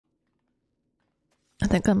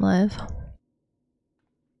think I'm live.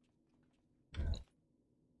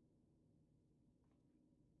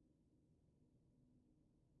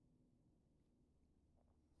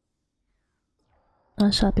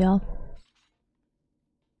 What's up, y'all?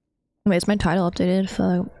 Wait, is my title updated?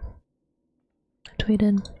 Fuck.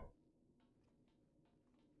 Tweeted.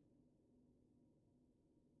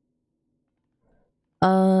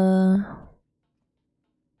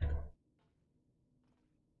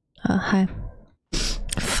 Hi.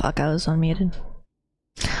 Fuck, I was unmuted.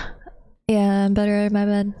 Yeah, I'm better out of my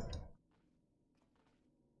bed.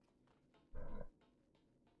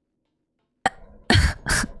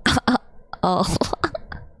 Oh.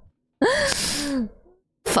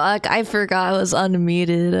 Fuck, I forgot I was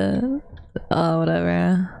unmuted. Oh,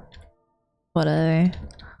 whatever. Whatever.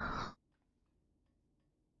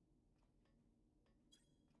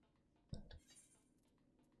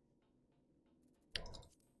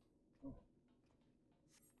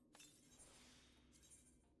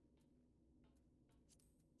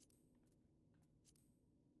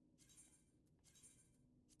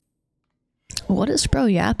 What is bro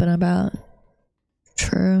yapping about?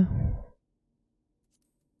 True.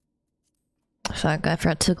 Fuck, I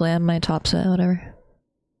forgot to glam my top set, whatever.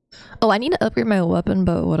 Oh, I need to upgrade my weapon,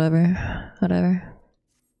 but whatever. Whatever.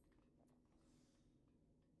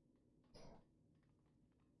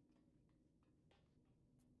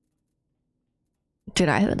 Dude,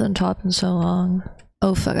 I haven't done top in so long.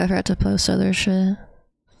 Oh fuck, I forgot to post other shit.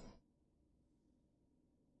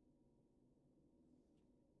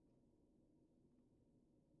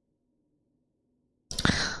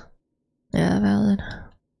 Yeah, valid.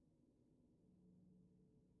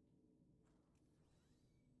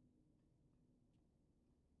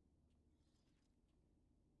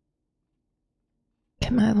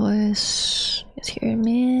 Can my voice? You guys hear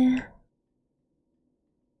me?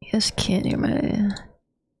 You guys can't hear my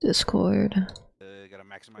Discord. Gotta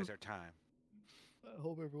maximize our time. I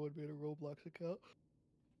hope everyone made a Roblox account.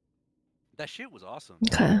 That shit was awesome.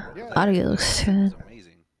 Okay. Yeah. Audio looks good. It was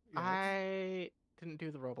amazing. Yeah, I didn't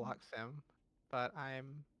do the Roblox sim, but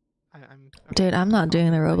I'm Dude, I'm not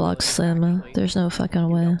doing the Roblox sim. There's no fucking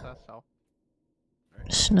way. So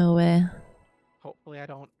There's no way. hopefully I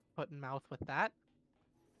don't put in mouth with that.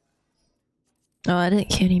 Oh, I didn't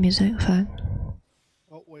cue any music. Fuck.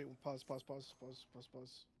 oh wait, pause.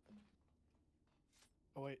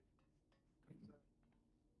 Oh wait,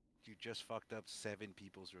 You just fucked up 7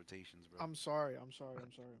 people's rotations, bro. I'm sorry.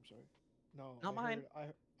 No, Not mine.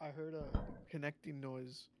 I heard a connecting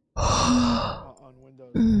noise on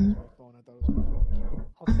Windows. It was my phone. I thought it was my phone.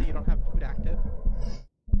 Also, you don't have food active.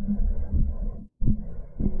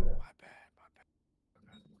 My bad.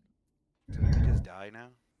 Did we just die now?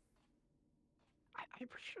 I'm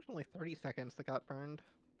pretty sure it's only 30 seconds that got burned.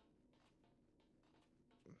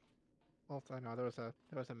 Also, no, there was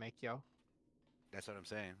a Makyo. That's what I'm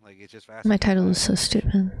saying. Like, it's just fast. My title is so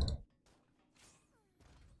stupid.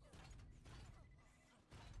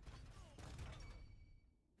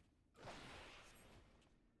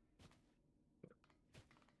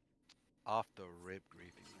 Off the rip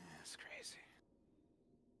griefing. Man, that's crazy.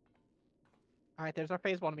 Alright, there's our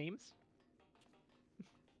phase 1 memes.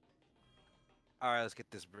 Alright, let's get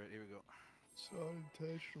this Brit. Here we go. So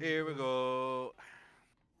intentional. Here we go.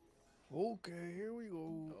 Okay, here we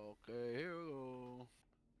go. Okay, here we go.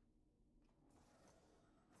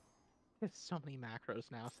 There's so many macros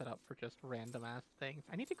now set up for just random ass things.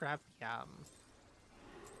 I need to grab the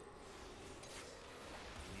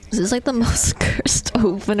This is like the most cursed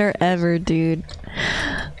opener ever, dude.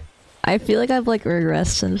 I feel like I've like regressed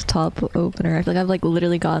since top opener. I feel like I've like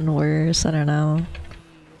literally gotten worse. I don't know.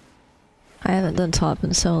 I haven't done top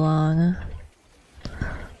in so long.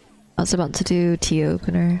 I was about to do T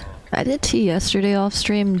opener. I did T yesterday off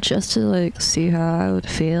stream just to like see how I would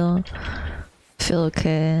feel. Feel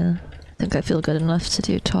okay. I think I feel good enough to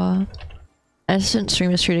do top. I just didn't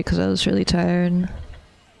stream yesterday because I was really tired.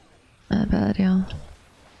 My bad, y'all.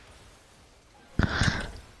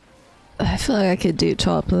 I feel like I could do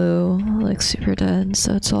top though, like super dead,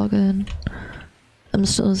 so it's all good. I'm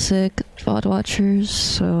still sick, VOD watchers,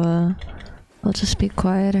 so I'll just be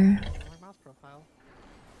quieter. mouse profile.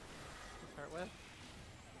 To start with.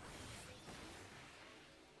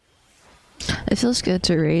 It feels good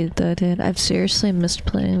to raid though, dude. I've seriously missed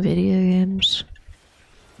playing video games.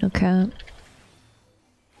 No cap.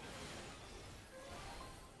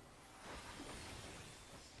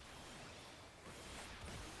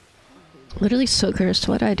 Literally so cursed.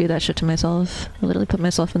 Why did I do that shit to myself? I literally put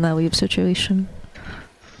myself in that weeb situation.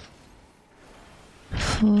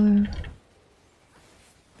 4.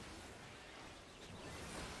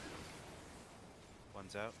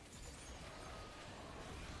 One's out.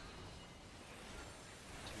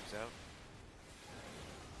 Two's out.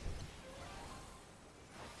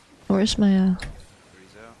 Where's my Three's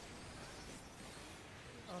out.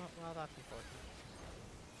 Oh, well, that's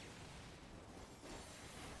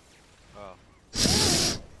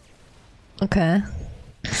unfortunate. Oh. Okay.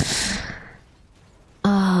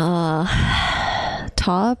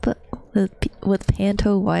 Top with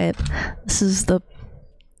Panto wipe. This is the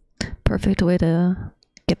perfect way to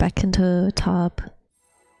get back into top.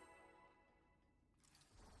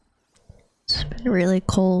 It's been really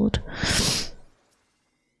cold.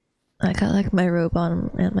 I got like my robe on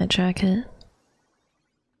and my jacket.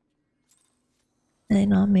 It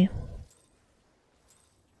ain't on me.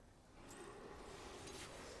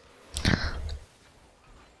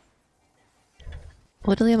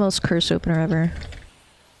 Literally the most cursed opener ever.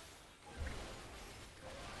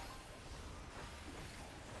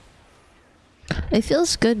 It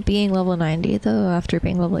feels good being level 90 though after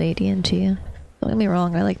being level 80 in T. Don't get me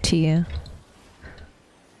wrong, I like T.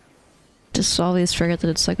 Just always forget that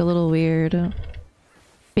it's like a little weird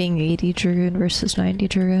being 80 Dragoon versus 90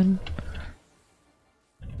 Dragoon.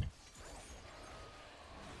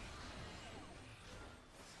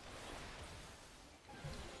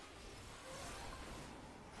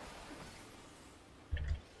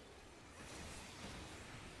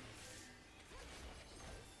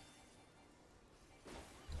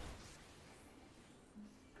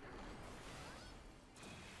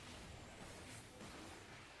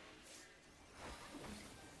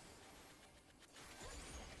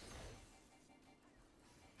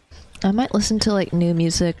 I might listen to like new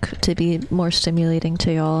music to be more stimulating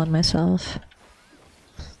to y'all and myself.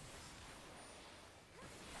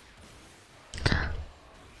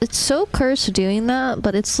 It's so cursed doing that,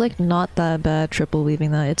 but it's like not that bad triple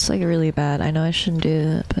weaving that. It's like really bad. I know I shouldn't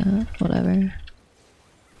do it, but whatever.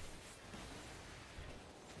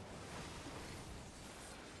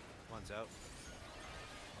 One's out.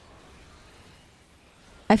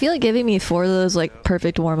 I feel like giving me 4 of those like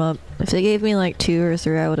perfect warm up. If they gave me like 2 or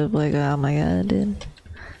 3, I would have like, oh my god, dude.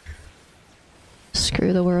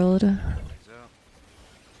 Screw the world. He's out.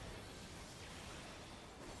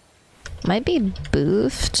 Might be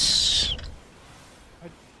boofed.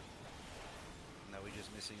 Now we just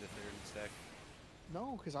missing the third stack.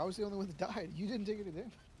 No, because I was the only one that died. You didn't take it in.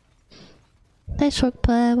 Nice work,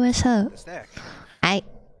 play. What's up? The stack. I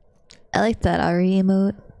like that Ari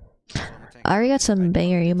emote. It's on the tank. Ari got some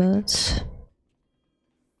banger emotes.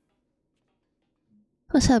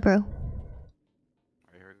 What's up, bro? Alright,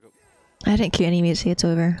 here we go. I didn't cue any music. It's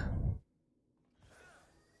over.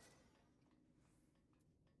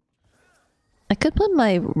 I could put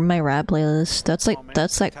my rap playlist.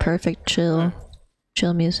 That's like perfect chill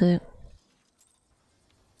music.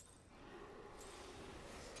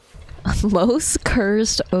 Most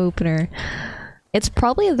cursed opener. It's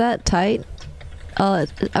probably that tight.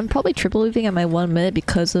 I'm probably triple looping at my 1 minute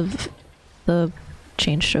because of the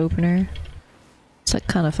changed opener. It's like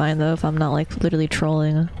kind of fine though if I'm not like literally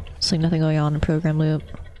trolling. There's like nothing going on in program loop.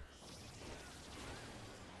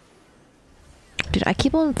 Dude, I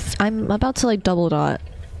keep on. I'm about to like double dot.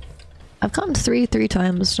 I've gotten three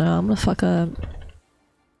times now. I'm gonna fuck up.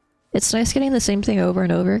 It's nice getting the same thing over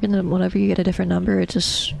and over again. And whenever you get a different number, it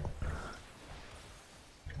just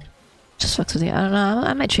fucks with you. I don't know.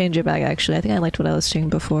 I might change it back actually. I think I liked what I was doing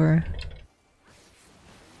before.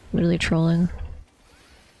 Literally trolling.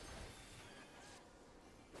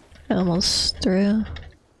 I almost threw.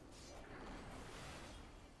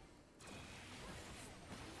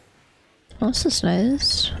 Oh, this is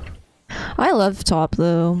nice. I love top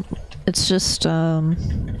though. It's just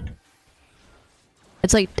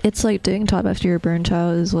it's like doing top after you're burnt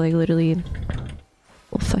out is like literally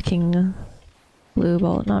fucking blue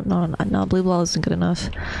ball. Not blue ball isn't good enough.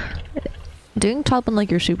 Doing top when like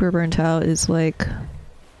you're super burnt out is like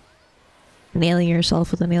nailing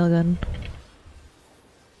yourself with a nail gun.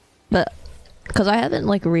 But because I haven't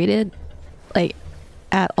like rated like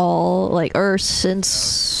at all like or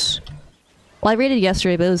since. Well, I rated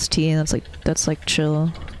yesterday, but it was T, and that's like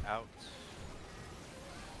chill. Out.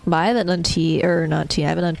 But I haven't done T, or not T, I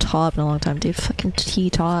haven't done top in a long time, dude. Fucking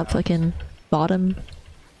T top, fucking bottom.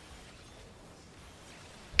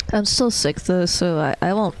 I'm still sick though, so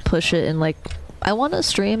I won't push it, and like, I want to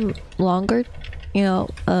stream longer, you know,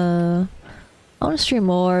 I want to stream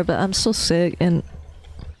more, but I'm still sick, and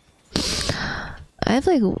I have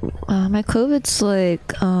like, my COVID's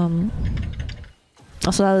like,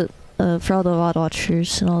 also for all the VOD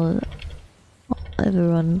watchers and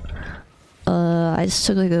everyone, I just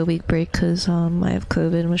took like a week break because I have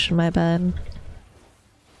COVID, which is my bad.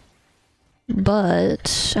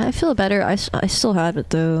 But I feel better. I still have it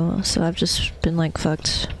though, so I've just been like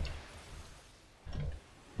fucked.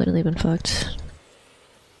 Literally been fucked.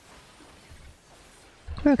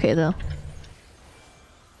 We're okay though.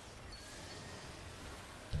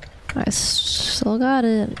 I still got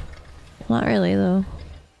it. Not really though.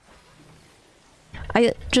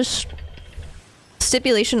 I just...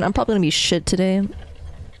 Stipulation, I'm probably gonna be shit today.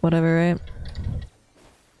 Whatever, right?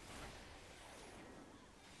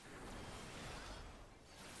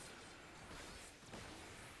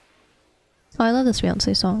 Oh, I love this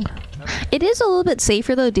Beyonce song. It is a little bit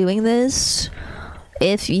safer though doing this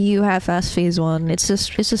if you have fast phase 1. It's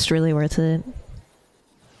just really worth it.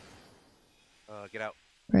 Get out.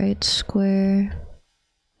 Right square.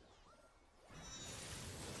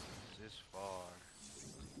 This far.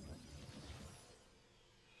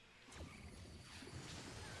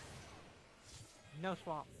 No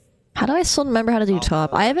swamp. How do I still remember how to do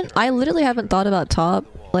top? I literally haven't thought about top.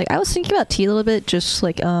 Like, I was thinking about T a little bit, just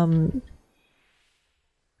like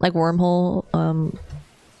wormhole.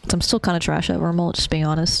 So I'm still kind of trash at wormhole, just being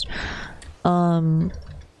honest.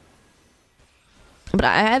 But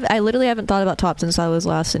I literally haven't thought about top since I was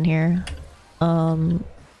last in here. I'm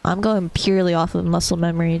going purely off of muscle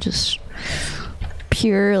memory, just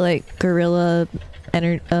pure like gorilla,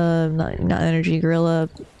 not energy, gorilla,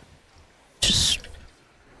 just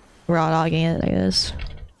raw dogging it, I guess.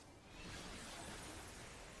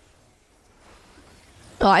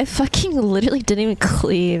 Oh, I fucking literally didn't even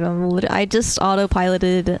cleave. I just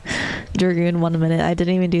autopiloted Dragoon 1 minute. I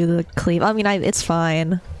didn't even do the cleave. I mean, it's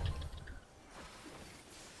fine.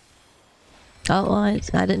 Oh, well, I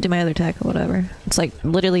didn't do my other attack or whatever. It's like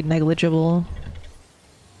literally negligible.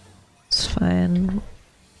 It's fine.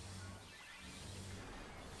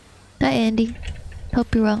 Hi, Andy.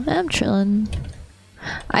 Hope you're well. I'm chilling.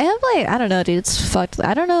 I have like, I don't know, dude. It's fucked.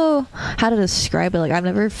 I don't know how to describe it. Like, I've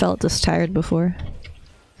never felt this tired before.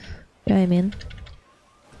 You know what I mean?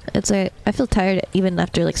 It's like, I feel tired even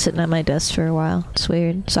after like sitting at my desk for a while. It's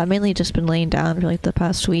weird. So I've mainly just been laying down for like the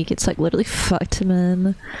past week. It's like literally fucked,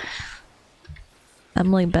 man.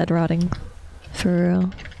 I'm like bed rotting. For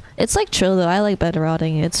real. It's like chill though. I like bed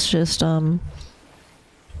rotting. It's just,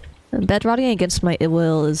 bed rotting against my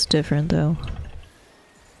will is different though.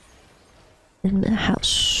 In the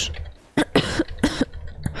house.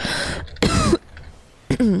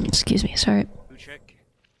 Excuse me, sorry. Who check?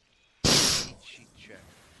 Sheet check.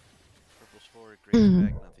 Purple's forward, gray's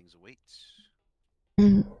back, nothing's awaits.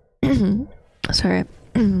 Sorry.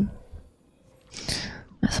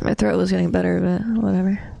 I thought my throat was getting better, but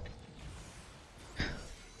whatever.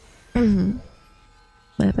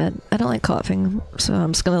 My bad. I don't like coughing, so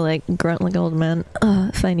I'm just gonna like grunt like an old man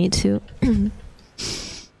if I need to.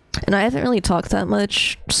 And I haven't really talked that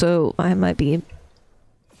much, so my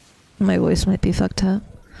voice might be fucked up.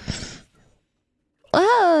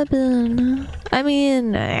 What happened? I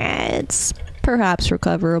mean, it's perhaps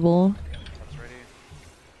recoverable.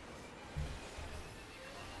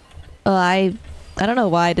 I don't know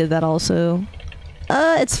why I did that also.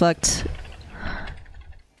 It's fucked.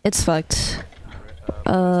 It's fucked.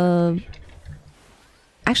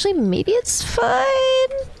 Actually, maybe it's fine.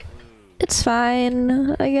 It's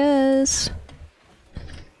fine, I guess.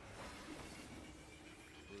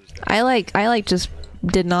 I just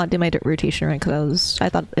did not do my rotation right because I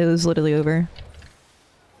thought it was literally over.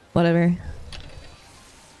 Whatever.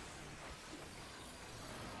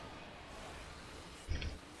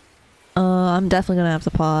 I'm definitely gonna have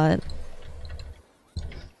to pot.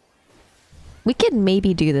 We could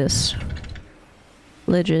maybe do this.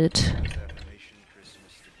 Legit.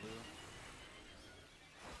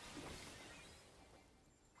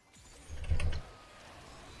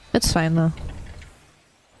 It's fine though.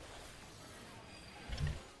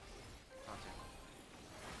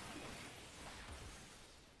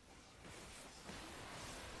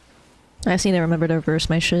 I just need to remember to reverse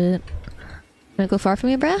my shit. Gonna go far from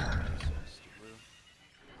me, bruh?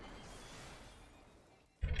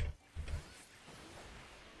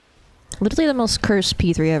 Literally the most cursed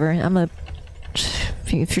P3 ever.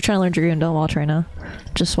 If you're trying to learn Dragoon, don't watch right now.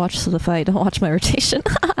 Just watch the fight, don't watch my rotation.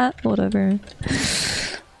 Whatever.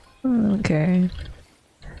 I don't care.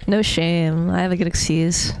 No shame, I have a good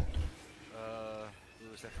excuse.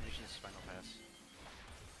 Blue's deformation is spinal pass.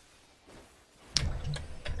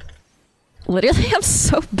 Literally, I'm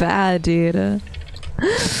so bad, dude.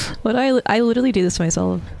 What do I literally do this to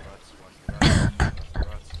myself.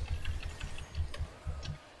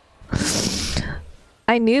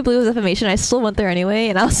 I knew blue was defamation, I still went there anyway,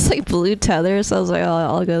 and I was like blue tether, so I was like, oh,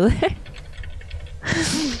 I'll go there.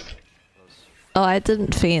 Oh, I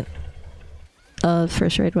didn't faint.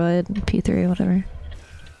 first raid wide, P3, whatever.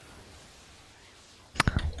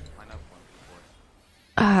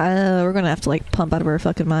 We're gonna have to like pump out of our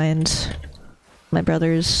fucking minds. My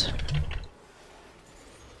brothers.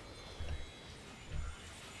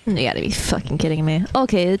 You gotta be fucking kidding me.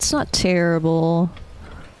 Okay, it's not terrible.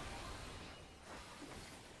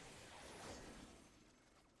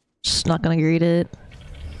 Just not gonna greet it.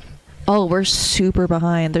 Oh, we're super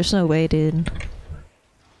behind. There's no way, dude.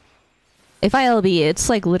 If I LB, it's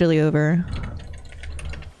like literally over.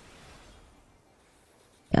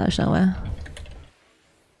 Yeah, there's no way.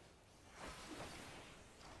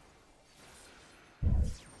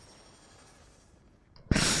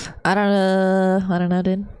 I don't know,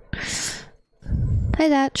 dude. Hi,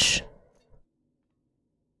 Thatch.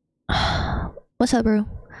 What's up, bro?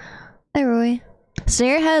 Hi, Roy.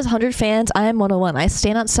 Snare has 100 fans. I am 101. I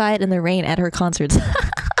stand outside in the rain at her concerts.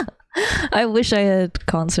 I wish I had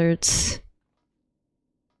concerts.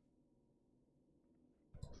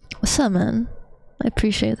 What's up, man? I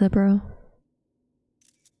appreciate that, bro.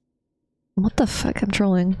 What the fuck? I'm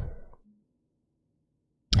trolling.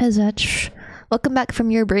 Hi, Zatch. Welcome back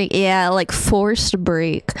from your break. Yeah, like forced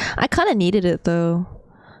break. I kind of needed it though.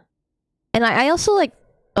 And I also like,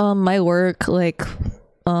 my work like,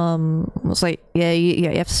 was like, yeah, you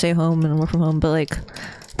have to stay home and work from home. But like,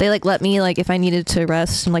 they like let me like if I needed to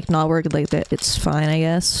rest and like not work like that, it's fine, I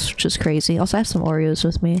guess. Which is crazy. Also, I have some Oreos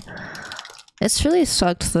with me. It's really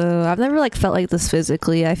sucked though. I've never like felt like this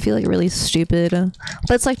physically. I feel like really stupid,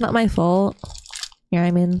 but it's like not my fault. You know what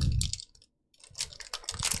I mean?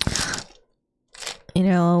 You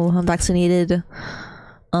know, I'm vaccinated.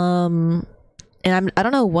 And I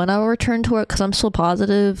don't know when I'll return to work because I'm still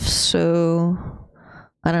positive, so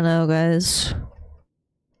I don't know, guys.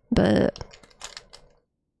 But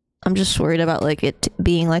I'm just worried about like it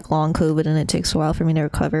being like long COVID and it takes a while for me to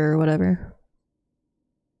recover or whatever.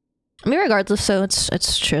 I mean, regardless, so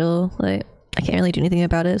it's chill. Like I can't really do anything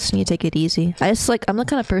about it, so you take it easy. I just like I'm the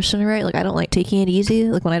kind of person, right? Like I don't like taking it easy.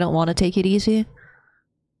 Like when I don't want to take it easy.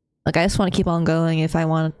 Like I just want to keep on going if I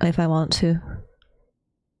want to.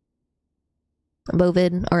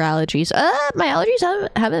 COVID or allergies. My allergies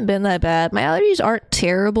haven't been that bad. My allergies aren't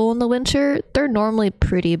terrible in the winter. They're normally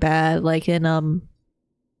pretty bad. Like in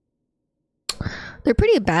they're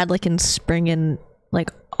pretty bad like in spring and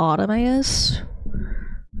like autumn, I guess.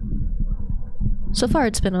 So far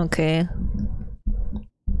it's been okay.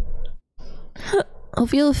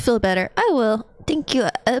 Hope you'll feel better. I will. Thank you.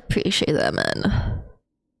 I appreciate that, man.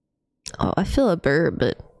 Oh, I feel a burp,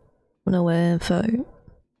 but no way. Fuck.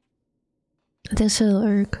 I think it'll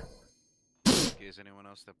work. Has anyone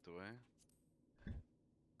else stepped away?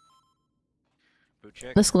 Boot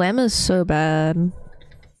check. This glam is so bad.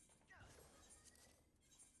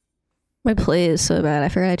 My play is so bad. I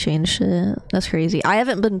forgot I changed it. That's crazy. I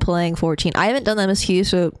haven't been playing 14. I haven't done the MSQ,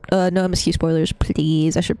 so no MSQ spoilers,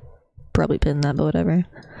 please. I should probably pin that, but whatever.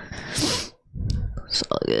 It's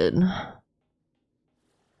all good.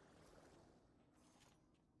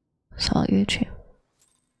 It's all Gucci.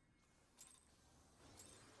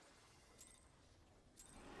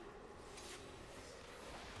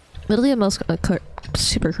 Literally a most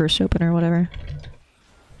super cursed opener or whatever.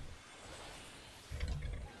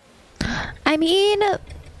 I mean,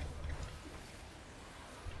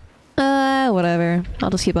 whatever. I'll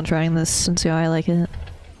just keep on trying this and see how I like it.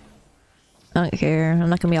 I don't care. I'm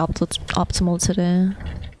not gonna be optimal today.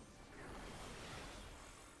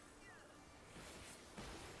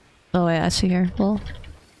 Oh wait, I see here. Well,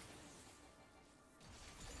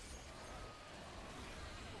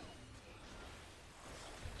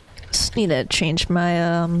 just need to change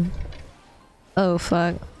my oh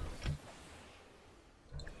fuck.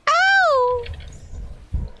 Ow!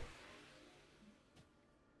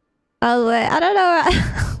 I was like, I don't know.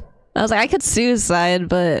 I was like, I could suicide,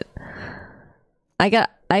 but I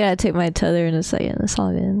gotta take my tether in a second. It's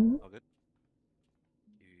all good. All good.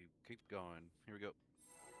 You keep going. Here we go.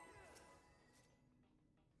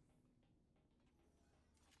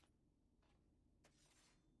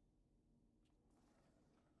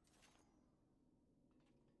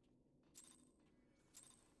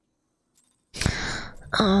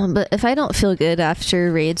 But if I don't feel good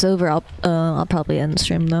after raid's over, I'll probably end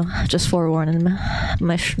stream though. Just forewarning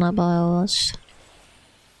my schnabels.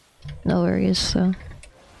 No worries, so.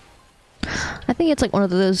 I think it's like one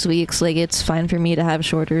of those weeks, like it's fine for me to have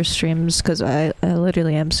shorter streams because I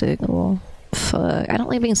literally am sick. Well, fuck. I don't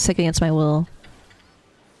like being sick against my will.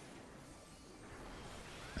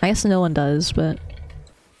 I guess no one does, but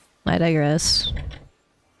I digress.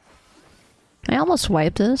 I almost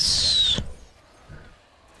wiped this.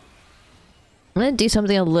 I'm gonna do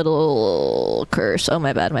something a little cursed. Oh,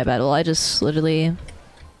 my bad, my bad. Well, I just literally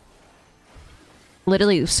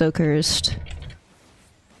so cursed.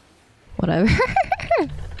 Whatever.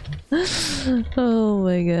 Oh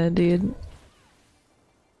my god, dude.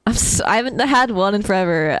 I haven't had one in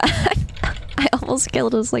forever. I almost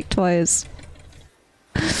killed us like twice.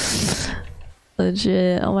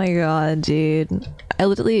 Legit. Oh my god, dude. I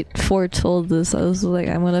literally foretold this. I was like,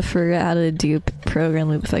 I'm gonna forget how to do program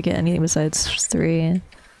loop if I get anything besides 3.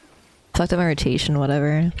 Fucked up my rotation,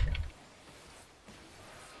 whatever.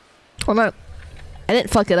 Or my... I didn't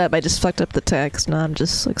fuck it up, I just fucked up the text. No, I'm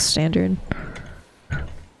just like standard.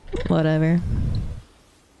 Whatever.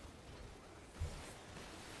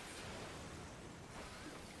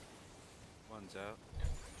 One's out.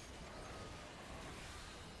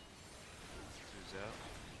 Two's out.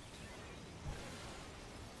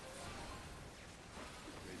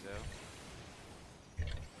 Three's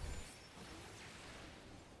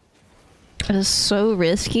out. It is so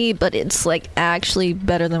risky, but it's like actually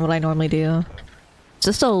better than what I normally do.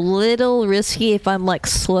 Just a little risky if I'm like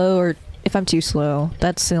slow or if I'm too slow.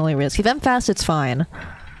 That's the only risk. If I'm fast, it's fine.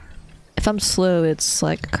 If I'm slow, it's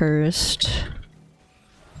like cursed.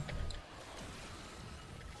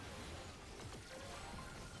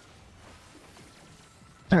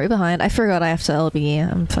 Are we behind? I forgot I have to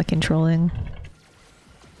LB. I'm fucking trolling.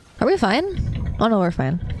 Are we fine? Oh no, we're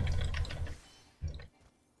fine.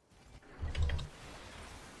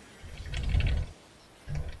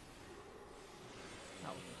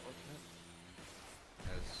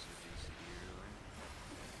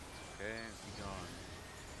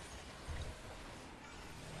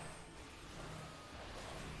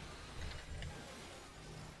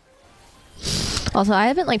 Also, I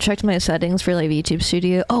haven't like checked my settings for like YouTube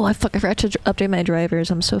Studio. Oh, I forgot to update my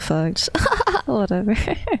drivers. I'm so fucked. Whatever.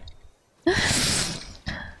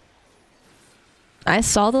 I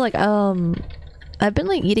saw that like I've been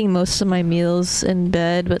like eating most of my meals in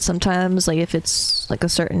bed, but sometimes like if it's like a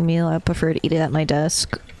certain meal, I prefer to eat it at my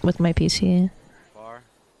desk with my PC.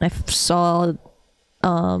 I saw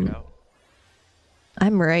I'm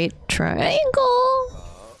right triangle.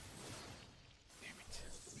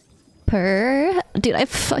 Dude, I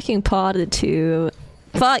fucking potted too.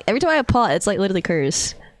 Fuck, every time I pot, it's like literally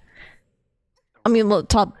curse. I mean, well,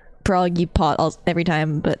 top prog, you pot every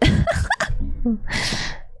time, but...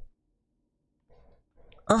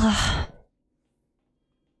 Ugh.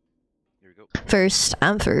 Here we go. First,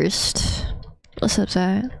 I'm first. What's up,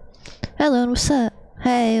 Zach? Hello, what's up?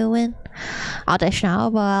 Hey, Owen. All the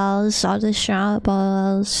snowballs, all the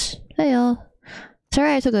snowballs. Hey, y'all.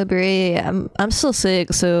 Sorry I took a break. I'm still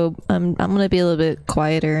sick, so I'm gonna be a little bit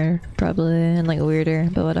quieter probably and like weirder,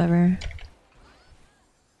 but whatever.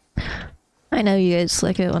 I know you guys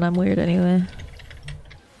like it when I'm weird anyway.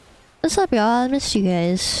 What's up, y'all? I missed you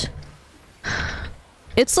guys.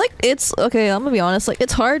 It's like okay, I'm gonna be honest, like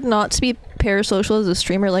it's hard not to be parasocial as a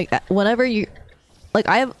streamer. Like whenever you like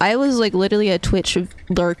I was like literally a Twitch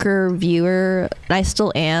lurker viewer, and I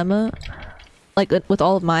still am. Like with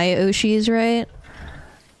all of my Oshis, right?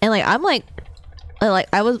 And like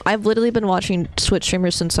I've literally been watching Twitch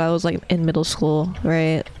streamers since I was like in middle school,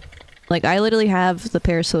 right? Like I literally have the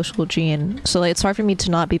parasocial gene, so like it's hard for me to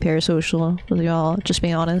not be parasocial with y'all, just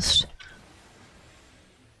being honest.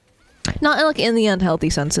 Not like in the unhealthy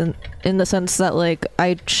sense, in the sense that like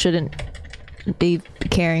I shouldn't be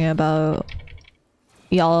caring about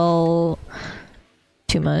y'all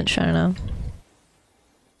too much, I don't know.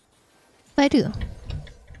 But I do.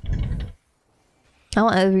 I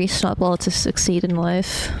want every snotball to succeed in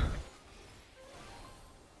life.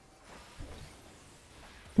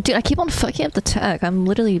 Dude, I keep on fucking up the tech. I'm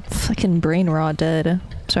literally fucking brain raw dead.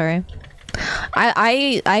 Sorry.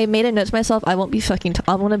 I made a note to myself, I won't be fucking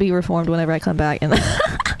I'm gonna be reformed whenever I come back, and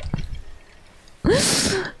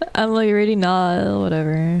I'm like already not,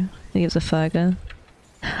 whatever. Who gives a fuck? But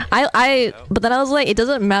then I was like, it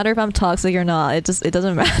doesn't matter if I'm toxic or not. It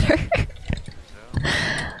doesn't matter.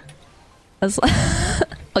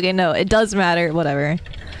 Okay, no, it does matter. Whatever.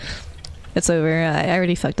 It's over. I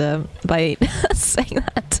already fucked up by saying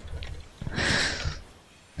that.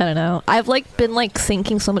 I don't know. I've like been like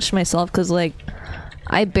thinking so much to myself because like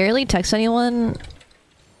I barely text anyone.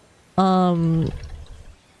 Because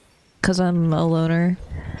I'm a loner.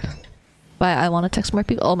 But I want to text more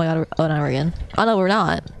people. Oh my god. Oh, now we're again. Oh no, we're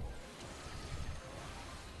not.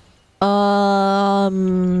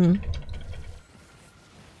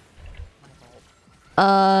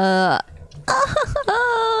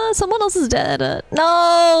 Someone else is dead.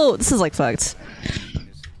 No! This is like fucked.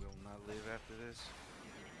 Will not live after this.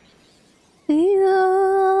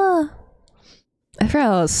 Yeah. forgot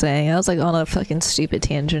what I was saying. I was like on a fucking stupid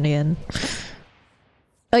tangent again.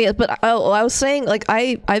 Oh yeah, but I was saying like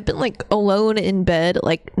I've been like alone in bed,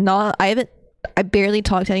 like I barely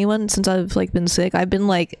talked to anyone since I've like been sick. I've been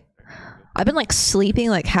like sleeping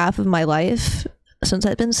like half of my life since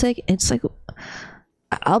I've been sick. It's like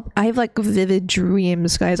I have like vivid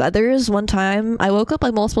dreams, guys. There is one time I woke up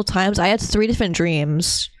like multiple times. I had 3 different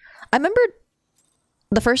dreams. I remember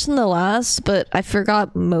the first and the last, but I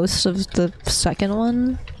forgot most of the second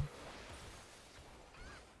one.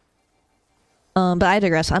 But I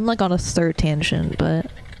digress. I'm like on a third tangent,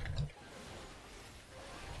 but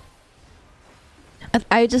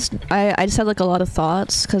I just had like a lot of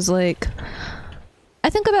thoughts because like I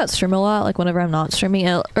think about stream a lot, like whenever I'm not streaming,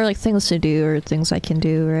 or like things to do or things I can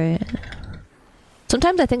do, right?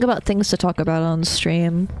 Sometimes I think about things to talk about on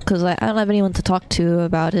stream because I don't have anyone to talk to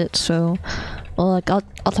about it, so well, like I'll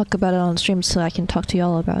talk about it on stream so I can talk to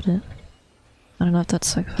y'all about it. I don't know if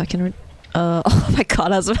that's like if I can. Oh my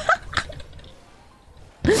god, I was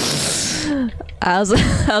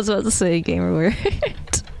about to say a gamer word.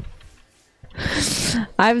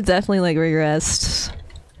 I've definitely like regressed.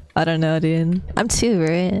 I don't know, dude. I'm 2,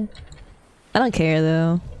 right? I don't care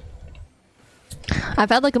though. I've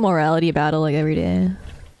had like a morality battle like every day.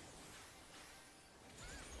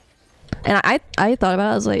 And I thought about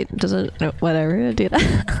it, I was like, does it whatever, dude.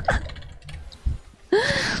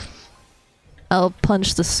 I'll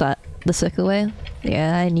punch the sick away.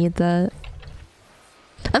 Yeah, I need that.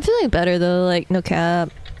 I'm feeling better though, like no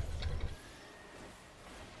cap.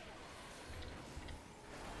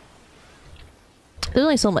 There's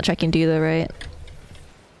only so much I can do though, right?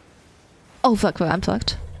 Oh fuck, I'm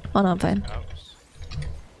fucked. Oh no, I'm fine.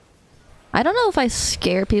 I don't know if I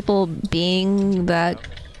scare people being that...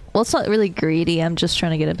 Well, it's not really greedy, I'm just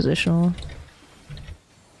trying to get a positional.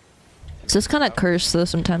 It's just kind of cursed though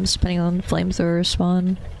sometimes, depending on flamethrower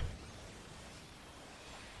spawn.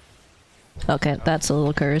 Okay, that's a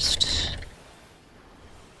little cursed.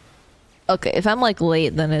 Okay, if I'm like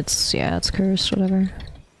late, then it's... yeah, it's cursed, whatever.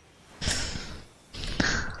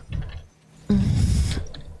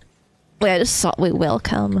 Wait, I just saw... wait,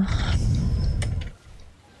 welcome.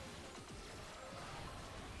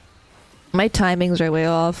 My timings are way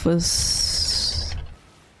off with...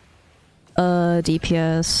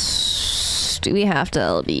 DPS... do we have to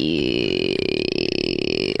LB?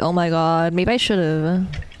 Oh my god, maybe I should've.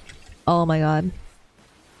 Oh my god.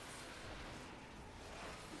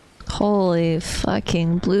 Holy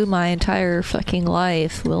fucking blew my entire fucking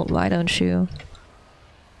life. Well, why don't you?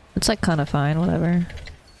 It's like kinda fine, whatever.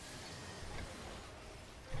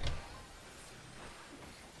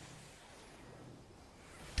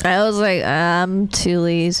 I was like, I'm too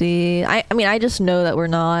lazy. I mean, I just know that we're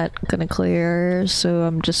not gonna clear, so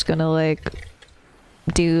I'm just gonna like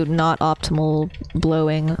do not optimal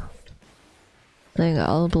blowing. Like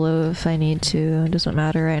I'll blow if I need to. It doesn't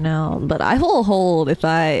matter right now, but I will hold if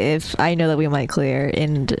I know that we might clear,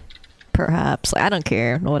 and perhaps like, I don't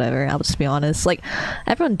care. Whatever. I'll just be honest. Like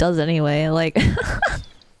everyone does anyway. Like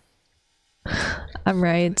I'm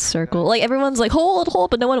right. Circle. Like everyone's like hold,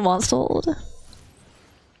 but no one wants to hold.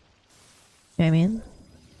 You know what I mean?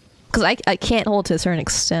 Because I can't hold to a certain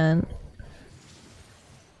extent.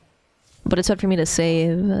 But it's hard for me to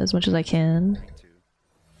save as much as I can.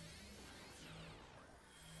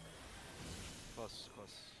 Plus.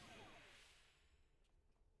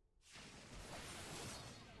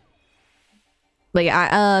 But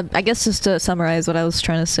yeah, I guess just to summarize what I was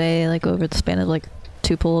trying to say, like over the span of like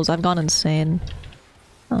 2 pulls, I've gone insane.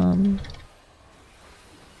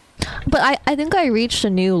 But I think I reached a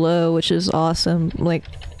new low, which is awesome. Like,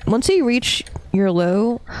 once you reach your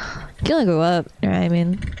low, you can only go up, you know what I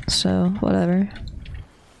mean? So, whatever.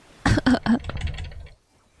 I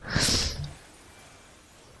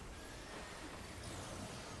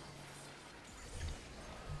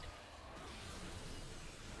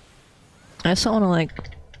just don't want to, like,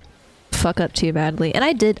 fuck up too badly. And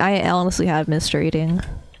I honestly have missed raiding.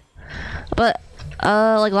 But...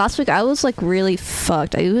 like last week I was like really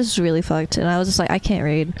fucked. I was really fucked and I was just like, I can't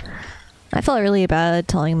raid. I felt really bad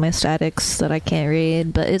telling my statics that I can't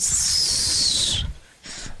raid, but it's...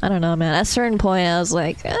 I don't know, man. At a certain point I was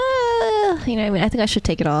like, you know what I mean? I think I should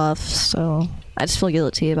take it off, so I just feel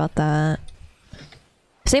guilty about that.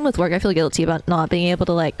 Same with work, I feel guilty about not being able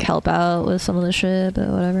to like help out with some of the shit, but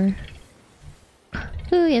whatever.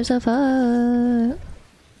 Who gives a fuck?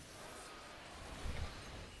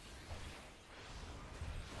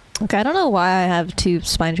 Okay, I don't know why I have 2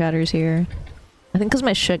 spine shatters here. I think because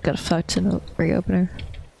my shit got fucked in the reopener.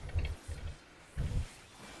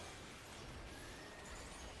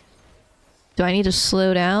 Do I need to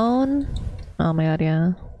slow down? Oh my god,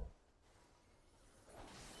 yeah.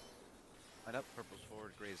 Line up, purple's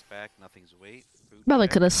forward, gray's back, nothing's weight. Boot Probably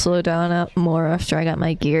check. could have slowed down up more after I got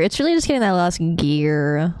my gear. It's really just getting that last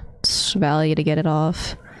gear value to get it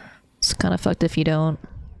off. It's kind of fucked if you don't.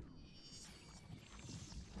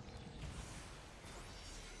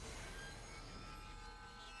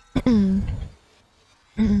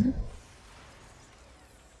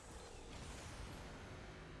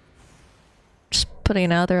 Just putting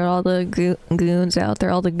it out there, all the goons out there,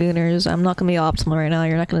 all the gooners. I'm not gonna be optimal right now.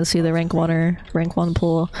 You're not gonna see the rank 1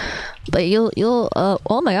 pull, but you'll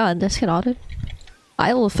oh my god, this get auto.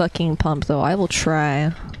 I will fucking pump though. I will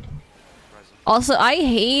try. Also, I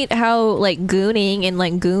hate how like gooning and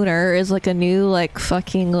like gooner is like a new like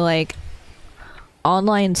fucking like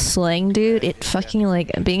online slang, dude. It fucking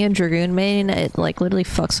like being a dragoon main, it like literally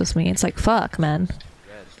fucks with me. It's like fuck, man.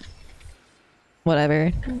 Red.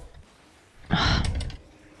 Whatever.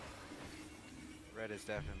 Red is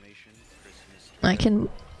defamation. Christmas. I can.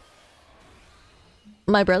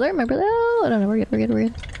 My brother. Oh, I don't know. We're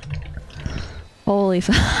good. Holy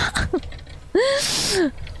fuck.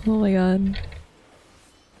 Oh my god.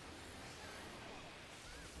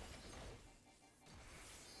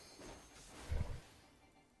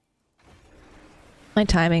 My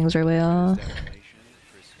timings are way off. Defamation.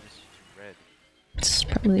 Christmas. Red. It's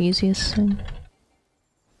probably the easiest thing.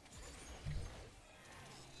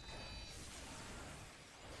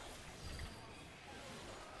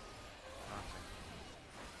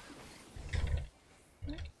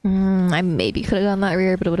 I maybe could have gotten that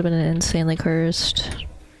rear, but it would have been insanely cursed.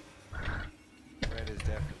 Red is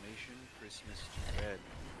defamation. Christmas. Red.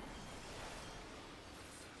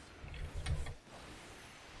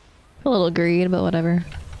 A little greed, but whatever.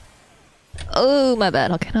 Oh, my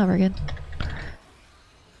bad. Okay, now we're good.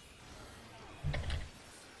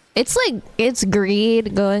 It's like, it's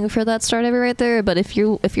greed going for that start ever right there, but if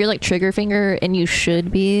you're like trigger finger, and you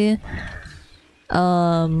should be,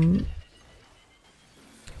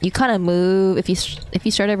 you kind of move, if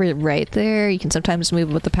you start ever right there, you can sometimes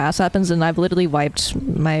move what the pass happens, and I've literally wiped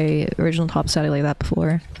my original top static like that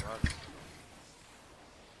before.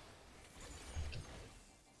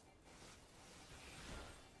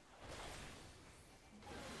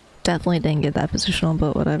 Definitely didn't get that positional,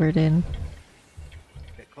 but whatever, dude.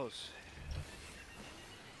 Get close.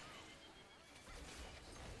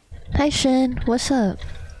 Hi Shin, what's up?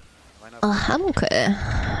 Line up. I'm okay.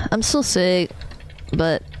 I'm still sick,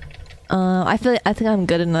 but I think I'm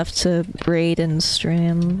good enough to raid and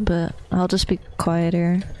stream, but I'll just be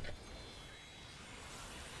quieter. Lady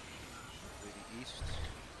east.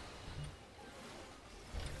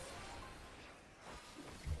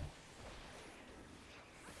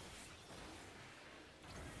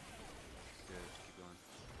 Good. Keep going.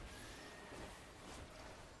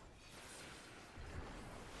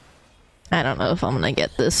 I don't know if I'm gonna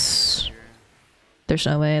get this. Here. There's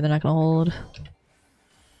no way they're not gonna hold.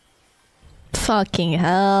 Fucking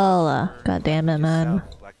hell! God damn it, man.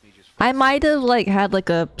 South. Black mage is I first. might have like had like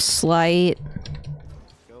a slight.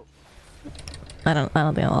 Go. I don't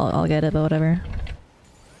think I'll get it, but whatever.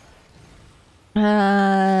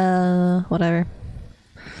 Whatever.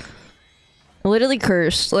 Literally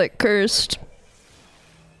cursed, like cursed.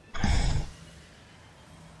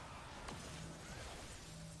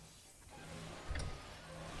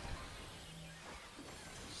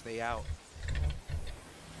 Stay out.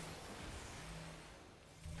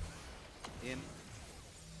 In.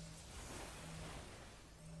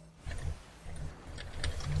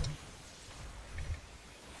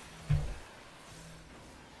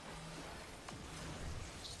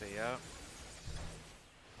 Stay out.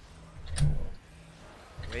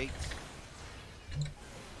 Wait.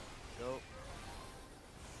 Go.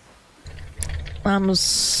 I'm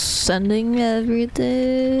sending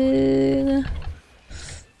everything.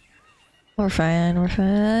 We're fine, we're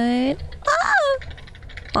fine. Ah!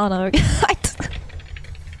 Oh no, we're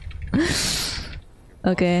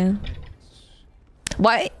okay.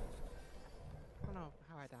 Why? I don't know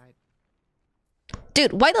how I died.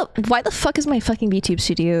 Dude, why the fuck is my fucking VTube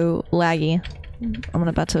studio laggy? I'm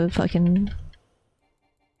about to fucking...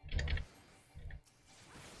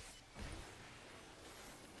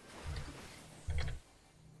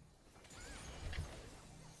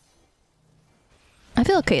 I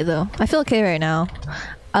feel okay though. I feel okay right now.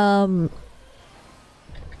 I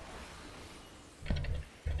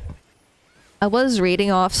was reading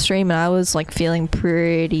off stream and I was like feeling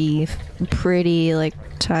pretty like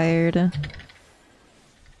tired. Small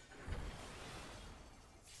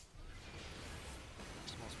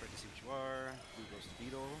spread to see what you are. Blue goes to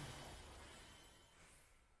beetle.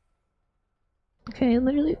 Okay,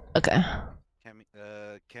 literally. Okay.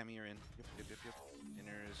 Cammy, you're in. Yep.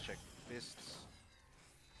 Inners, check fists.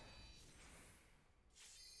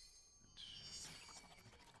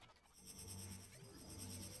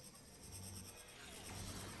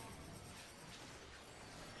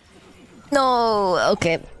 No,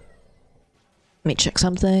 okay. Let me check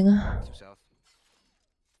something. 2 south.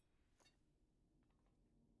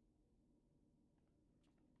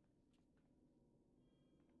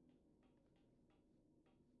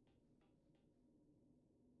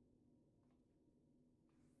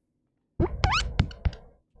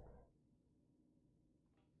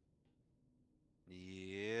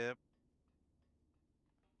 Yep.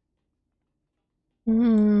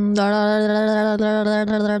 Da, da, da, da, da, da,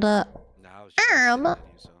 da, da, da. No, I was just sitting on you,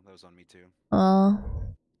 so that was on me too. Here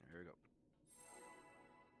we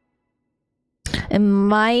go. It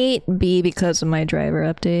might be because of my driver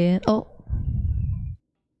update. Oh.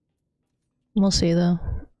 We'll see though.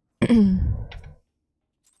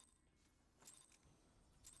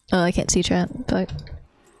 Oh, I can't see chat. Fuck.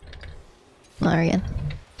 Not again.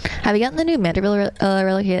 Have you gotten the new Manderville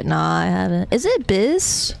relic yet? Nah, I haven't. Is it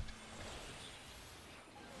Biz?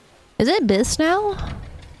 Is it Biz now?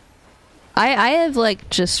 I have, like,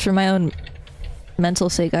 just for my own mental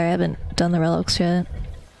sake, I haven't done the relics yet.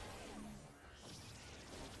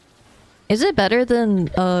 Is it better than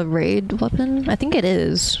a raid weapon? I think it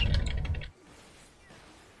is.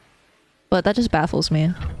 But that just baffles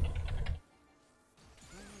me.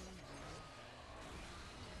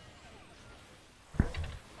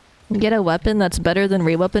 Get a weapon that's better than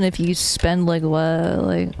raid weapon if you spend like what,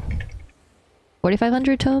 like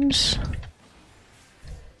 4,500 tomes?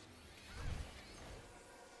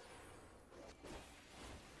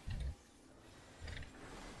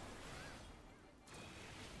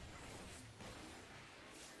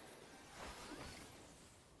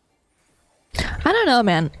 I don't know,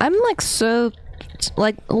 man. I'm like so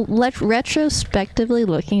like retrospectively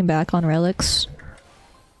looking back on relics.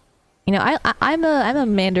 You know, I'm a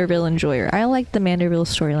Manderville enjoyer. I like the Manderville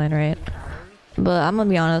storyline, right? But I'm gonna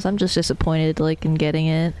be honest, I'm just disappointed like in getting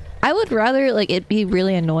it. I would rather like it be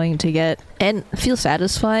really annoying to get and feel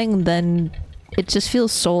satisfying than it just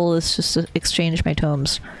feels soulless just to exchange my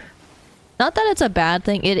tomes. Not that it's a bad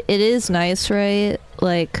thing. It is nice, right?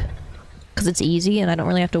 Like, because it's easy and I don't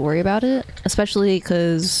really have to worry about it, especially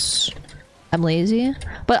because I'm lazy.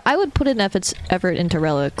 But I would put an effort into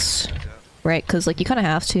relics, right? Because like you kind of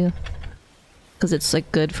have to. Because it's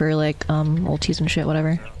like good for like ultis and shit,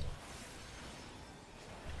 whatever.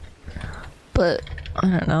 But I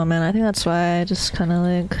don't know, man. I think that's why I just kind of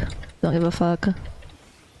like don't give a fuck.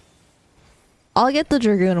 I'll get the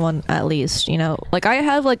Dragoon one at least, you know. Like I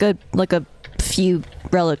have like a few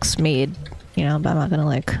relics made, you know, but I'm not gonna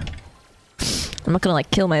like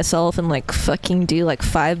kill myself and like fucking do like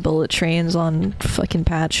 5 bullet trains on fucking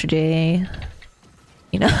patch day.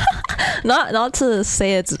 You know, not to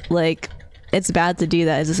say it's like it's bad to do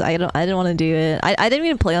that. It's just I didn't want to do it. I didn't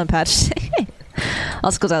even play on patch day.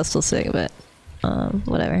 Also because I was still sick, but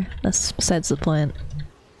whatever. That's besides the point.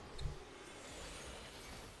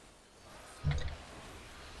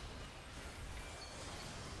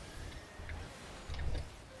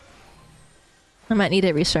 I might need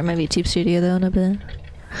to restart my VTube studio though in a bit.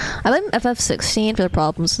 I blame FF16 for the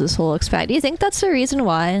problems with this whole expact. Do you think that's the reason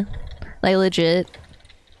why? Like legit.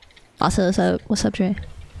 Also, what's up, Jay?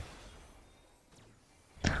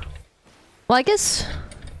 Well, I guess...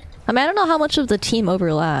 I mean, I don't know how much of the team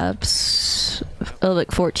overlaps. Oh,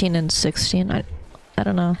 like 14 and 16. I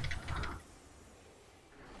don't know.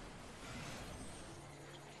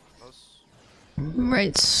 Close.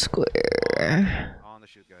 Right square. On the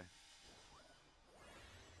shoot guy.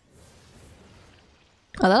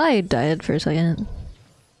 I thought I died for a second.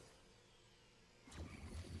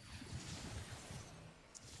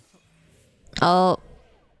 Oh.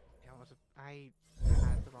 I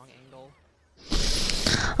had the wrong angle.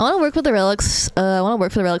 I want to work with the relics. I want to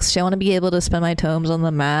work for the relics too. I want to be able to spend my tomes on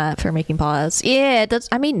the mat for making pause. Yeah, that's.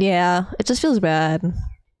 I mean, yeah, it just feels bad.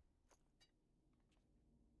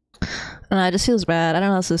 I don't know, it just feels bad. I don't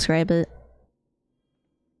know how to describe it.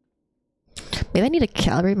 Maybe I need to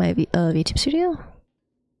calibrate my VTube studio.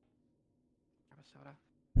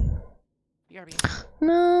 DRG.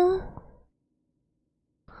 No.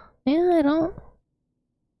 Yeah, I don't.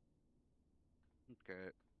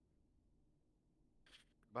 Okay.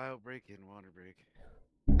 Bio break and water break.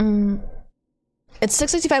 It's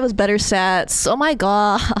 665 with better stats. Oh my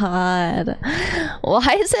god.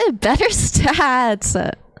 Why is it better stats?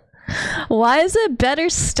 Why is it better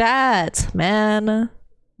stats, man?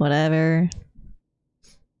 Whatever.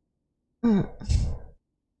 You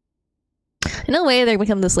No way they're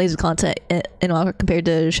becoming this lazy content in all compared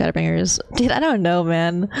to Shadowbringers. Dude, I don't know,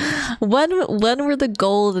 man. When were the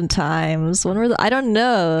golden times? When were the— I don't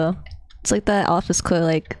know. It's like that Office quote,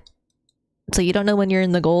 like, so you don't know when you're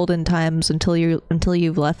in the golden times until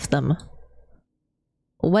you've left them.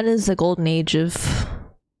 When is the golden age of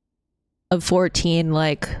 14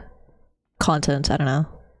 like content? I don't know.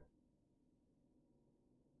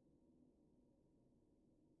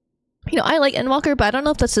 You know, I like Endwalker, but I don't know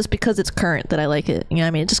if that's just because it's current that I like it. You know what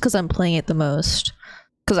I mean? Just because I'm playing it the most.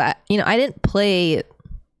 Because I didn't play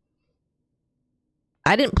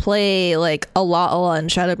like a lot in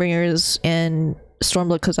Shadowbringers and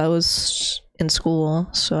Stormblood because I was in school,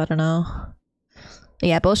 so I don't know.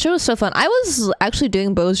 Yeah, Bowser was so fun. I was actually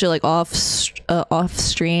doing Bowser like off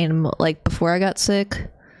stream like before I got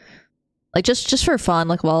sick, like just for fun,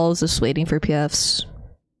 like while I was just waiting for PFs.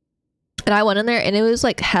 And I went in there and it was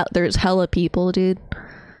like there's hella people, dude.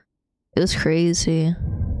 It was crazy.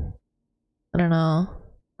 I don't know.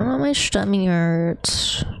 Oh, my stomach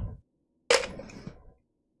hurts.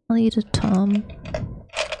 I'll eat a Tom.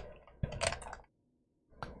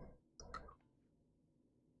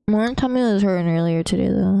 My tummy was hurting earlier today,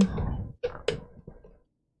 though.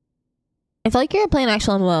 I feel like you're playing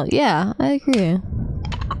actual MMO. Yeah, I agree.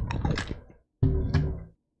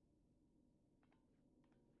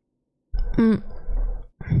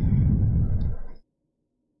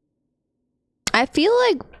 I feel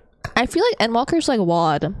like Endwalker's like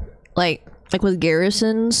WoD, like with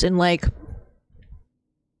garrisons and like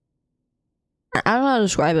I don't know how to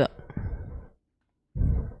describe it.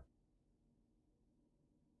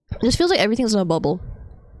 It just feels like everything's in a bubble.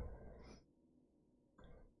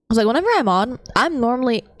 Cause like whenever I'm on, I'm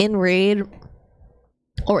normally in raid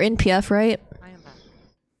or in PF, right? I am back.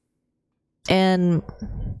 And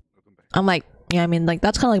I'm like, yeah, I mean, like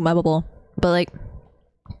that's kind of like my bubble, but like,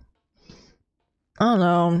 I don't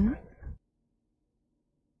know.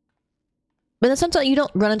 But in the sense that you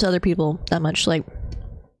don't run into other people that much, like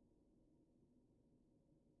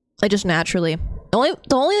just naturally. The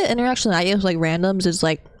only interaction I get with like randoms is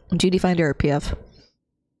like duty finder or PF.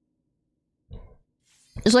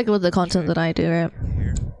 Just like with the content that I do, right?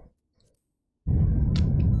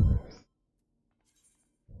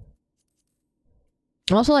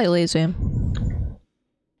 I'm also like lazy.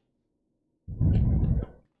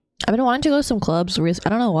 I've been wanting to go to some clubs. I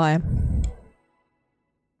don't know why.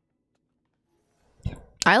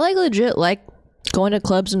 I like legit like going to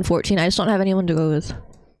clubs in 14. I just don't have anyone to go with.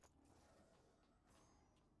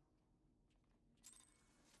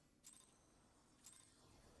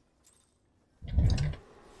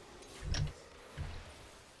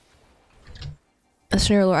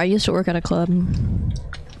 Sneerful, I used to work at a club.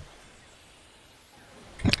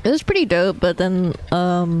 It was pretty dope, but then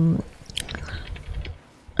I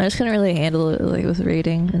just couldn't really handle it like with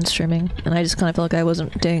raiding and streaming, and I just kind of felt like I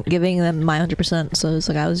wasn't giving them my 100%, so it's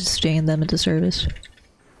like I was just doing them into service.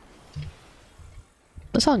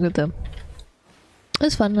 It's all good though. It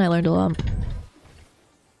was fun and I learned a lot.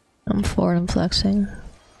 I'm forward and flexing.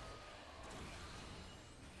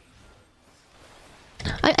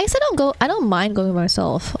 I said I don't mind going by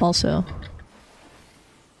myself also.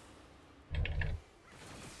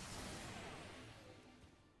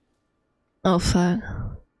 Oh fuck.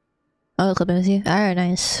 Oh, clipping with you? Alright,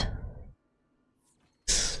 nice.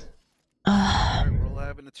 Alright, we're all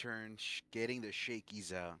having a turn, getting the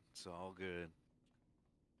shakies out. It's all good.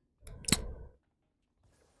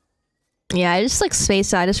 Yeah, I just like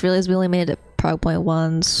spaced out. I just realized we only made it to prog point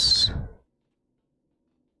once.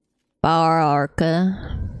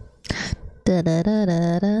 Bararka. I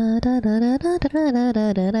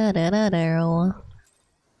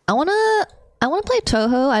wanna play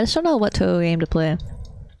Toho. I just don't know what Toho game to play.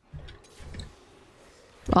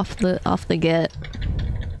 Off the get.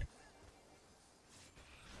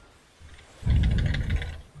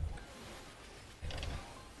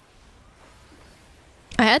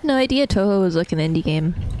 I had no idea Toho was like an indie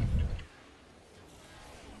game.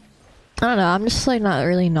 I don't know, I'm just like not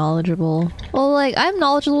really knowledgeable. Well, like I'm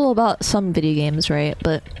knowledgeable about some video games, right?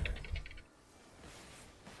 But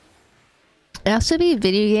it has to be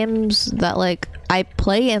video games that like I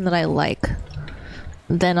play and that I like.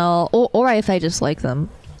 Then or if I just like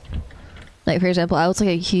them. Like for example, I was like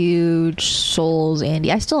a huge Souls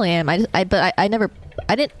Andy. I still am. I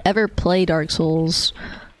didn't ever play Dark Souls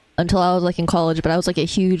until I was like in college, but I was like a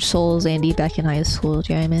huge Souls Andy back in high school.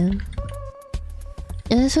 Do you know what I mean?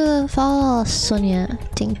 It's a follow, Sonia.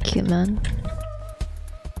 Thank you, man.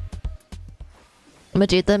 But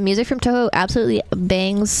dude, the music from Toho absolutely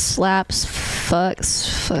bangs, slaps,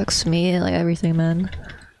 fucks me, like everything, man.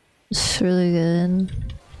 It's really good.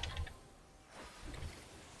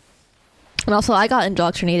 And also, I got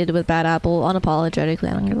indoctrinated with Bad Apple unapologetically.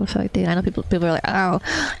 I don't give a fuck, dude. I know people are like, oh,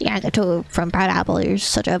 yeah, I got told from Bad Apple. You're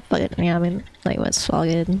such a fucking, I mean, like, what's all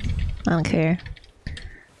good. I don't care.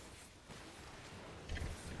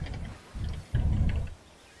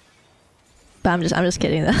 But I'm just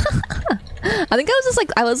kidding. I think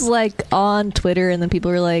I was like on Twitter, and then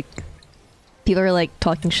people were like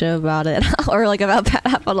talking shit about it, or like about Bad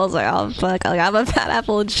Apple. And I was like, oh fuck, like I'm a Bad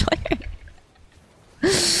Apple enjoyer.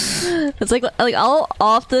 It's like I'll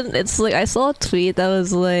often, it's like I saw a tweet that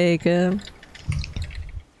was like I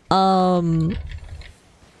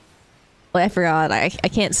forgot. I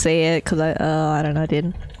can't say it because I don't know,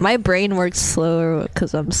 dude. My brain works slower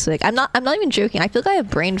because I'm sick. I'm not even joking. I feel like I have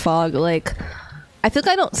brain fog. Like I feel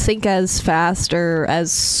like I don't think as fast or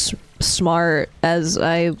as smart as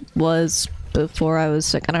I was before I was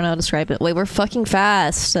sick. I don't know how to describe it. Wait, we're fucking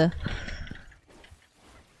fast.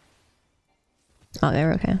 Oh, they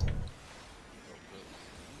were okay.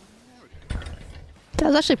 That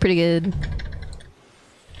was actually pretty good.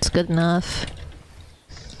 It's good enough.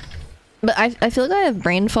 But I feel like I have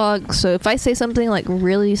brain fog, so if I say something like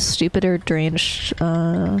really stupid or deranged,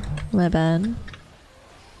 my bad.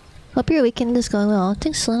 Hope your weekend is going well.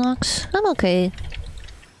 Thanks, Linux. I'm okay.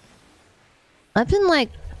 I've been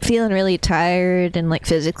like feeling really tired and like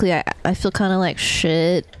physically I feel kind of like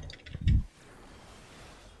shit.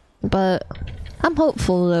 But I'm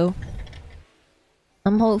hopeful though.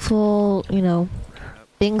 I'm hopeful, you know.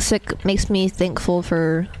 Being sick makes me thankful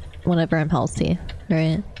for whenever I'm healthy,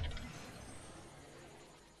 right?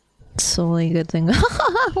 It's the only good thing.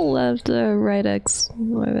 Left, right X,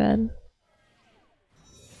 my bad.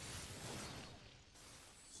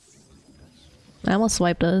 I almost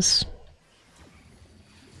swiped us.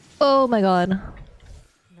 Oh my god.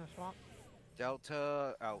 No swap.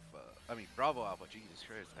 Delta Alpha. I mean, Bravo Alpha. Jesus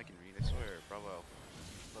Christ. I can read, I swear. Bravo Alpha.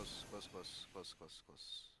 Close, close, close, close, close,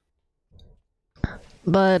 close.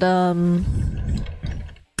 But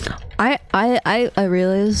I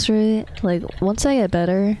realized, right, like once I get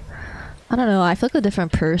better, I don't know, I feel like a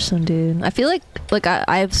different person, dude. I feel like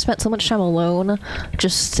I've spent so much time alone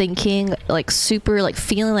just thinking, like super, like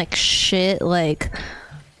feeling like shit, like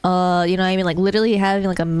you know what I mean, like literally having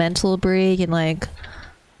like a mental break and like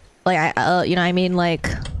I you know what I mean, like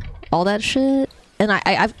all that shit. And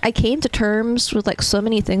I came to terms with like so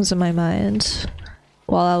many things in my mind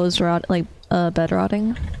while I was bed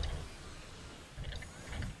rotting.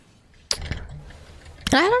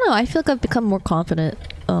 I don't know, I feel like I've become more confident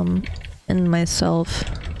in myself.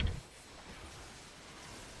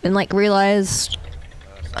 And like realized,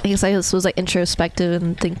 I guess I just was like introspective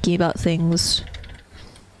and thinking about things.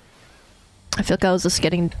 I feel like I was just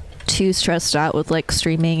getting too stressed out with like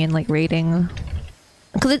streaming and like rating.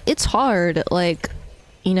 Because it's hard, like,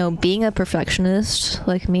 you know, being a perfectionist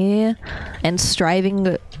like me and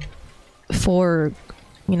striving for,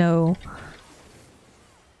 you know,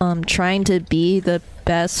 trying to be the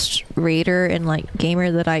best raider and like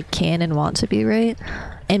gamer that I can and want to be, right?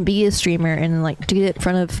 And be a streamer and like do it in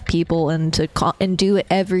front of people and and do it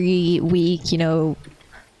every week, you know,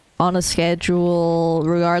 on a schedule,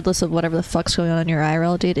 regardless of whatever the fuck's going on in your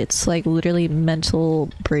IRL, dude. It's like literally mental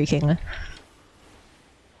breaking.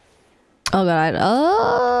 Oh god,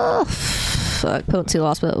 oh fuck, potency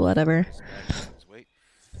lost, but whatever. Wait.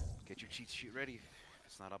 Get your cheat sheet ready.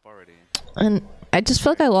 It's not up already. And I just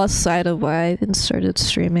felt like I lost sight of why I even started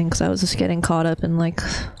streaming, because I was just getting caught up in like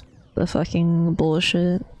the fucking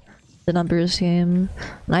bullshit, the numbers game.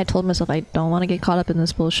 And I told myself I don't want to get caught up in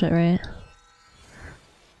this bullshit, right?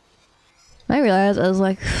 I realized I was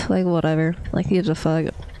like whatever, like who gives a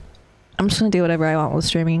fuck. I'm just gonna do whatever I want with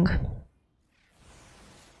streaming.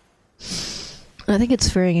 I think it's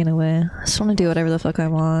freeing in a way. I just want to do whatever the fuck I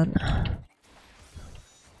want.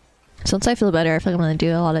 Since I feel better, I feel like I'm gonna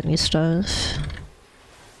do a lot of new stuff.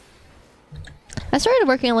 I started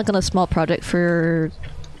working like on a small project for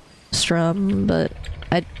Strum, but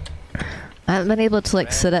I haven't been able to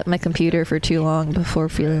like sit at my computer for too long before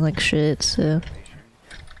feeling like shit, so.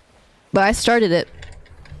 But I started it.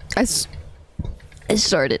 I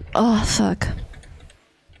started. Oh, fuck.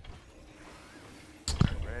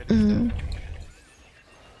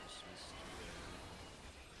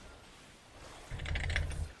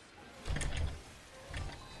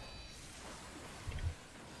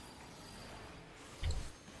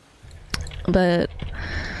 But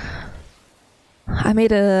I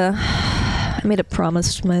made a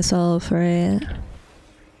promise to myself, right?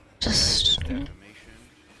 Just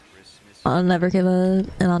I'll never give up,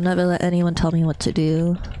 and I'll never let anyone tell me what to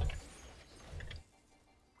do.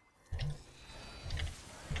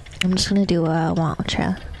 I'm just gonna do what I want,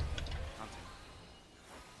 chat.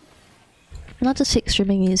 Not just take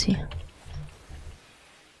streaming easy.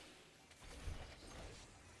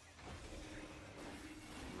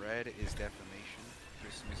 Red is defamation.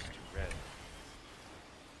 Christmas to red.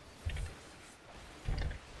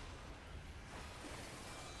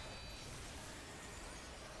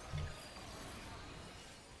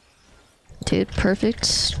 Dude,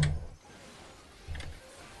 perfect.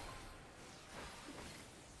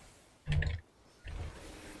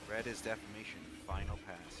 Red is defamation. Final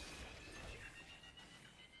pass.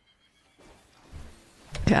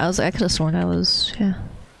 Okay, I could have sworn I was, yeah,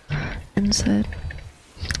 inside.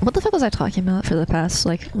 What the fuck was I talking about for the past,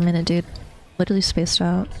 like, minute, dude? Literally spaced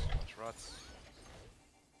out. Trots.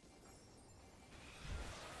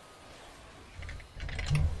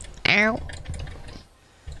 Ow.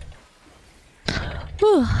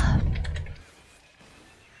 Whew.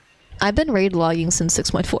 I've been raid logging since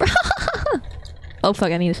 6.4. Oh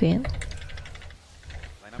fuck, I need to feed.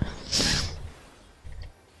 Line up.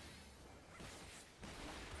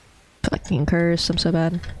 Fucking curse, I'm so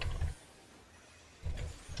bad.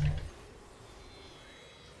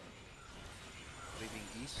 Leaving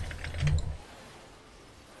east.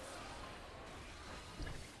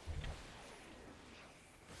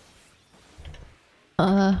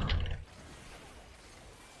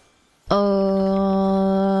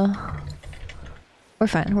 We're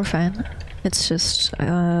fine, we're fine. It's just,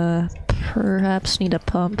 perhaps need a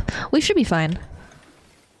pump. We should be fine.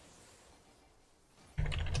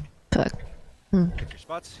 Fuck. Get your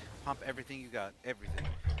spots. Pump everything you got. Everything.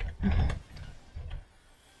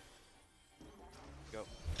 Go.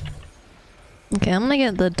 Okay, I'm gonna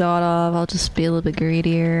get the dot off. I'll just be a little bit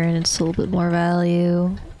greedier and it's a little bit more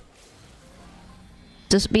value.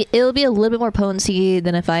 It'll be a little bit more potency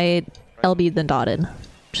than if I LB'd than dotted.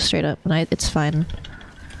 Just straight up, and it's fine.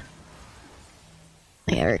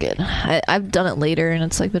 Yeah, we're good. I've done it later and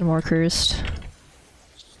it's like been more cursed.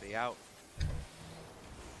 Stay out.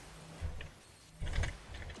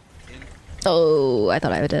 In. Oh, I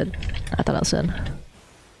thought I did. I thought I was in.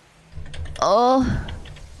 Oh!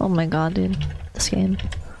 Oh my god, dude. This game.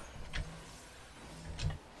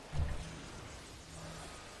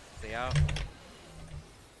 Stay out.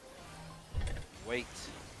 Wait.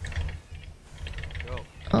 Go.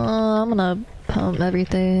 I'm gonna pump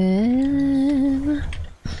everything.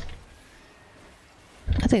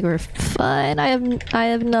 I think we're fine. I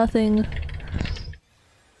have nothing.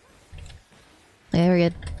 Yeah, we're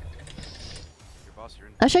good. Your boss, you're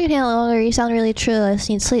in. I wish I could handle it longer. You sound really chill. I just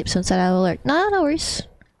need sleep, so instead I will alert. No worries.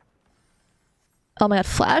 Oh my god,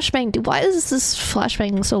 flashbang. Dude, why is this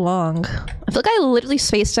flashbang so long? I feel like I literally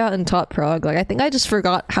spaced out in top prog. Like, I think I just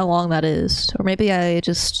forgot how long that is. Or maybe I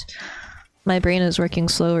just... My brain is working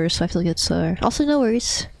slower, so I feel like it's slower. Also, no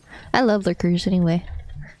worries. I love lurkers anyway.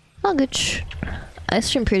 All good. I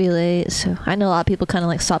stream pretty late, so I know a lot of people kind of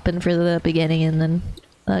like stop in for the beginning and then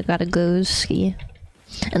gotta go ski.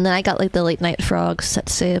 And then I got like the late night frogs that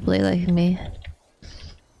stay up late like me.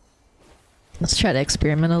 Let's try to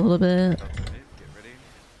experiment a little bit. Get ready.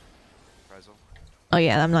 Reprisal. Oh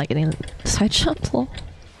yeah, I'm not getting side jump. Lol.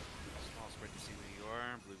 Small spread to see where you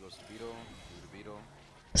are. Blue goes to beetle. Blue to beetle.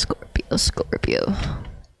 Scorpio.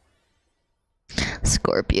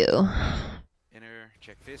 Scorpio. Inner.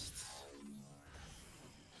 Check fists.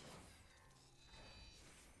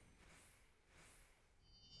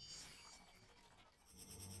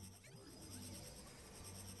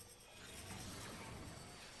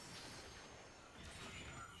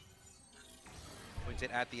 Point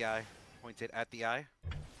it at the eye. Point it at the eye.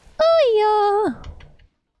 Oh yeah.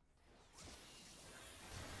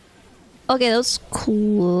 Okay, that was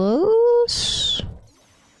close.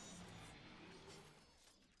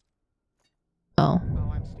 Oh. Oh,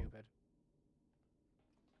 I'm stupid.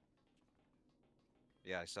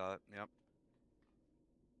 Yeah, I saw it. Yep.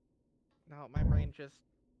 No, my brain just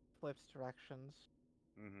flips directions.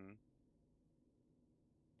 Mm-hmm.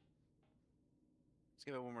 Let's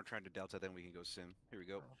give it one more try to Delta, then we can go Sim. Here we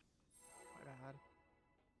go. My bad.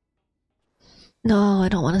 No, I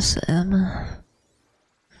don't want to sim.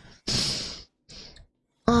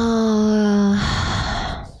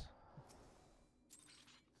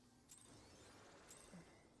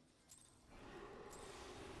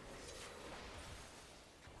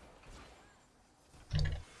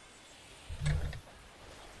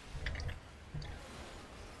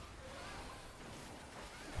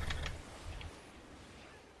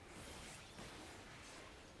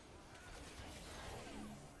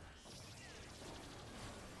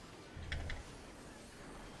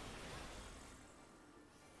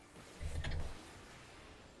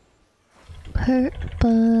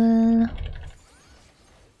 Purple.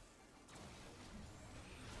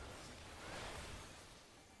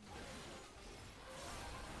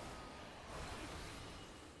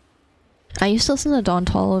 I used to listen to Don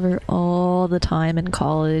Toliver all the time in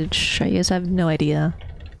college. I guess I have no idea.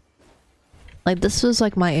 Like, this was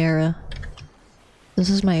like my era. This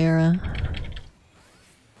is my era.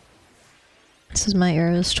 This is my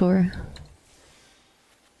era's tour.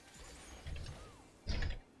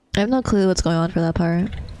 I have no clue what's going on for that part.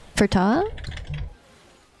 For Ta? Oh,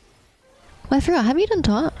 I forgot. Have you done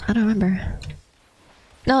Ta? I don't remember.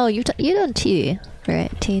 No, you done T. Right,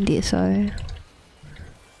 T and D, sorry.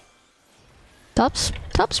 Top's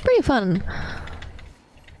pretty fun.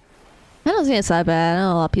 I don't think it's that bad. I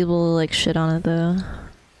know a lot of people like shit on it though.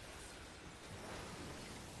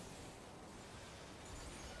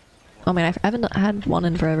 Oh man, I haven't had one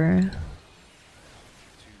in forever.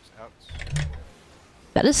 Two's out.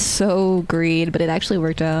 That is so greed, but it actually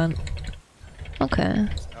worked out. Okay.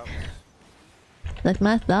 Out. Like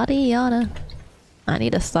my Thadiana. I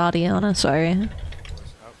need a Thadiana, sorry. Four's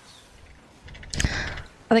out.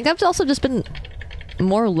 I think I've also just been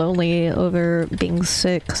more lonely over being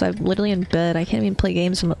sick, because I'm literally in bed. I can't even play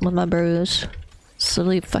games with my bros. It's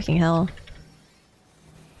literally fucking hell.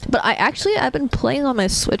 But I've been playing on my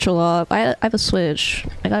Switch a lot. I have a Switch.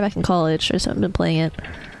 I got it back in college. I just haven't been playing it.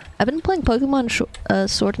 I've been playing Pokemon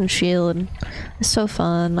Sword and Shield. It's so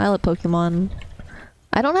fun. I love Pokemon.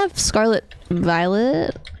 I don't have Scarlet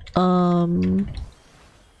Violet. But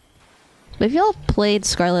if y'all played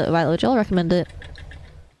Scarlet Violet, would y'all recommend it?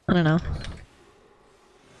 I don't know.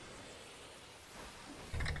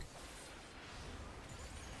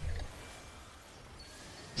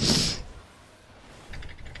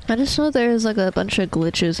 I just know there's like a bunch of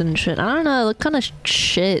glitches and shit. I don't know, it looked kind of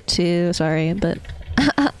shit too. Sorry, but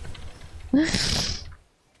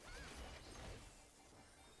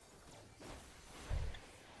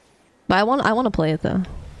but I want to play it though.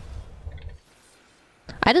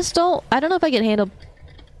 I don't know if I can handle.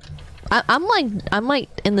 I'm like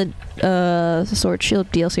in the Sword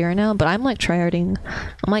Shield DLC right now, but I'm like tryharding.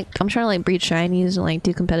 I'm trying to like breed shinies and like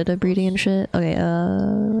do competitive breeding and shit. Okay,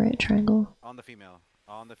 right triangle. On the female.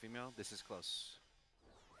 On the female. This is close.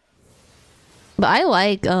 But I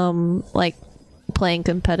like playing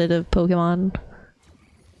competitive Pokemon.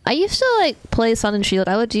 I used to like play Sun and Shield.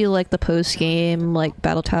 I would do like the post game like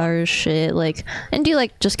battle towers shit, like, and do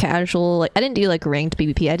like just casual. Like I didn't do like ranked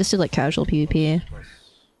PvP. I just did like casual PvP.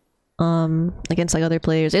 Against like other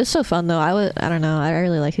players. It was so fun though. I don't know. I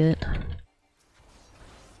really like it.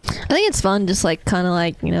 I think it's fun just like kind of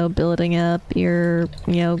like, you know, building up your,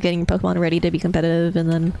 you know, getting Pokemon ready to be competitive,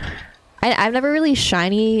 and then I've never really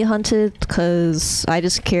shiny hunted because I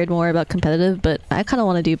just cared more about competitive, but I kind of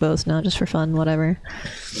want to do both now just for fun, whatever.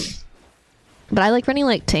 But I like running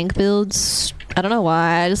like tank builds. I don't know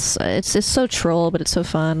why. It's so troll, but it's so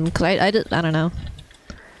fun because I don't know.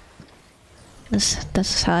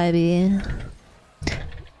 That's how I be.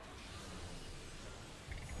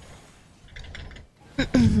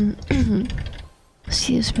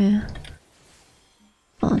 Excuse me.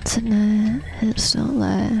 On tonight, hips don't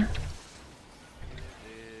lie.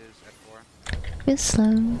 It is F4. It's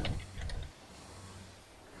slow.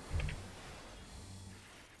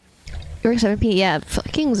 You work 7 p. Yeah,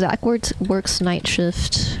 fucking Zach works night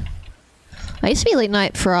shift. I used to be late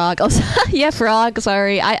night frog. Oh, yeah, frog.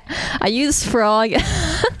 Sorry, I use frog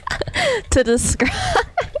to describe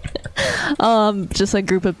just a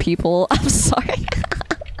group of people. I'm sorry.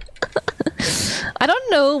 I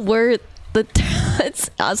don't know where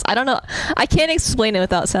it's us. I don't know. I can't explain it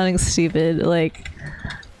without sounding stupid. Like,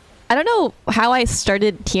 I don't know how I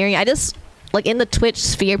started hearing. I just like in the Twitch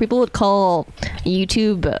sphere, people would call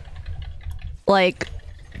YouTube like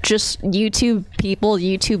just YouTube people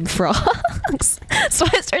YouTube frogs. So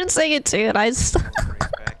I started saying it too, and I just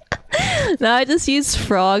now I just use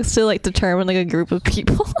frogs to like determine like a group of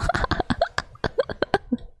people.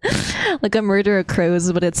 Like a murder of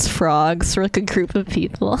crows, but it's frogs for like a group of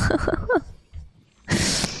people.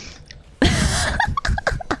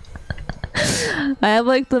 I have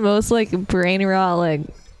like the most like brain rot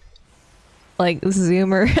like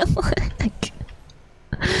zoomer like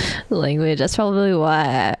language. That's probably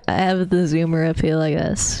why I have the zoomer appeal, I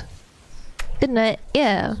guess. Good night.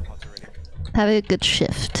 Yeah. Have a good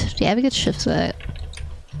shift. Yeah, have a good shift, Zach.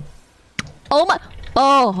 Oh my.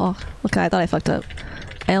 Oh. Okay, I thought I fucked up.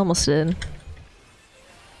 I almost did.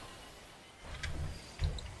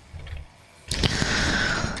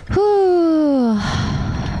 Whew.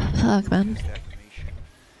 Fuck, man.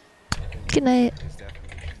 Good night.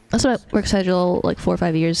 That's what I work schedule like 4 or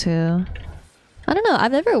 5 years ago. I don't know.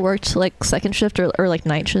 I've never worked like second shift or like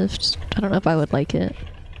night shift. I don't know if I would like it.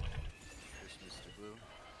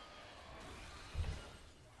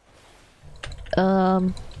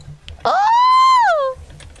 Oh!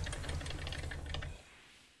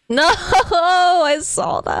 No, I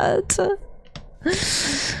saw that.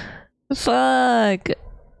 Fuck.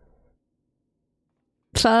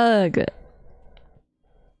 Fuck.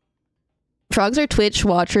 Frogs are Twitch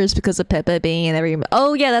watchers because of Pepe being in every.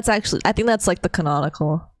 Oh yeah, that's actually. I think that's like the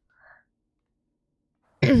canonical.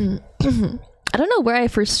 I don't know where I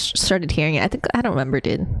first started hearing it. I don't remember,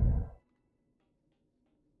 dude.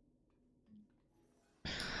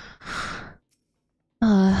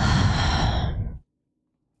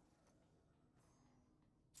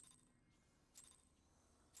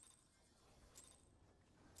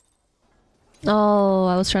 Oh,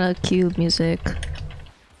 I was trying to cue music.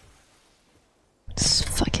 It's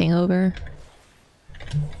fucking over.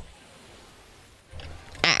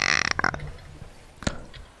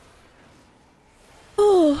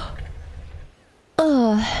 Oh.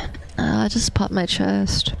 I just popped my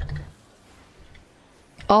chest.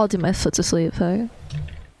 I'll do my foot to sleep, fuck.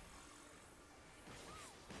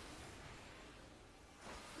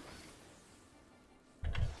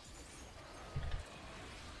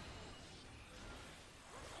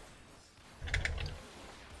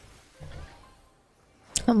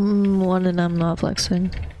 I'm one and I'm not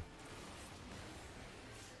flexing.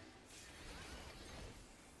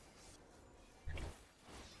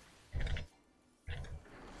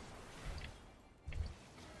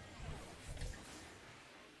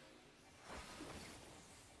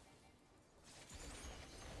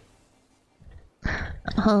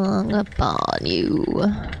 Hung upon you.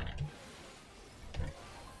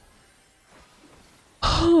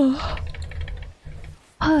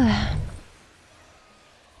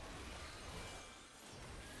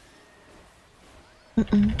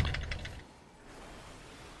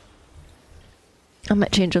 I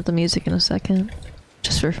might change up the music in a second,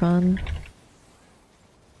 just for fun.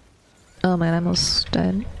 Oh man, I almost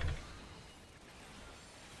died.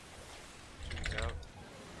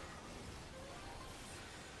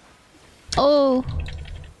 Oh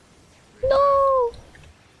no!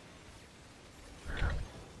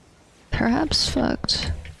 Perhaps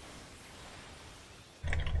fucked.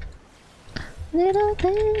 Little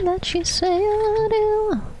thing that you say I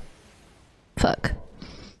do. Fuck.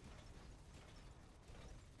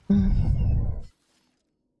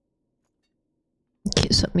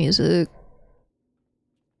 Cue some music.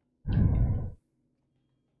 Here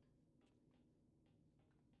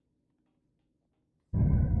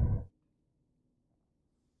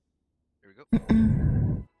we go.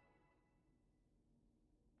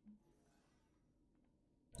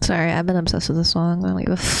 Sorry, I've been obsessed with this song. I don't give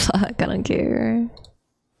a fuck. I don't care.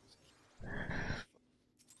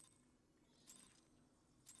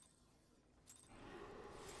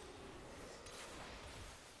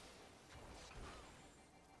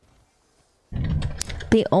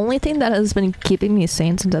 The only thing that has been keeping me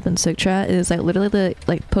sane since I've been sick, chat, is like literally the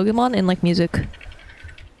like Pokemon and like music.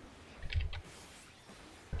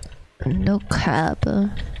 No cap.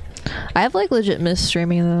 I have like legit missed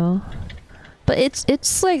streaming though, but it's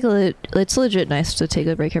like it's legit nice to take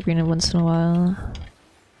a break every once in a while.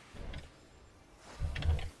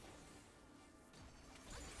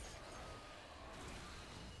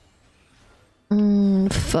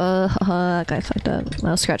 Fuck! I fucked up.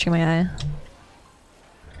 I was scratching my eye.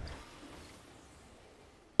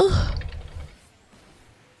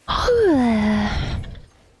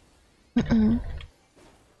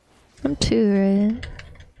 I'm too right.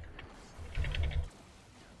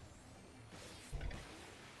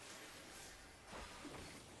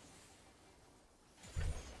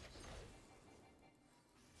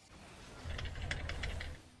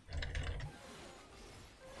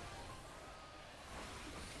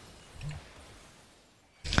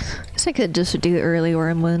 I guess I could just do early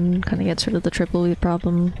Wormwood, kind of get rid of the triple loot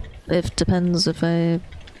problem. If depends if I,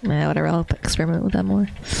 yeah, whatever. I'll experiment with that more.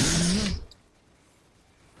 One's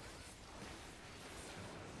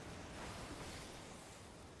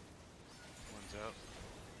out.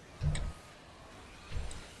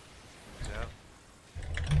 One's out.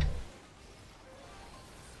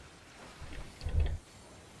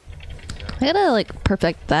 I gotta like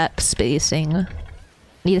perfect that spacing.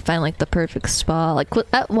 Need to find like the perfect spot. Like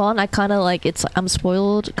with that one, I kind of like I'm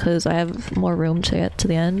spoiled because I have more room to get to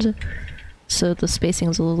the end, so the spacing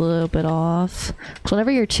is a little bit off. So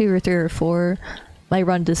whenever you're 2 or 3 or 4, my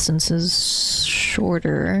run distance is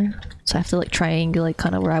shorter, so I have to like triangulate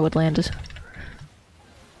kind of where I would land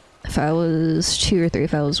if I was 2 or 3.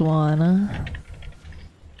 If I was 1, I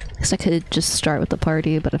guess I could just start with the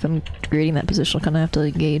party, but if I'm creating that position, I'll kind of have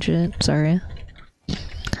to gauge it. Sorry.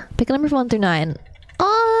 Pick a number 1 through 9.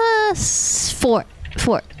 4.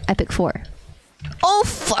 I pick 4. Oh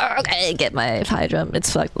fuck! I didn't get my high jump.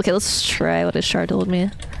 It's fucked. Okay, let's try what his shard told me.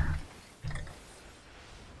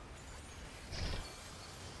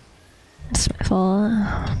 fall.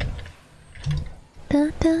 Da,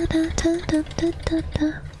 da, da, da, da, da, da,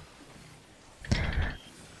 da.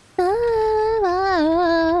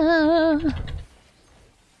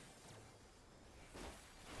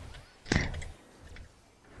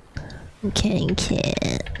 Can't.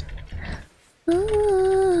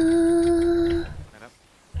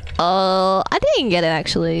 Oh, I didn't get it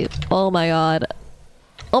actually. Oh my god.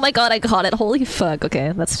 Oh my god, I got it. Holy fuck.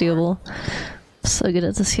 Okay, that's doable. So good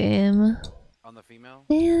at this game. On the female?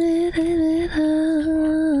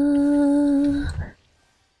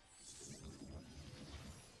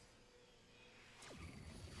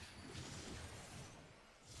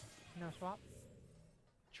 No swap.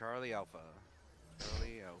 Charlie Alpha.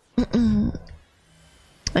 Charlie Alpha.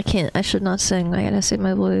 I can't. I should not sing. I gotta save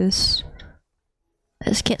my voice. I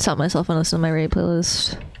just can't stop myself and listen to my raid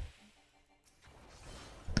playlist.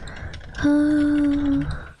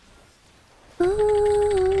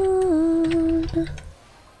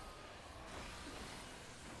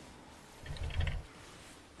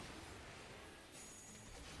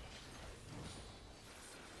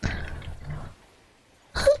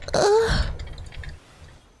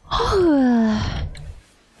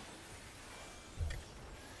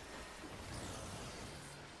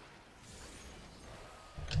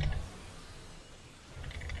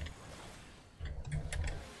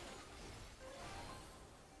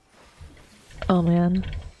 Oh man,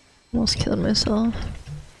 almost killed myself.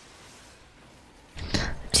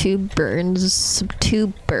 Two birds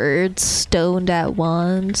stoned at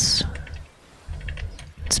once.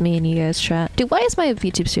 It's me and you guys chat. Dude, why is my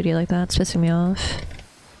VTube studio like that? It's pissing me off.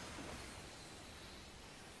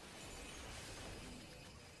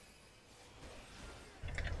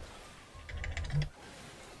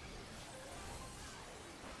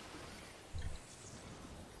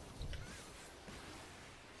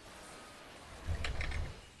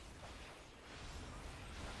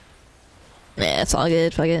 Yeah, it's all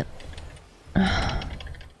good, fuck it. I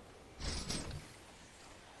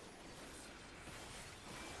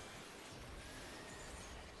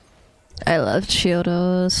love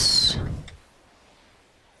Chiodos.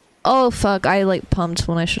 Oh fuck, I like pumped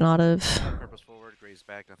when I should not have. Purpose forward, graze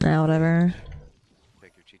back. Nah, whatever.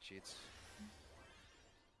 Pick your cheat sheets.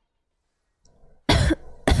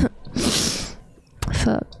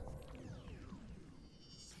 Fuck.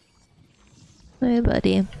 Hey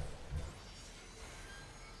buddy.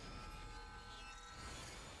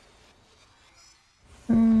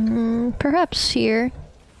 Perhaps here.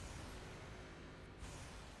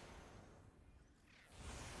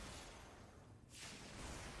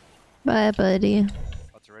 Bye, buddy.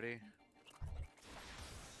 What's ready?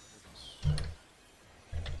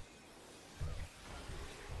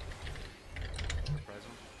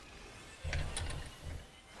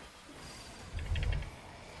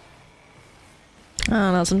 I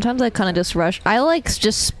don't know, sometimes I kind of just rush. I like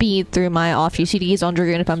just speed through my off UCDs on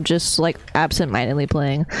Dragoon if I'm just like absent-mindedly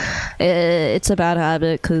playing. It's a bad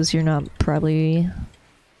habit because you're not probably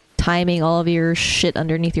timing all of your shit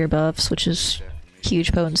underneath your buffs, which is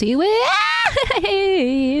huge potency. Waste!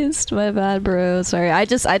 My bad, bro. Sorry. I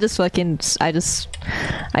know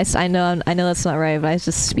that's not right, but I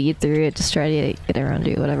just speed through it, just try to get everyone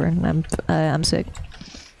to do whatever. I'm sick.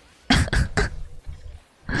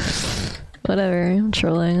 Whatever, I'm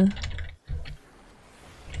trolling.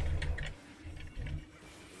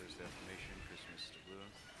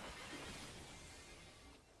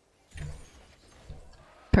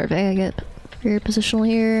 Perfect, I get your positional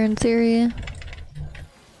here in theory.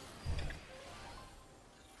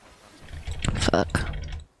 Fuck.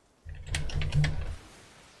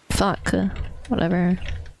 Fuck. Whatever.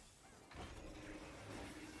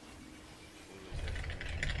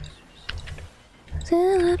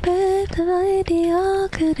 Celebrate the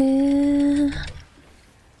mediocrity.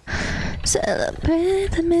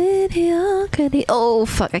 Celebrate the mediocrity. Oh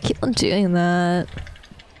fuck, I keep on doing that.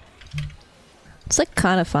 It's like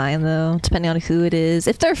kind of fine though, depending on who it is.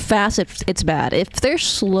 If they're fast, it's bad. If they're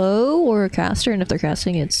slow or a caster, and if they're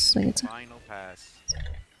casting, it's like it's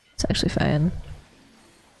actually fine.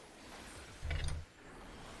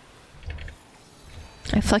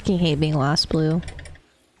 I fucking hate being last blue.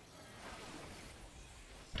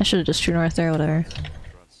 I should have just True North there, whatever.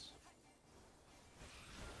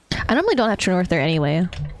 I normally don't have True North there anyway.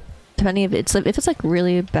 Depending if it's like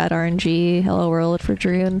really bad RNG, Hello World for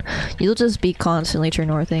Dragoon, you'll just be constantly True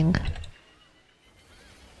Northing.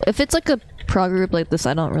 If it's like a pro group like this,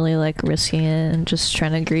 I don't really like risking it and just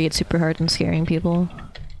trying to greed super hard and scaring people.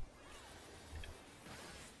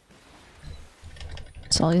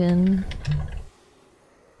 It's all good.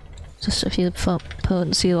 Just a few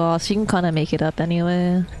potency loss. You can kind of make it up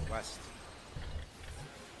anyway. West.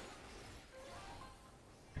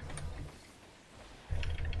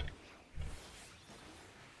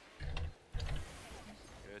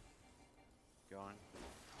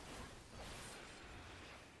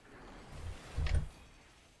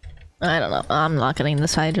 I don't know. I'm not getting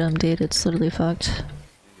this high jump, dude. It's literally fucked.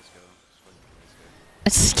 Just go.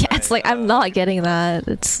 Just fucking It's like I'm not getting that.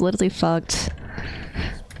 It's literally fucked.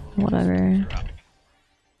 Whatever.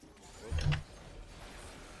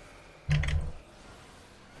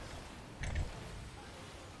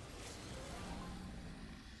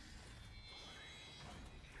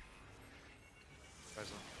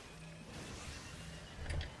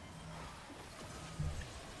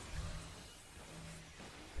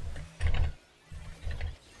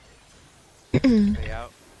 Stay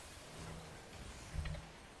out.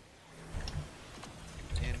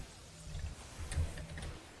 In.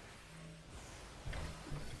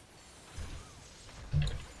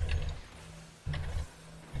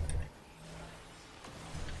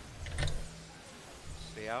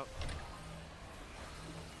 Stay out.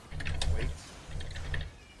 Wait.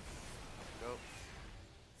 Go.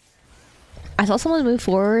 I saw someone move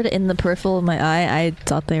forward in the peripheral of my eye. I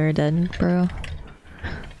thought they were dead, bro.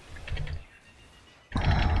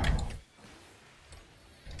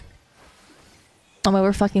 Oh my,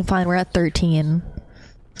 we're fucking fine. We're at 13.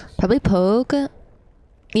 Probably Poke.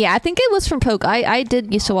 Yeah, I think it was from Poke. I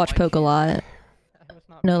did used to watch Poke a lot.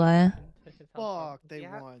 No lie. Fuck, they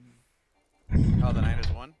won. Oh, the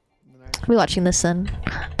Niners won? The Niners- We're watching this then.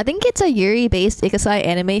 I think it's a Yuri-based Ikasai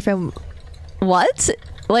anime from... What?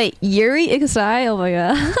 Wait, Yuri Ikasai? Oh my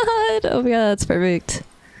god. Oh my god, that's perfect.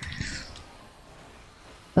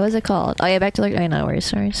 What was it called? Oh yeah, back to like... I know,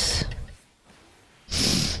 worries, worries.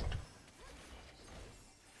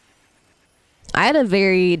 I had a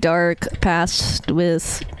very dark past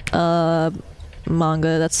with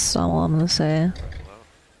manga. That's all I'm gonna say.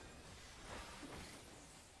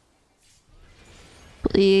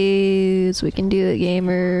 Please, we can do it,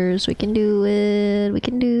 gamers. We can do it. We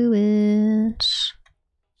can do it.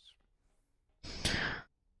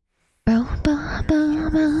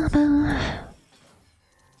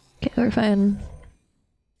 Okay, we're fine.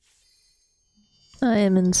 I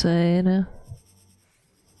am inside.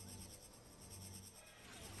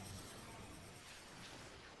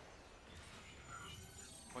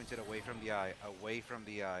 Point it away from the eye. Away from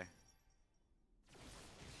the eye.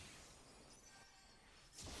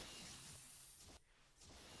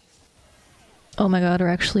 Oh my god, we're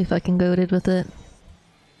actually fucking goated with it.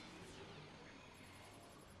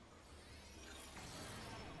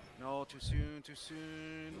 No, too soon, too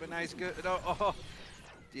soon. But nice, good. No, oh,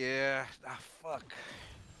 yeah. Ah, fuck.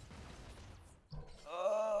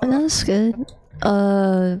 That's good.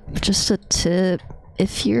 Just a tip.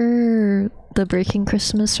 If you're the breaking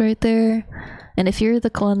Christmas right there, and if you're the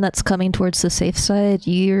one that's coming towards the safe side,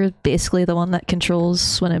 you're basically the one that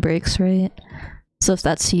controls when it breaks, right? So if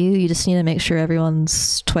that's you, you just need to make sure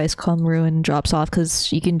everyone's twice calm ruin drops off,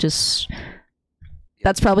 because you can just...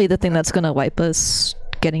 That's probably the thing that's gonna wipe us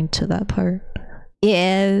getting to that part.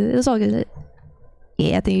 Yeah, it was all good.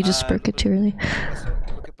 Yeah, I think you just broke it too early.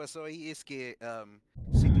 Lo que pasó ahí es que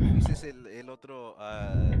si tú fuiste el otro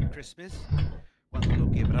Christmas, cuando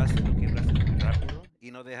lo quebraste muy rápido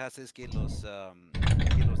y no dejaste que los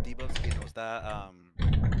debuffs que nos da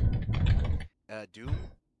Doom,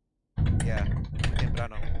 ya, muy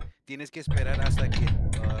temprano. Tienes que esperar hasta que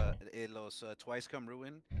los Twice Come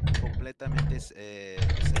Ruin completamente se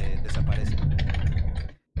desaparecen.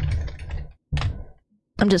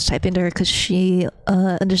 I'm just typing to her because she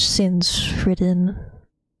understands written.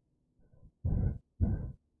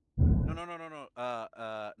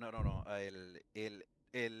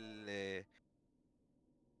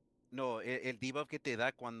 No. El debuff que te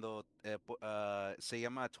da cuando se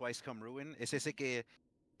llama Twice Come Ruin es ese que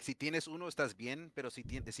si tienes uno estás bien, pero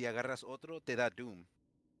si agarras otro te da Doom.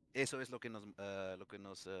 Eso es lo que nos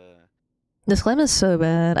This glam is so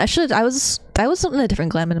bad. I was in a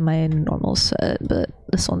different glam in my normal set, but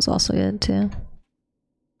this one's also good too.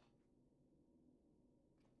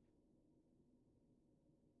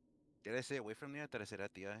 Did I stay away from the eye? Did I say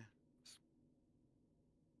at the eye?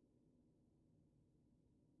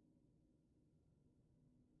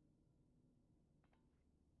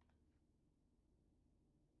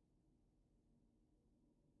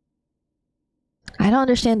 I don't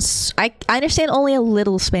understand. I understand only a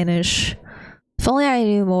little Spanish. If only I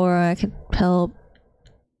knew more, I could help.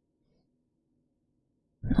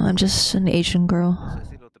 I'm just an Asian girl.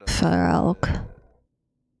 Fuck.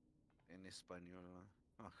 En español.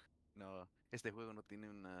 Oh, no, este juego no tiene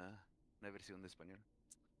una versión de español.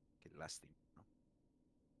 Qué lástima.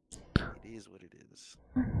 It is what it is.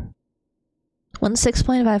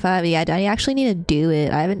 16.55. Yeah, I actually need to do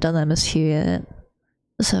it. I haven't done that MSQ yet.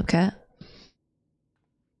 What's up, cat?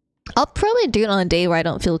 I'll probably do it on a day where I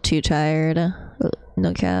don't feel too tired.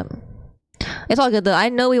 No cap. It's all good though. I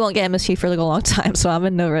know we won't get MSQ for like a long time, so I'm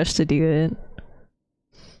in no rush to do it.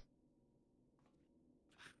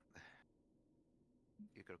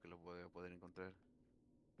 Yo creo que lo voy a poder encontrar.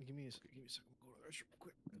 Give me a second. Go to the restroom real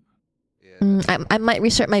quick. Yeah, I might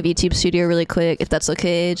restart my VTube studio really quick, if that's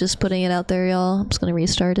okay. Just putting it out there, y'all. I'm just gonna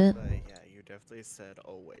restart it. But yeah, you definitely said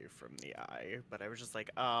away from the eye, but I was just like,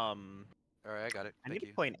 all right, I got it. I Thank need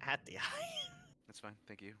you. to point at the eye. That's fine.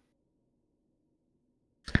 Thank you.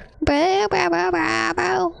 Why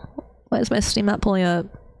is my Steam not pulling up?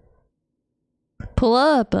 Pull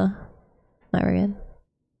up! Not very good.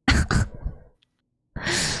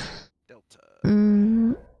 Delta.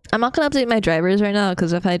 I'm not gonna update my drivers right now,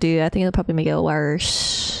 because if I do, I think it'll probably make it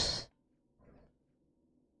worse.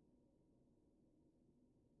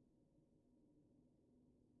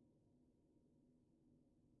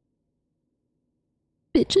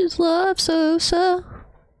 Bitches love Sosa.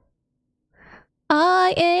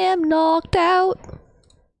 I am knocked out.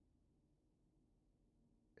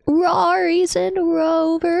 Raris and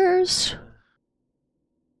Rovers.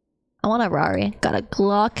 I want a Rari. Got a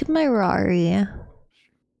Glock in my Rari.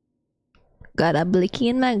 Got a Blicky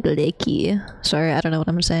in my Glicky. Sorry, I don't know what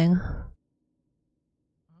I'm saying.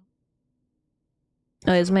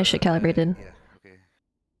 Oh, is my shit calibrated? Yeah, okay.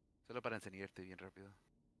 Solo para enseñarte bien rápido.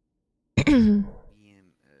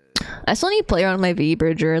 I still need player on my V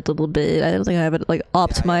bridger a little bit. I don't think I have it like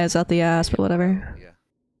optimized out the ass, but whatever. Yeah.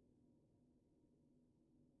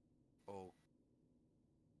 Oh.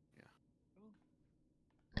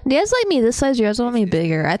 Do you guys like me this size? You guys want me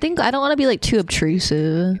bigger? I think I don't want to be like too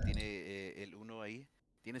obtrusive.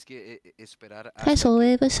 Hi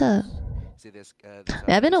Soleil, what's up?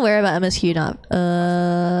 Yeah, I've been aware about MSQ not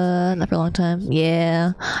for a long time.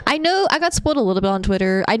 Yeah, I know. I got spoiled a little bit on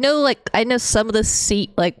Twitter. I know some of the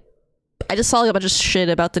like. I just saw like, a bunch of shit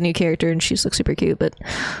about the new character, and she's like super cute. But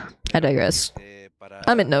I digress.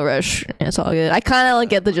 I'm in no rush. It's all good. I kind of like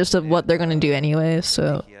get the gist of what they're gonna do anyway.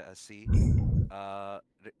 So.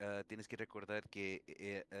 Tienes que recordar que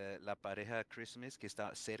la pareja Christmas que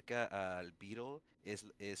está cerca al Beetle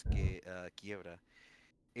es que quiebra.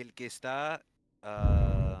 El que está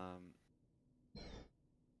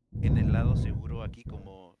en el lado seguro aquí,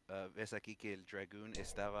 como ves aquí que el Dragoon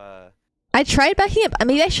estaba. I tried backing up.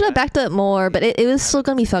 Maybe I should have backed up more, but it was still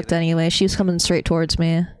gonna be fucked anyway. She was coming straight towards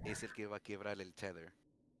me. Es el que va a quebrar el tether.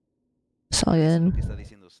 It's all good. Que está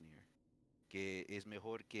diciendo Sneer. Que es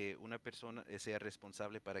mejor que una persona sea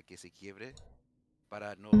responsable para que se quiebre,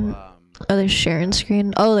 para no Oh, they're sharing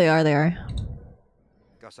screen? Oh, they are,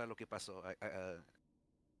 causar lo que pasó.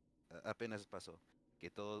 Apenas pasó. Que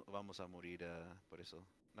todos vamos a morir por eso.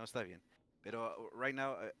 No, está bien. Pero right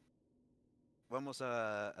now, vamos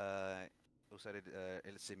a usar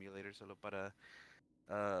el simulator solo para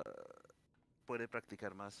poder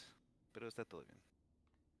practicar más. Pero está todo bien.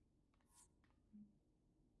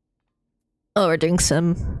 Oh, we're doing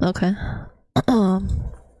sim. Okay.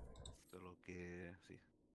 Solo que, sí,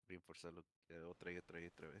 reforzarlo otra y otra y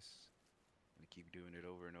otra vez. And keep doing it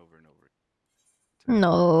over and over and over. No.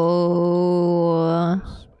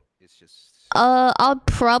 It's just... I'll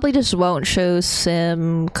probably just won't show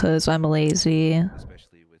sim because I'm lazy.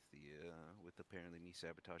 Especially with apparently me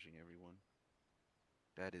sabotaging everyone.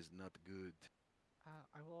 That is not good.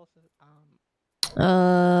 I will also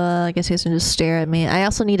I guess you guys can just stare at me. I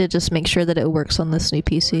also need to just make sure that it works on this new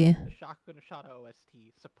PC. Shotgun shot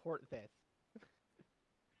OST support this.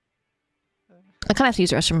 I kind of have to use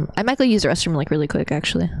the restroom. I might go use the restroom like really quick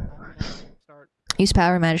actually. Use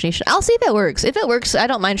power imagination. I'll see if it works. If it works, I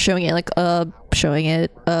don't mind showing it. Showing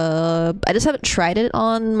it. I just haven't tried it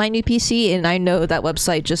on my new PC, and I know that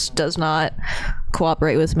website just does not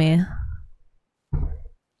cooperate with me.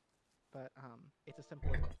 But it's a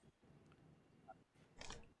simple.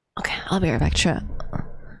 Okay, I'll be right back, chat.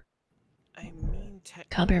 I mean,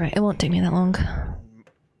 I'll be right. It won't take me that long.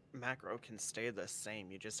 Macro can stay the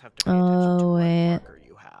same. You just have to pay attention to what marker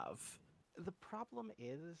you have. The problem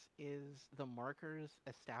is the markers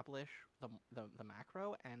establish the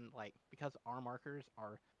macro, and like because our markers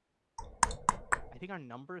are, I think our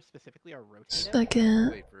numbers specifically are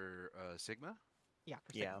rotated. Wait for Sigma. Yeah.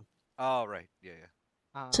 For Sigma. Yeah. Oh right. Yeah.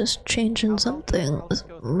 Just changing something.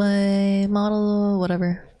 My model,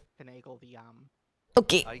 whatever. Finagle the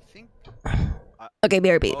Okay. I think. Okay,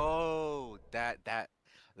 BRB. Oh, that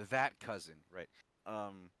cousin, right?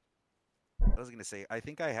 I was gonna say, I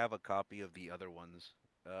think I have a copy of the other ones,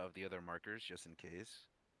 of the other markers, just in case.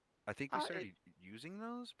 I think we started using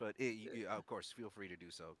those, but of course, feel free to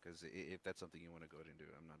do so, because if that's something you want to go ahead and do,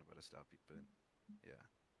 I'm not about to stop you, but yeah.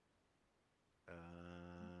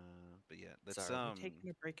 But yeah, let's So are we taking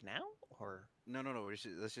a break now, or no,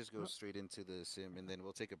 let's just go straight into the sim, and then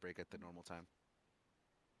we'll take a break at the normal time.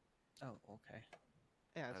 oh, okay.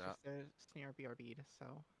 Yeah, it's I just a sneer BRB, so.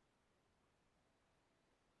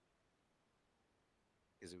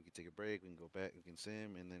 Is we can take a break, we can go back, we can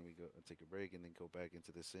sim, and then we go take a break, and then go back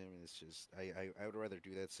into the sim. And it's just I would rather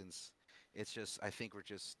do that, since it's just I think we're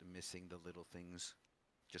just missing the little things,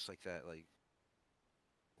 just like that. Like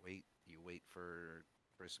you wait for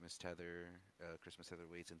Christmas tether. Christmas tether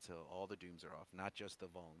waits until all the dooms are off, not just the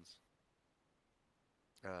Vulns.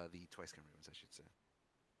 The twice count ruins, I should say.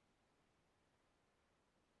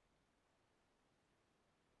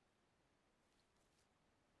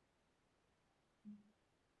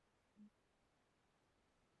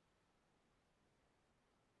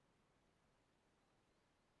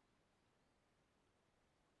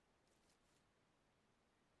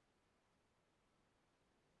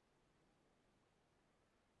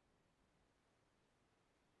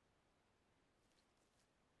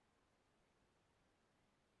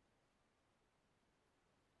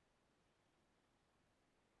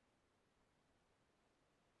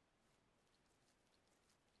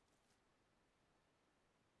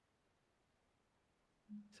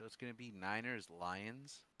 So it's gonna be Niners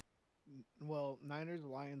Lions. Well, Niners,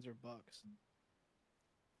 Lions, or Bucks.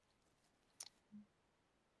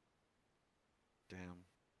 Damn.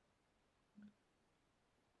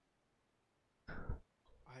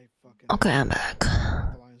 I fucking. Okay, I'm back.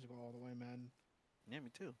 The Lions go all the way, man. Yeah, me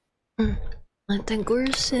too. I think we're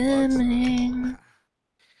The Bucks, simming.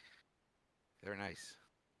 they're nice.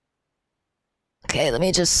 Okay, let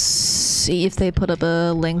me just see if they put up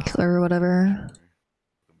a link or whatever.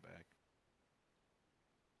 Welcome back.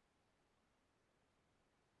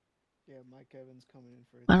 Yeah, Mike Evans coming in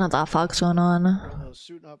for. I don't know what the fuck's going on.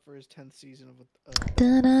 Suiting up for his 10th season of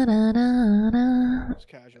Da da da da da. just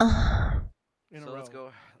casual. In a So row. let's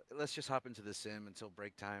go. Let's just hop into the sim until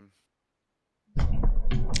break time.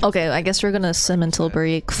 Okay, I guess we're gonna sim until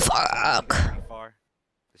break. Fuck. Pretty far.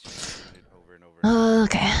 Let's just do it over and over.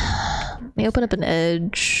 Okay. Let me open up an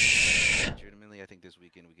edge. Legitimately, I think this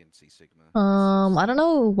weekend we can see Sigma. I don't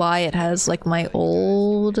know why it has like my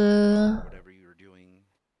old. Whatever you were doing,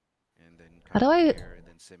 and then How do coming I? here and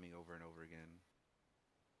then simming over and over again.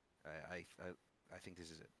 I think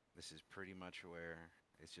this is it. This is pretty much where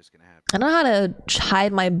it's just gonna happen. I don't know how to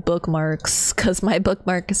hide my bookmarks because my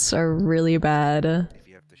bookmarks are really bad. If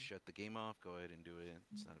you have to shut the game off, go ahead and do it.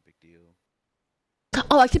 It's not a big deal.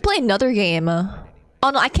 Oh, I could play another game. Anyway. Oh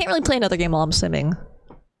no, I can't really play another game while I'm simming.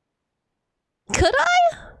 Could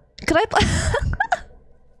I? Could I play?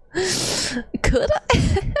 Could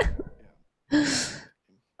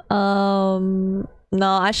I? No,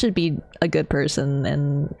 I should be a good person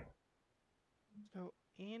and. So,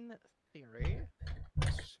 in theory,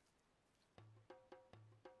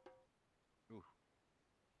 Ooh.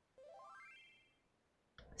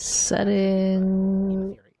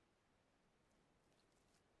 Setting. in theory.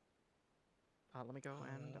 Let me go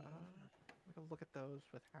and let me go look at those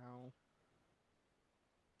with how.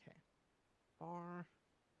 Okay, bar.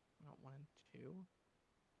 We got 1 and 2.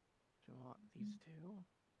 Do you want these two?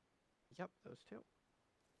 Yep, those two.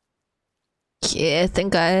 Yeah, I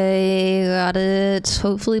think I got it.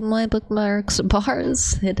 Hopefully my bookmarks bar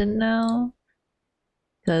is hidden now.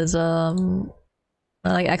 Cause I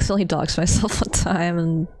like accidentally doxed myself one time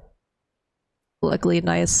and luckily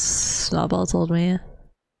nice snowball told me.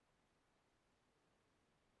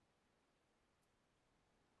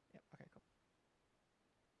 Yep. Okay.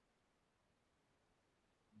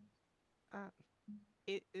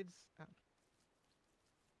 Cool. It's.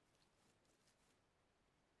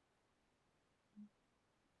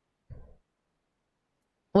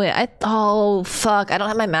 Wait, oh fuck, I don't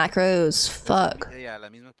have my macros. Fuck. Yeah, las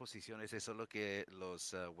mismas posiciones, es solo que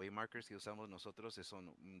los way markers que usamos nosotros son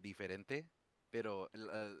diferente, pero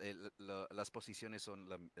las posiciones son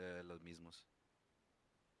los mismos.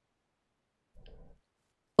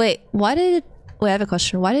 Wait, wait, I have a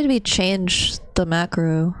question. Why did we change the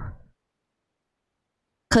macro?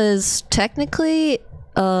 Cause technically,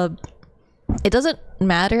 it doesn't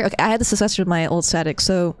matter. Okay, I had this discussion with my old static,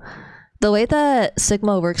 so the way that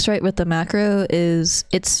Sigma works right with the macro is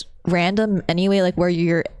it's random anyway, like where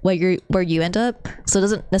you end up. So it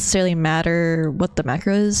doesn't necessarily matter what the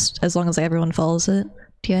macro is as long as like, everyone follows it.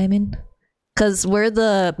 Do you know what I mean? Because where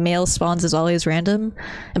the male spawns is always random,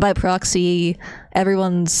 and by proxy,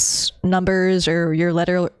 everyone's numbers or your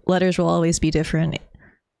letters will always be different.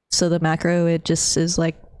 So the macro, it just is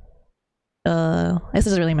like, I guess it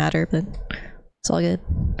doesn't really matter, but it's all good.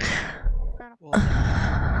 Well, it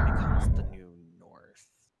becomes the new north.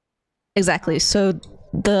 Exactly. So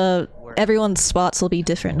the everyone's spots will be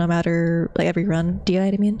different no matter like every run. Do you know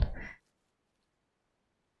what I mean?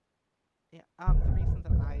 Yeah. The reason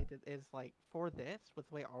that I did is like for this, with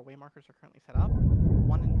the way our way markers are currently set up,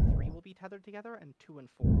 1 and 3 will be tethered together, and 2 and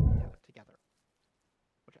 4 will be tethered together.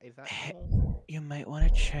 Which is that normal? You might want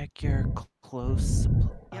to check your close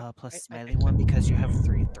Yep, plus I smiley fixed one it. because you have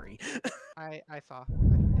 3-3. I saw. It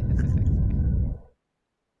has been fixed.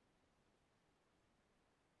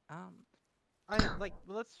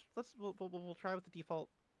 We'll try with the default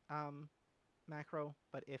macro,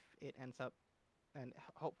 but if it ends up, and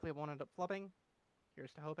hopefully it won't end up flubbing,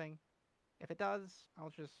 here's to hoping. If it does, I'll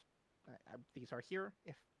just these are here.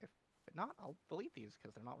 If not, I'll delete these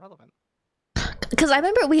because they're not relevant. Because I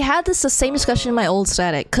remember we had the same discussion in my old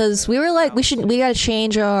static. Because we were like, we gotta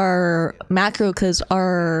change our macro because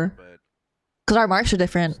our marks are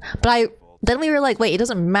different. But then we were like, wait, it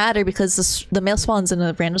doesn't matter because the male spawn's in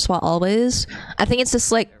a random spot always. I think it's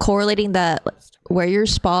just like correlating that where your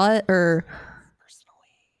spot or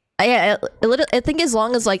yeah, I think as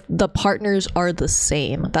long as like the partners are the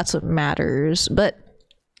same, that's what matters. But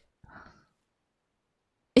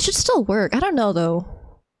it should still work. I don't know though.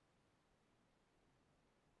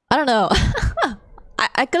 I don't know.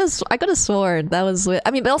 I could have sworn that was.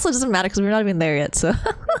 I mean, it also doesn't matter because we're not even there yet. So,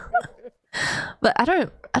 but I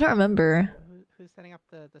don't remember. Who's setting up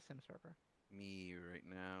the sim server? Me right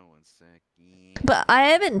now. 1 second. But I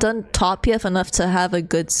haven't done top PF enough to have a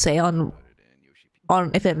good say on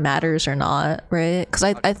if it matters or not, right? Because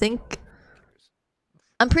I think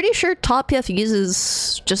I'm pretty sure top PF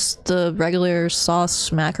uses just the regular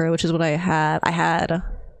sauce macro, which is what I had.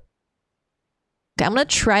 Okay, I'm gonna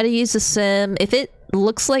try to use the sim. If it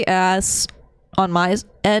looks like ass on my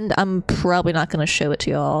end, I'm probably not gonna show it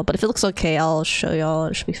to y'all. But if it looks okay, I'll show y'all.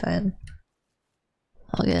 It should be fine.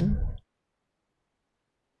 All good.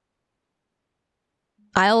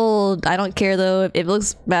 I don't care though. If it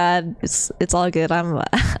looks bad, it's all good. I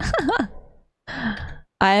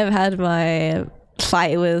have had my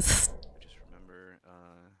fight with. Just remember.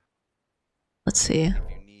 Let's see. If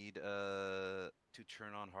you need to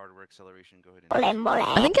turn on hardware acceleration, go ahead and.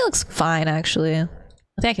 I think it looks fine actually. I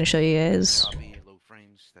think I can show you guys. Copy low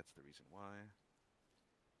frames. That's the reason why.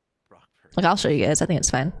 Like I'll show you guys. I think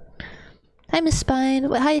it's fine. Hi Miss Spine.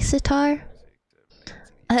 Hi Sitar.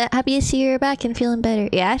 Happy to see you're back and feeling better.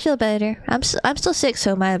 Yeah, I feel better. I'm still sick,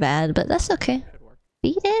 so my bad, but that's okay.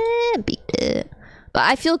 Beat it. But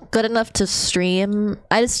I feel good enough to stream.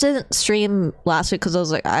 I just didn't stream last week because I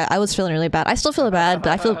was like, I was feeling really bad. I still feel bad,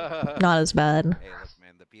 but I feel not as bad. Hey, look,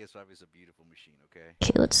 man, the PS5 is a beautiful machine. Okay.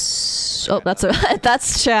 Okay, let's. Oh,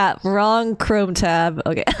 that's chat. Wrong Chrome tab.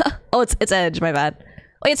 Okay. Oh, it's Edge. My bad.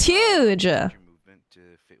 Wait, it's huge. Your movement to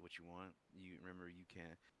fit what you want. You remember you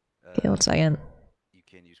can. Okay, 1 second. You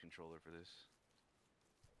can use controller for this.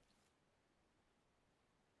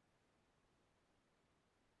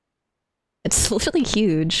 It's literally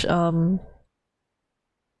huge.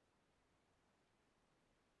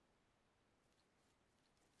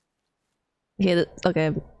 Okay,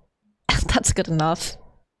 okay. That's good enough.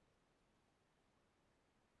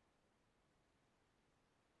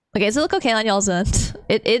 Okay, does it look okay on y'all's end?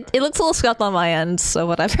 It looks a little scuffed on my end, so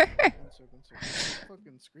whatever.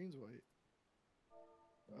 Fucking screen's white.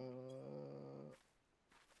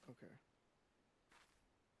 Okay.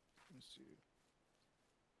 Let's see.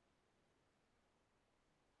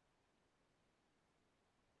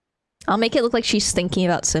 I'll make it look like she's thinking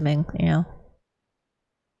about simming, you know?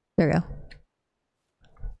 There we go.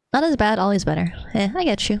 Not as bad, always better. Yeah, I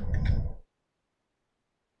get you.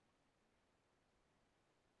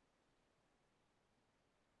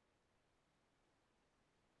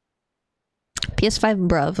 PS5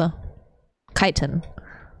 bruv. Chitin.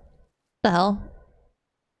 The hell?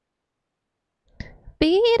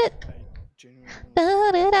 Beat it!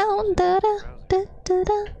 Da da da da da da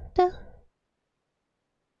da da.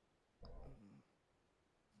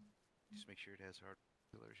 Just make sure it has hard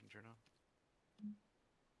acceleration turn on.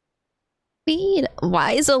 Beat.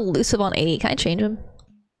 Why is elusive on 80? Can I change him?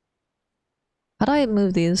 How do I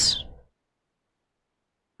move these?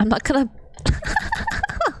 I'm not gonna.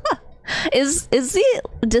 Is the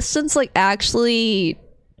distance like actually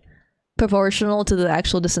proportional to the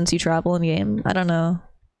actual distance you travel in game? I don't know.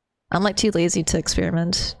 I'm like too lazy to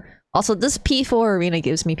experiment. Also, this P4 arena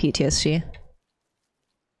gives me PTSD.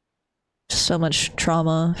 Just so much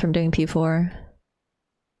trauma from doing P4.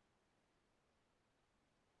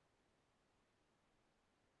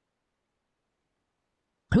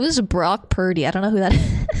 Who's Brock Purdy? I don't know who that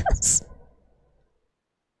is.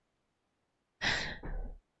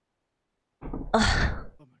 Oh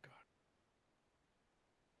my god.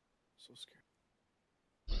 So scared.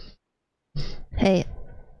 Hey.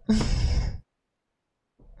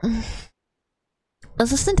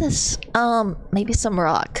 Let's listen to maybe some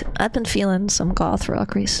rock. I've been feeling some goth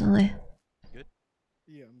rock recently. Good.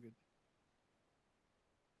 Yeah, I'm good.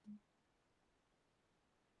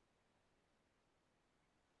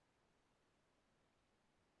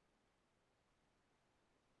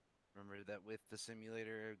 Remember that with the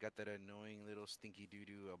simulator, got that annoying little stinky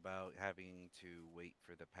doo-doo about having to wait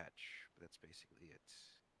for the patch. But that's basically it.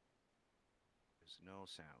 There's no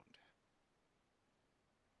sound.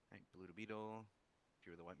 Alright, Blue to Beetle. If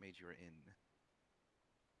you were the white mage, you were in.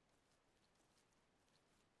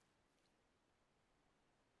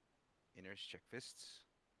 Inners, check fists.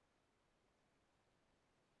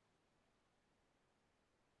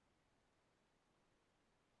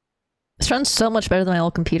 This runs so much better than my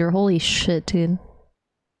old computer. Holy shit, dude.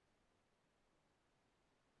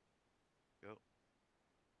 Go.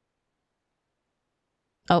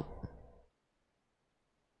 Oh.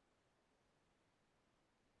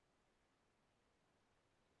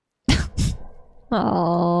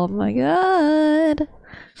 Oh my god.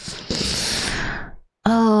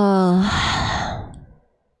 Oh.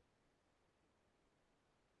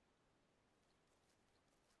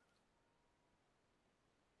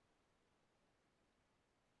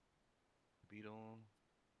 Beetle.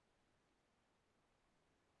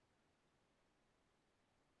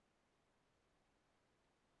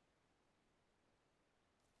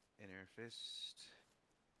 Inner fist.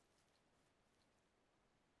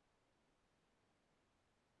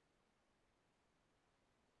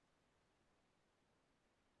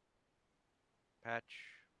 Patch.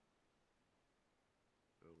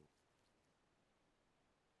 Go.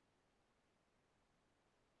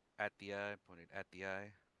 At the eye, pointed at the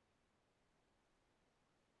eye.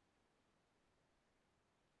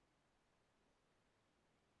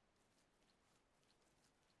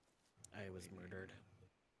 I was murdered.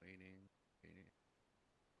 Waiting. Waiting.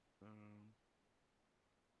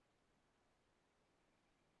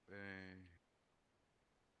 Bang.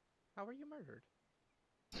 How were you murdered?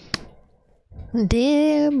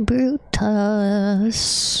 Dear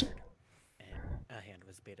Brutus. A hand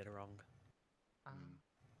was baited wrong. Mm.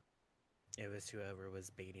 It was whoever was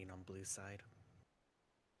baiting on blue side.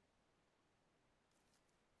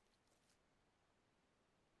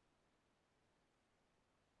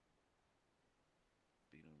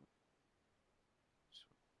 Beetle.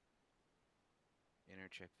 Inner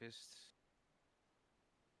check fists.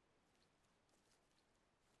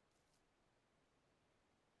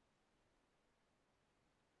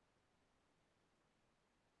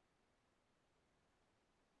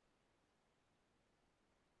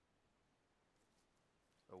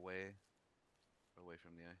 Away. Away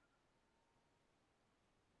from the eye.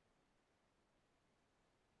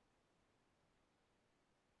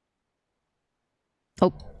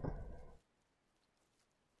 Oh.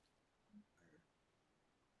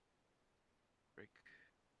 Break.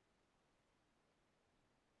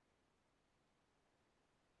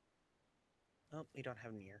 Oh, we don't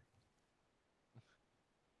have near.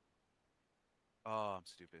 Oh, I'm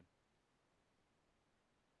stupid.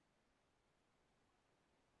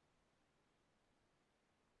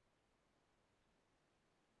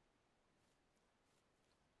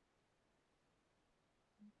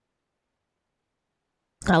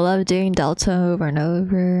 I love doing Delta over and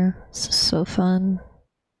over. It's so fun.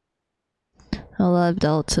 I love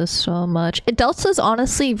Delta so much. Delta's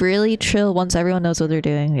honestly really chill once everyone knows what they're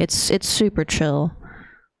doing. It's super chill.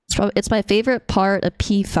 It's my favorite part of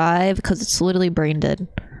P5 because it's literally brain dead.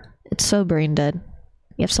 It's so brain dead.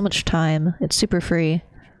 You have so much time. It's super free.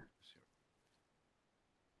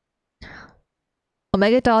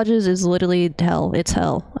 Omega dodges is literally hell. It's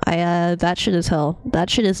hell. That shit is hell.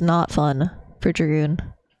 That shit is not fun for Dragoon.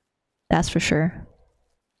 That's for sure.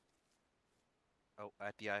 Oh,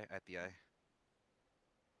 at the eye, at the eye.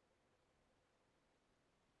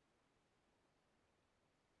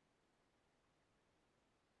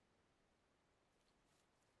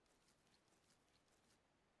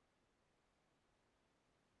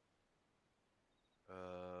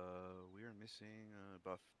 We are missing a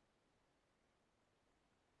buff.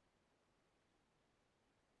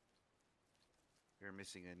 We're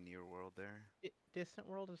missing a near world there. Distant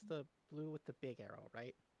World is the blue with the big arrow,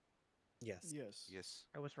 right? Yes. Yes. Yes.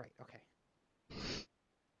 I was right. Okay.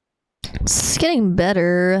 It's getting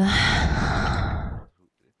better.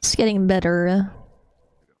 It's getting better.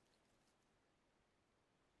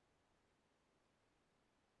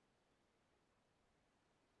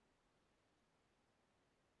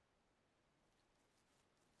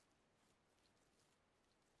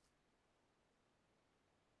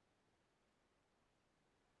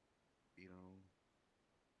 Beetle.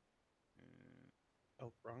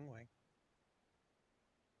 Oh, wrong way.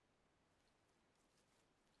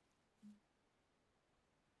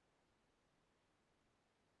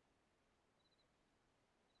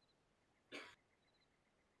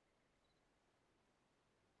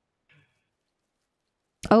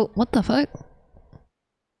 Oh, what the fuck?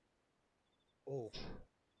 Oh.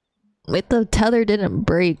 Wait, the tether didn't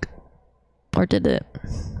break. Or did it?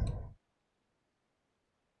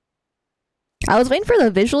 I was waiting for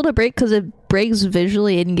the visual to break because it breaks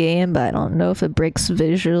visually in game, but I don't know if it breaks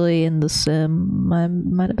visually in the sim.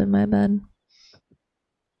 Might have been my bad.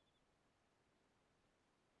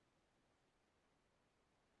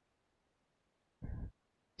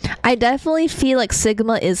 I definitely feel like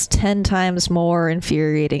Sigma is 10 times more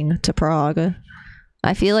infuriating to Prague.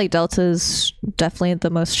 I feel like Delta is definitely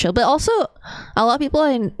the most chill, but also a lot of people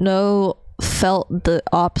I know felt the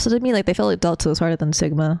opposite of me. Like they felt like Delta was harder than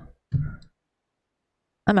Sigma.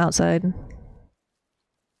 I'm outside.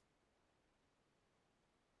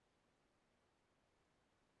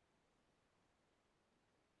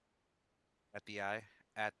 At the eye.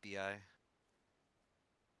 At the eye.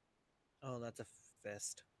 Oh, that's a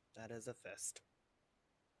fist. That is a fist.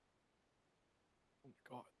 Oh my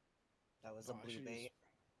god. That was Oh, a I blue should bait.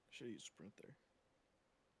 Should use sprint there.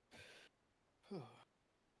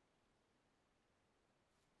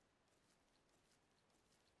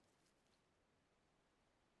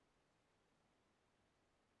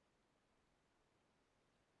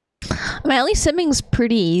 I mean, at least simming's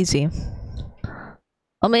pretty easy.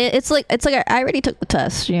 I mean, it's like I already took the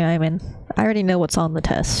test. You know what I mean? I already know what's on the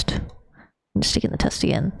test. I'm just taking the test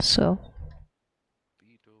again, so.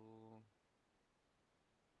 Beetle.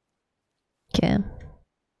 Yeah.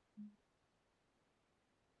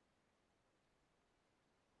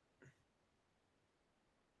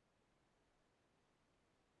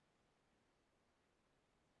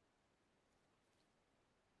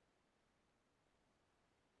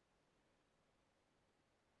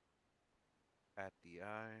 At the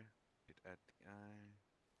eye. Hit at the eye.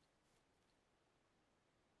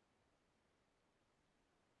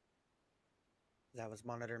 That was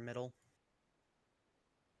monitor middle.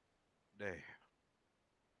 There.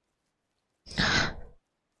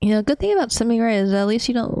 You know, good thing about simming right is at least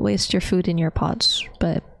you don't waste your food in your pots,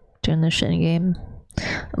 but doing this shit in game.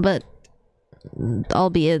 But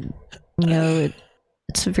albeit, you know,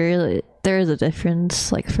 it's very there is a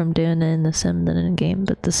difference like from doing it in the sim than in game,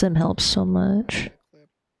 but the sim helps so much.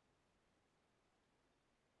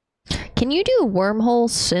 Can you do wormhole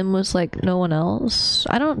sim with like no one else?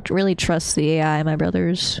 I don't really trust the AI, my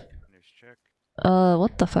brothers. Finish check.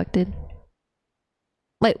 What the fuck, dude?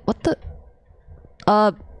 Wait, what the?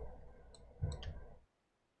 What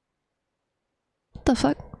the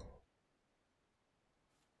fuck?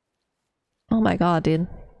 Oh my god, dude.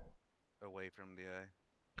 Away from the eye.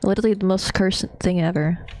 Literally the most cursed thing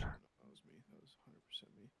ever. That was me. That was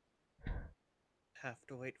 100% me. Have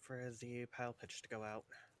to wait for the pile pitch to go out.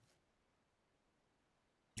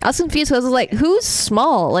 I was confused because I was like, who's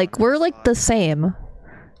small? Like, we're like the same.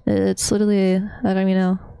 It's literally, I don't even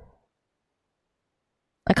know.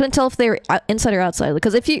 I couldn't tell if they were inside or outside.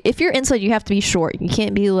 Because if you're inside, you have to be short. You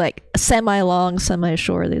can't be like semi-long,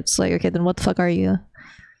 semi-short. It's like, okay, then what the fuck are you?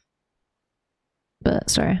 But,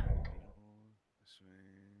 sorry. This way.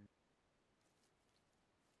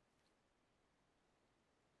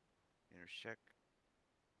 Finish check.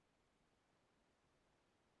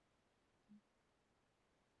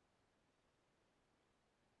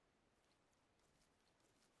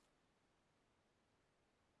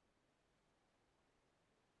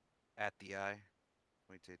 At the eye.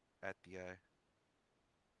 Pointed at the eye.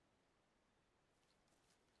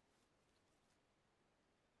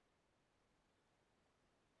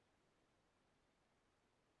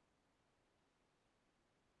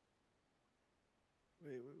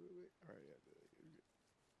 Wait. Alright,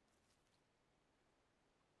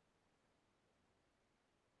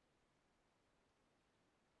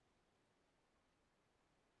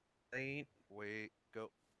 yeah. Wait. Go.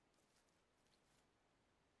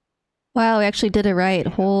 Wow, we actually did it right.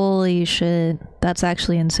 Holy shit. That's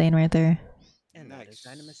actually insane right there. And that is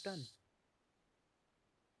Dynamis done.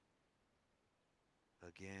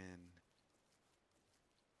 Again.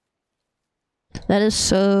 That is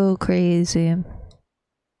so crazy.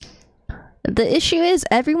 The issue is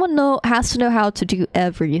everyone has to know how to do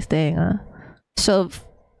everything. So if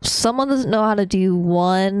someone doesn't know how to do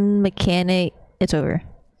one mechanic, it's over.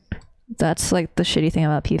 That's like the shitty thing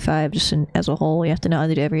about P5, just as a whole. You have to know how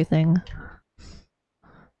to do everything.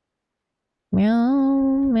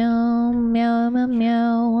 Meow, meow, meow, meow,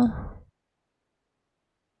 meow.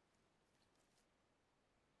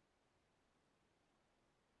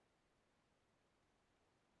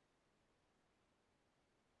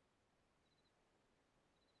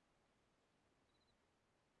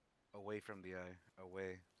 Away from the eye.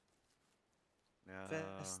 Away. No.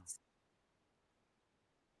 Fists.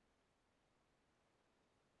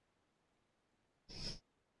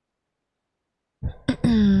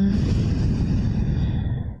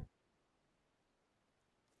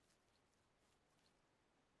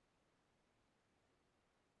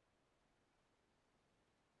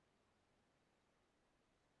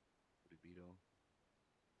 Libido.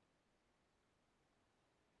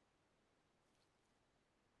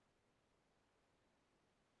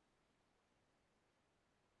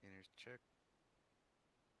 Inner check.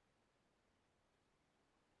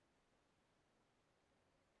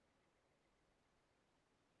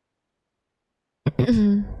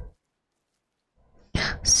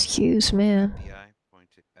 Excuse me. At the eye. Point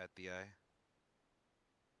it at the eye.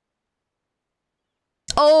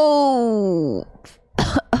 Oh!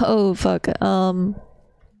 Oh, fuck. It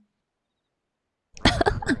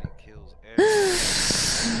kills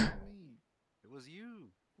everything. Me. It was you.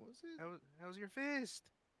 Was it? How's your fist?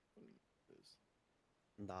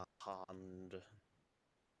 The hand.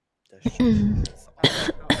 The shit is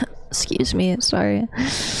Excuse me, sorry.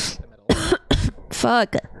 The middle.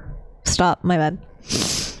 Fuck. Stop, my bad.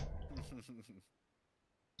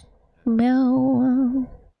 Meow.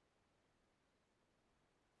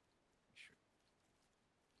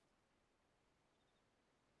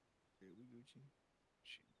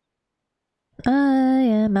 I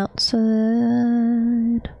am outside.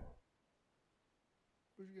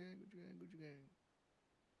 Gucci gang, Gucci gang, Gucci gang.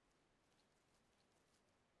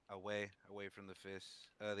 Away from the fist.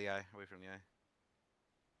 The eye. Away from the eye.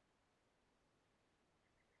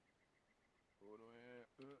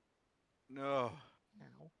 No. Ow.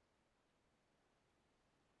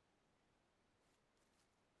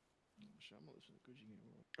 Shit, I'm gonna listen to Gucci gang.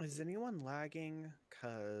 Bro. Is anyone lagging?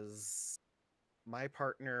 Cause my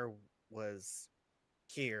partner was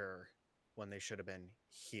here when they should have been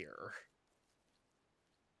here.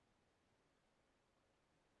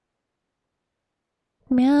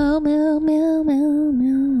 Meow, meow, meow, meow,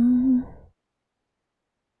 meow.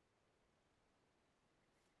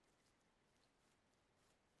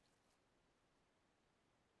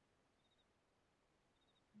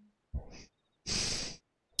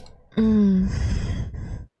 Mm.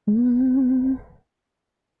 Mm.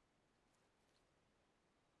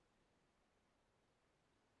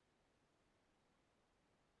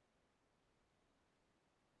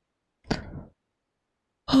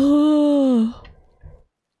 Oh.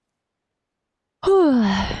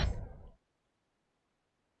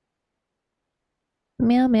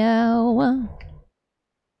 Meow meow.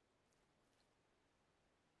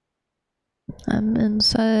 I'm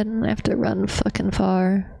inside and I have to run fucking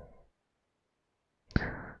far.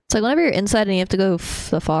 It's like whenever you're inside and you have to go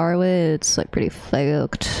the far away, it's like pretty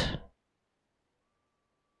fucked.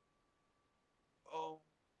 Oh.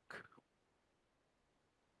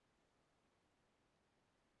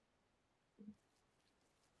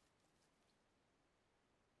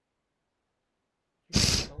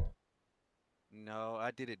 No,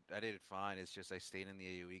 I did it fine. It's just I stayed in the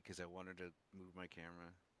AoE because I wanted to move my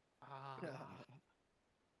camera.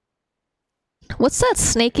 What's that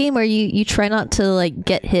snake game where you try not to like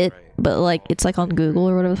get hit, but like it's like on Google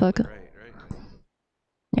or whatever the fuck? Right.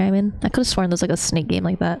 Yeah, I mean, I could have sworn there's like a snake game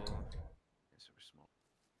like that. Super small.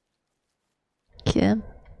 Yeah. Good.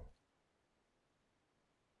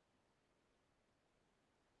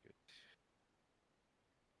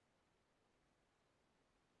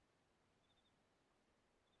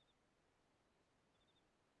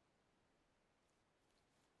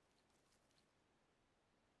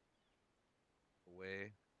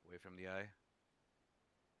 Away from the eye.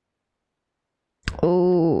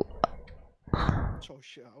 Oh. Oh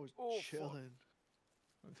shit, I was Oh, fuck. chilling.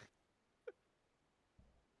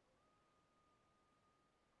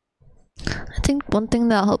 I think one thing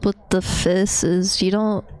that'll help with the fist is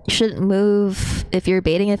you shouldn't move if you're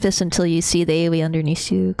baiting a fist until you see the AoE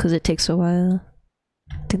underneath you, because it takes a while.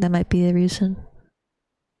 I think that might be the reason.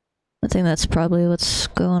 I think that's probably what's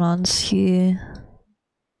going on here.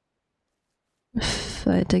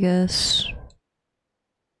 Fight, I guess.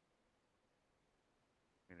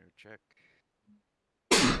 Inner check.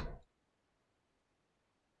 Go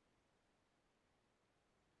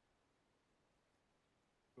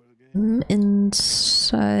to the game. I'm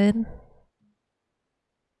inside.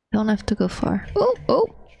 Don't have to go far. Oh, oh!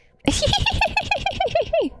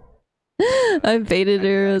 I baited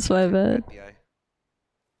her, that's my bad. At the eye.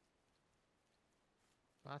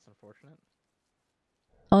 That's unfortunate.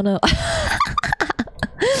 Oh no. I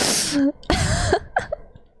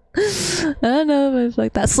don't know if it's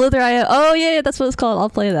like that. Slither I. Oh yeah, that's what it's called. I'll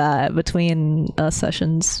play that between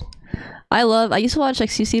sessions. I used to watch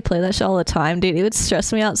XQC play that shit all the time, dude. It would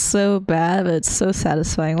stress me out so bad, but it's so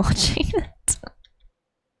satisfying watching it.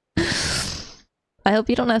 I hope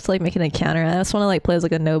you don't have to like make an encounter. I just want to like play as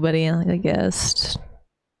like a nobody and like a guest.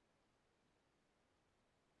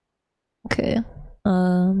 Okay.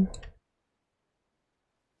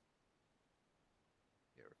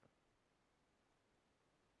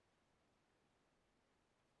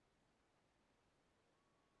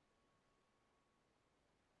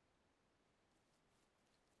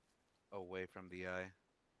 Away from the eye.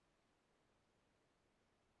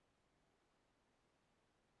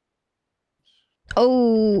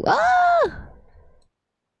 Oh, ah!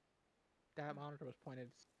 That monitor was pointed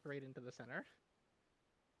straight into the center.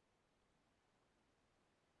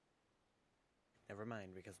 Never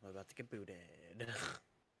mind, because I'm about to get booted.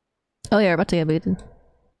 Oh yeah, we're about to get booted.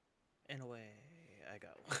 And away I go.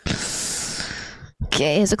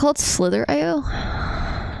 Okay, is it called Slither IO?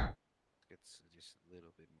 It's just a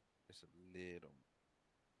little bit more. Just a little.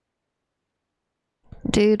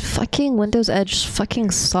 Dude, fucking Windows Edge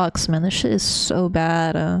fucking sucks, man. This shit is so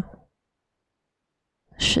bad.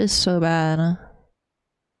 Shit is so bad.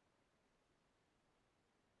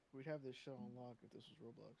 We'd have this show on lock if this was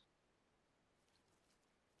Roblox.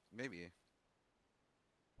 Maybe.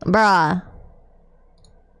 Bruh.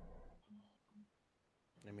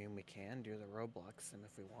 I mean, we can do the Roblox sim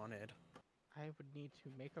if we wanted. I would need to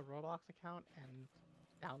make a Roblox account and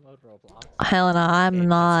download Roblox. Hell no, I'm It doesn't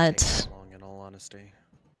not. take that long, in all honesty.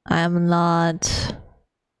 I'm not.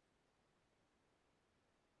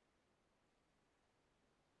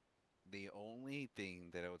 The only thing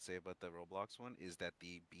that I would say about the Roblox one is that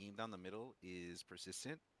the beam down the middle is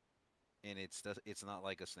persistent, and it's not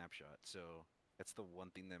like a snapshot. So that's the one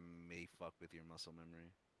thing that may fuck with your muscle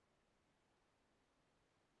memory.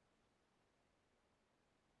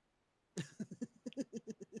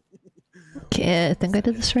 Okay, I think I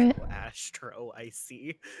did this right. Astro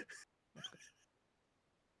icy.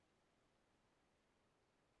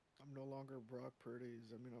 I'm no longer Brock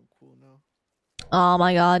Purdy's. I mean, I'm cool now. Oh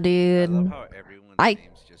my god, I dude. love how everyone's I-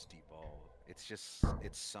 names just devolve.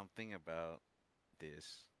 It's something about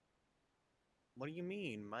this. What do you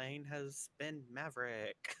mean? Mine has been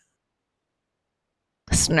Maverick.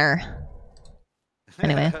 Snur.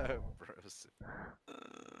 Anyway. Bros.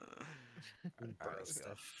 Bro Alright,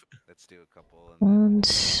 stuff. let's do a couple. And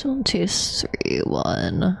then 1, 2, 3, 1.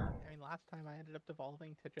 I mean, last time I ended up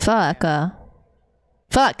devolving to just Fuck,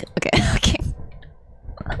 Fuck! Okay, okay.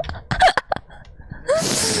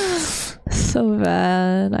 So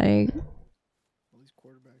bad. All these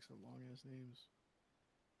quarterbacks have long ass names.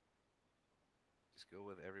 just go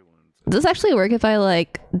with everyone's. Does this actually work if I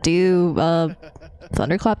like do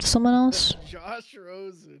thunderclap to someone else? Josh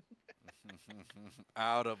Rosen.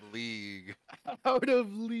 Out of league. Out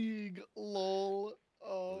of league. Lol.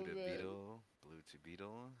 Oh, Blue to man. beetle. Blue to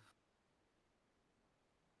beetle.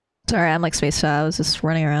 Sorry, I'm like space fat. I was just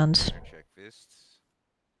running around. Air check fists.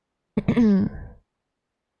 Good.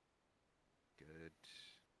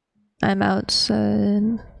 I'm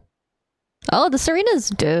outside. Oh, this arena's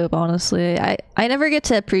dope, honestly. I never get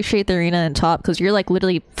to appreciate the arena in top because you're like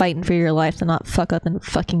literally fighting for your life to not fuck up and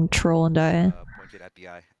fucking troll and die. Pointed at the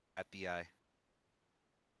eye. At the eye.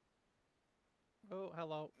 Oh,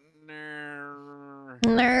 hello. No.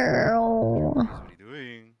 No. What are you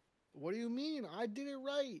doing? What do you mean? I did it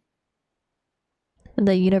right.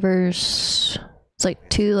 The universe. It's like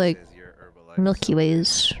two like Says you're Herbalife Milky son.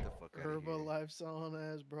 Ways. Get the fuck outta here. Herbalife selling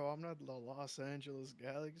ass, bro. I'm not the Los Angeles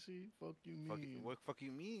Galaxy. Fuck you mean? What fuck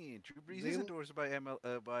you mean? Drew Brees They is l- endorsed by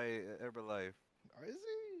Herbalife. Is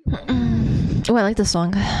he? Oh, I like this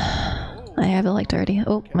song. I haven't liked it already.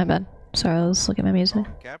 Oh, my bad. Sorry, I was looking at my music.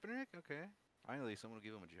 Oh, Kaepernick? Okay. Finally, someone will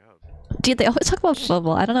give him a job. Dude, they always talk about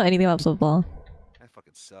football. I don't know anything about football. That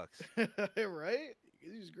fucking sucks. Right?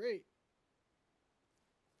 He's great.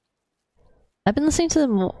 I've been listening to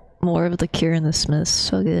more of The Cure and The Smiths.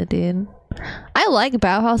 So good, dude. I like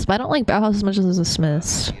Bauhaus, but I don't like Bauhaus as much as The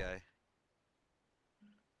Smiths. Yeah.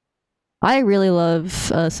 I really love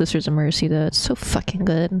Sisters of Mercy, though. It's so fucking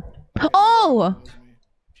good. Oh! Knows me.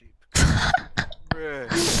 Cheap.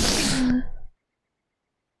 Bruh.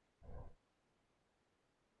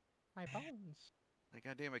 My bones. Like,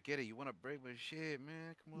 goddamn, I get it. You want to break my shit,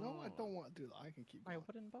 man. Come on. No, I don't want to. I can keep My going.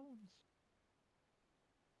 wooden bones.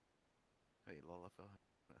 Hey, Lola fell.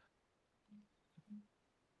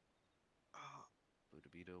 Blue to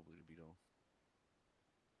beetle, blue to beetle.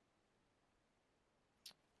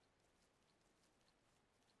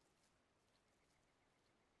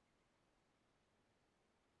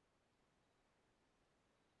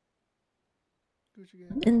 Gucci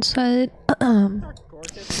gang. Inside. Are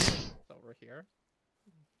gorgeous. So here.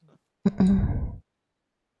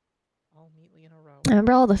 All neatly in a row. I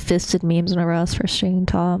remember all the fisted memes when I was first streaming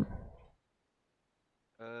top.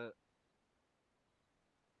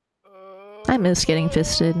 I miss getting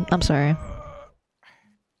fisted. I'm sorry.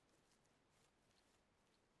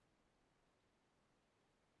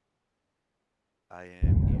 I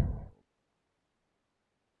am near.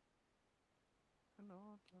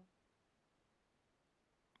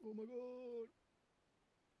 Oh my god.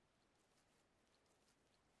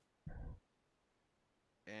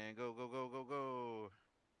 And go, go, go, go, go.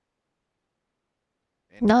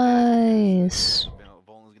 And Nice.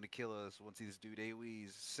 Volan's gonna kill us once he's dude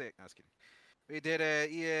AoE's sick. No, I was kidding. We did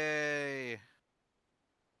it! Yay! Is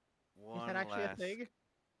One that actually last. a thing?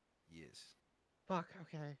 Yes. Fuck,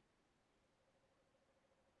 okay.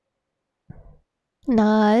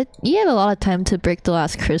 Nah, you have a lot of time to break the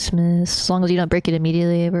last Christmas. As long as you don't break it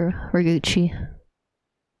immediately, we're Gucci.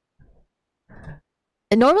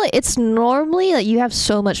 And it's normally that you have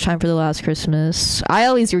so much time for the last Christmas. I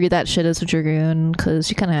always read that shit as a Dragoon, because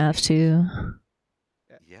you kind of have to.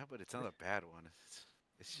 Yeah, but it's not a bad one.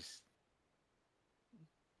 It's just.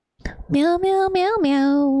 Meow, meow, meow,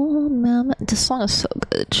 meow, meow, meow. This song is so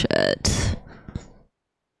good, chat.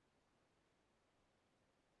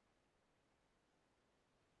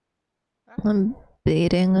 I'm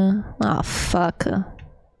baiting. Ah, fuck.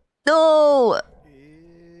 No!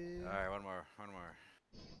 Alright, one more.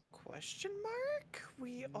 Question mark?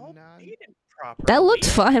 We all None. made it properly. That looked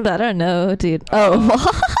fine, but I don't know, dude. Oh.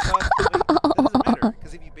 Doesn't matter,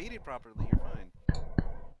 because if you bait it properly, you're fine.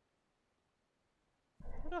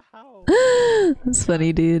 How? That's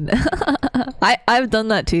funny, dude. I've done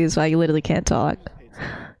that too, so I literally can't talk.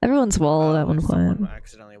 Everyone's walled at one If point. someone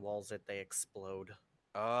accidentally walls it, they explode.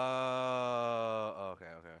 Oh, okay.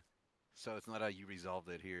 So it's not how you resolved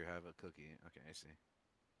it. Here, have a cookie. Okay, I see.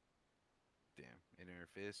 Damn, inner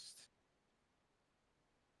fist.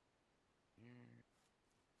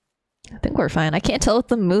 I think we're fine. I can't tell with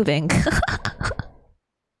them moving.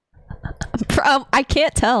 I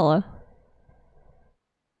can't tell.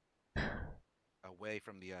 Away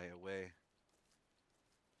from the eye, away.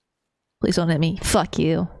 Please don't hit me. Fuck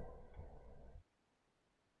you.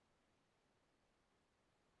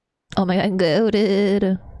 Oh my god,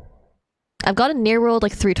 goated. I've gotten near rolled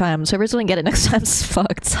like 3 times. Whoever's gonna get it next time's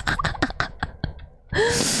fucked.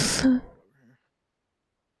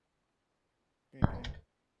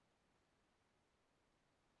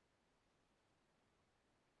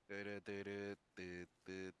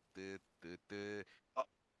 Oh.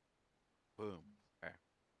 Boom.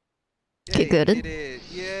 Okay, good.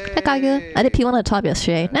 I got you. I did P1 at top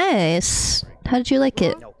yesterday. Nice. How did you like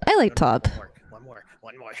it? No, I like no, top.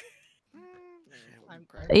 One more.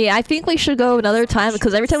 Yeah, I think we should go another time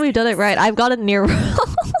because every time we've done it right, I've got a near roll.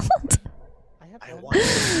 I want to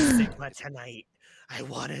see Sigma tonight. I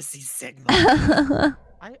want to see Sigma.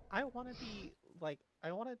 I want to be like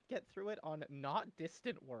I want to get through it on not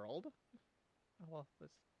distant world. Well,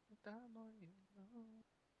 let's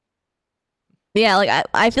Yeah, like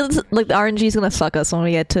I feel like the RNG is gonna fuck us when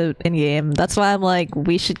we get to in game. That's why I'm like,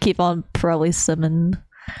 we should keep on probably summon.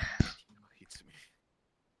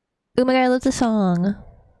 Oh my god, I love the song.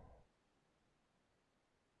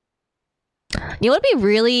 You know what'd be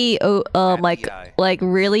really like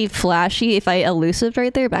really flashy if I elusive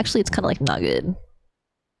right there, but actually it's kind of like not good.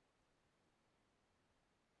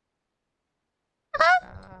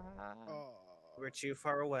 We're too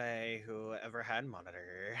far away. Whoever had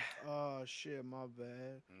monitor. Oh shit, my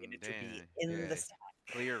bad. Needed to be in the stack.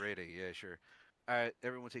 Clear rating, yeah, sure. Alright,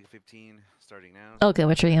 everyone take a 15, starting now. Okay,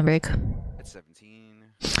 we're taking a break. It's 17.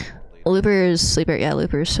 Looper's sleeper, yeah,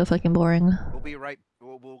 Looper's so fucking boring.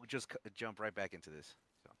 We'll just jump right back into this.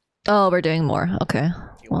 So. Oh, we're doing more. Okay.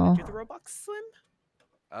 Do you want to do the Roblox Slim?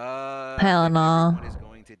 Hell no. Everyone is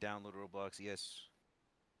going to download Roblox, yes.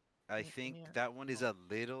 I think that one is a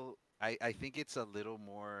little. I think it's a little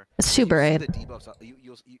more. It's too bright. The debuffs.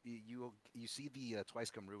 You see the twice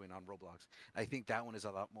come ruin on Roblox. I think that one is a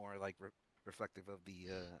lot more like reflective of the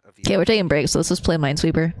Okay, we're taking breaks, so let's just play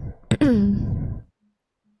Minesweeper. But I'll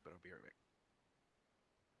be right back.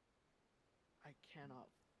 I cannot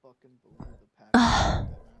fucking believe the pattern.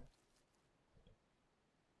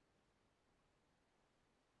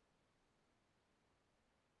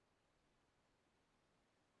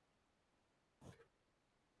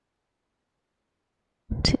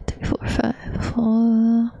 Two, three, four, five,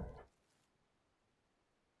 four.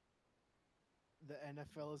 The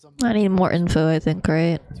NFL is a I need more info, I think,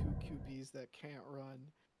 right? 2 QBs that can't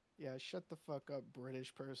run. Yeah, shut the fuck up,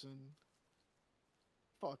 British person.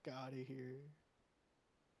 Fuck out of here.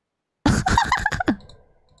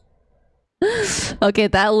 Okay,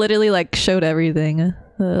 that literally like showed everything.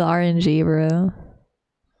 The RNG, bro.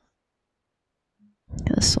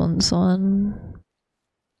 This one's one.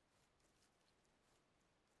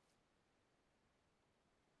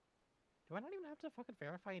 Do I not even have to fucking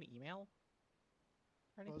verify an email?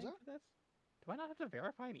 Or What was anything that? for this? Do I not have to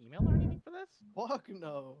verify an email or anything for this? Fuck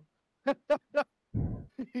no.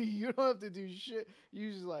 You don't have to do shit.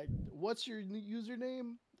 You just like, what's your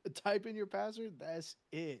username? Type in your password. That's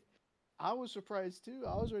it. I was surprised too.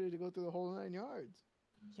 I was ready to go through the whole 9 yards.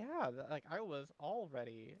 Yeah, like I was all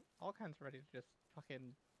ready, all kinds ready to just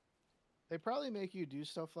fucking. They probably make you do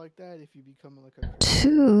stuff like that if you become like a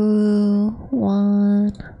 2,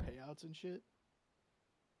 1. payouts and shit.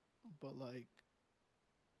 But like,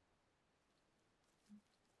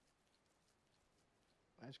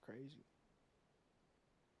 that's crazy.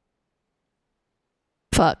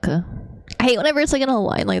 Fuck. I hate whenever it's like in a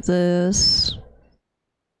line like this.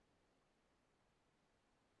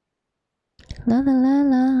 La la la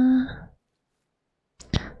la.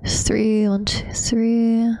 3, 1, 2,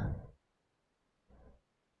 3.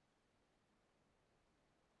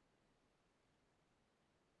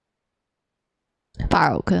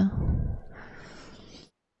 Fire, okay.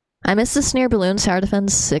 I missed the Sneer Balloon Tower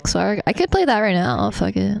Defense 6 arc. I could play that right now.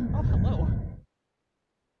 Fuck it. Oh, hello.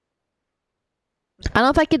 I don't know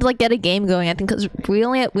if I could like get a game going. I think because we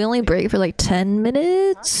only break for like 10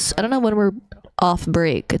 minutes. I don't know when we're off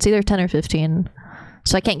break. It's either 10 or 15,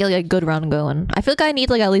 so I can't get like a good run going. I feel like I need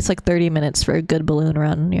like at least like 30 minutes for a good balloon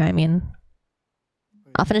run. You know what I mean?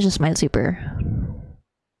 I'll finish this Mind Super.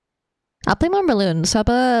 I'll play more balloons. How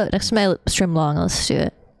about next time I stream long? Let's do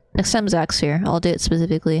it. Next time Zach's here, I'll do it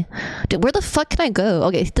specifically. Dude, where the fuck can I go?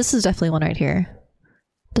 Okay, this is definitely one right here.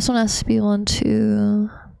 This one has to be 1, 2.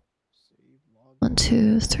 1,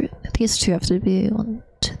 2, 3. These two have to be 1,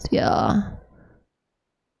 2, yeah.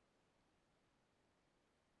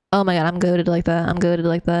 Oh my god, I'm goated like that. I'm goated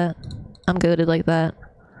like that. I'm goated like that.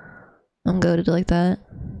 I'm goated like that.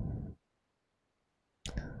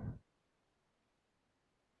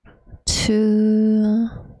 2.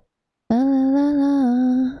 La la la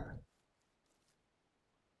la.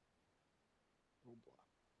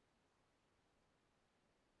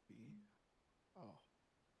 Oh,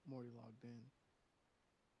 I'm already logged in.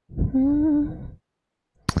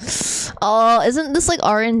 Oh, isn't this like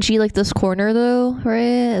RNG like this corner though,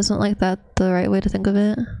 right? Isn't like that the right way to think of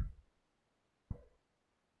it?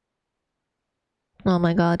 Oh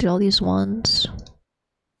my god, dude, all these ones.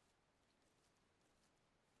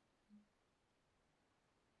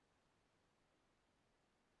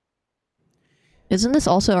 Isn't this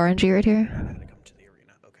also RNG right here? I gotta come to the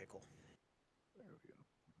arena. Okay, cool. There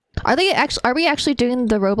we go. Are we actually doing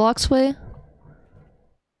the Roblox way?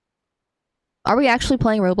 Are we actually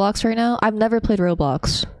playing Roblox right now? I've never played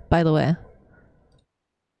Roblox, by the way.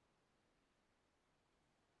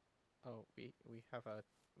 Oh, we have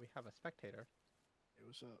a spectator. Hey,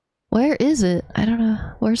 what's up? Where is it? I don't know.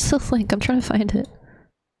 Where's the link? I'm trying to find it.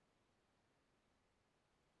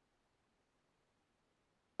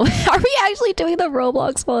 Are we actually doing the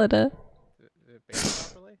Roblox one? Did it beta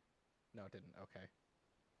properly? No, it didn't. Okay.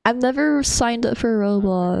 I've never signed up for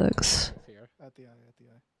Roblox. It's here. At the eye, at the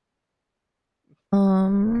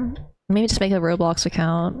eye. Maybe just make a Roblox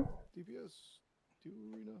account. DPS, do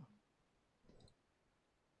arena.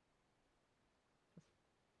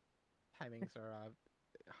 Timings are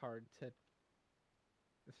hard to.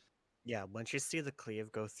 Yeah, once you see the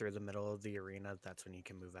cleave go through the middle of the arena, that's when you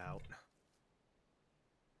can move out.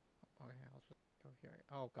 Okay, I'll just go here.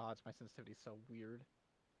 Oh god, my sensitivity's so weird.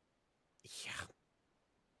 Yeah.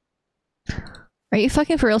 Are you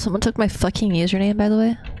fucking for real? Someone took my fucking username, by the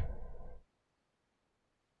way.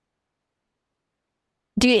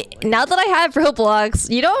 Dude, now that I have Roblox,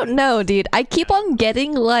 you don't know, dude. I keep on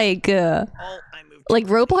getting like Roblox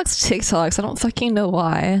TikToks. I don't fucking know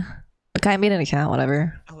why. Like, I made an account,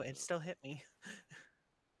 whatever. Oh, it still hit me.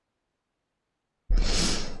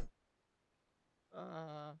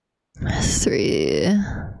 3.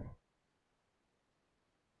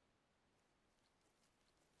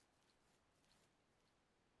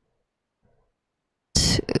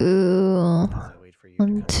 2. Wait for you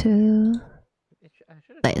 1, 2. I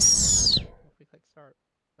should have Nice. if we click start,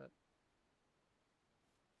 but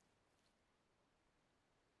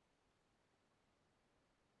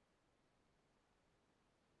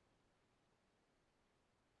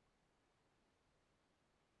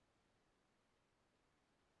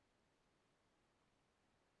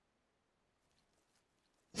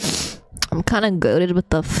I'm kind of goated with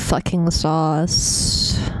the fucking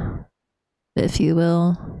sauce, if you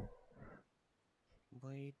will.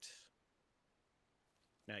 Wait.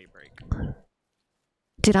 Now you break.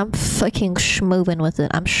 Dude, I'm fucking schmoving with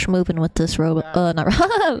it. I'm schmoving with this robot. Not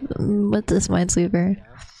with this Minesweeper.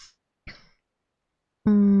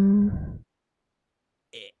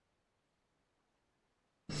 Yeah.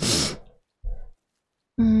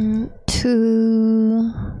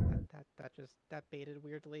 Two. That baited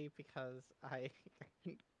weirdly because I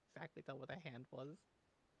couldn't exactly tell what the hand was.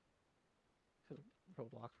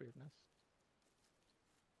 Roblox weirdness.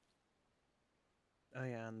 Oh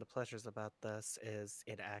yeah, and the pleasures about this is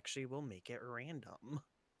it actually will make it random,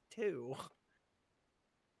 too.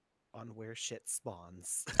 On where shit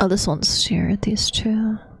spawns. Oh, this one's here. These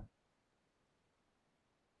two.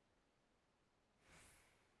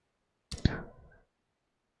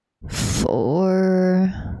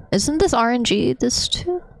 Four. Isn't this RNG? This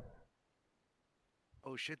two?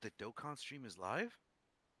 Oh shit, the Dokkan stream is live?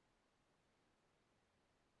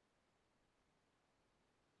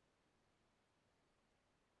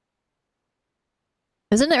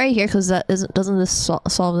 Isn't it right here? Because that isn't. Doesn't this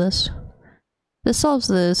solve this? This solves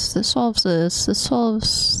this. This solves this. This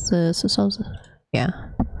solves this. This solves this. Yeah.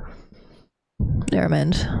 Never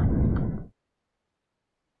mind.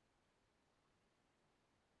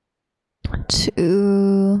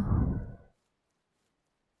 Two.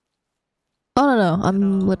 Oh no,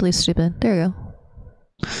 I'm literally stupid. There we go.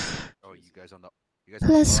 Oh, you guys on the.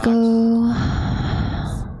 Let's go.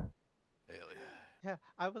 Yeah,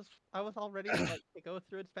 I was all ready to, like, to go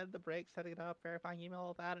through and spend the break setting it up, verifying email,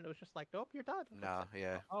 all that, and it was just like, nope, you're done. Nah,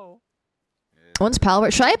 yeah. Oh. When's Pal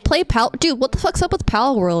World? Should I play Pal? Dude, what the fuck's up with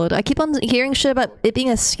Pal World? I keep on hearing shit about it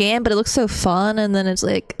being a scam, but it looks so fun, and then it's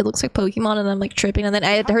like it looks like Pokemon, and I'm like tripping, and then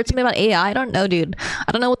I heard something about AI. I don't know, dude.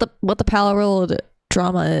 I don't know what the Pal World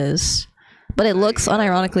drama is, but it looks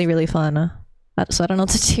unironically really fun. So I don't know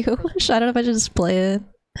what to do. I don't know if I should just play it.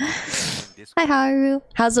 Hi Haru,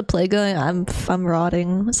 how's the play going? I'm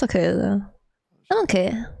rotting. It's okay though. I'm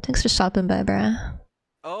okay. Thanks for stopping by, bruh.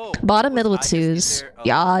 Oh, Bottom was middle with I just in twos. there? Oh.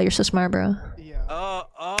 Yeah, you're so smart, bro. Yeah.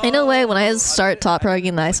 Ain't no way when I Oh, start top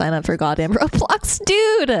progging that I sign up for goddamn Roblox,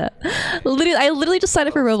 dude. Literally, I literally just signed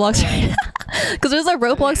up for Roblox right now because there's a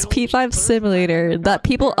Roblox P5 simulator that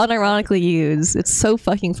people unironically use. It's so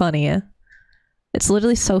fucking funny. It's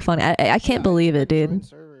literally so funny. I can't believe it, dude.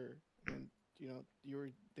 Server, and, you know,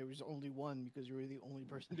 there was only one because you were the only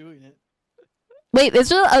person doing it. Wait, is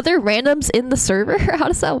there other randoms in the server? How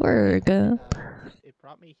does that work? It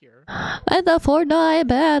brought me here. And the Fortnite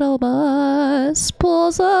battle bus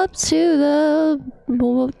pulls up to the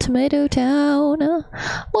tomato town.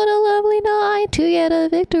 What a lovely night to get a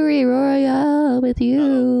victory royale with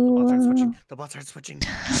you. The bots are switching.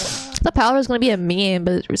 The power is gonna be a meme,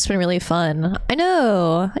 but it's been really fun. I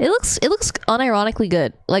know. It looks unironically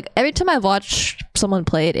good. Like every time I've watched someone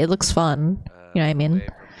play it, it looks fun. You know what I mean?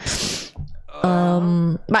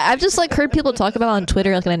 I've just like heard people talk about it on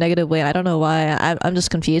Twitter like in a negative way. I don't know why. I'm just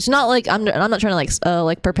confused. Not like I'm not trying to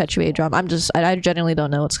like perpetuate drama. I genuinely don't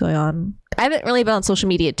know what's going on. I haven't really been on social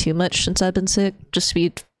media too much since I've been sick, just to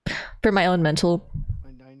be for my own mental. My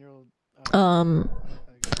 9-year-old.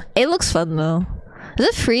 It looks fun though. Is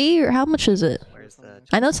it free or how much is it? Where's the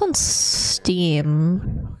I know it's on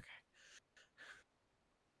Steam.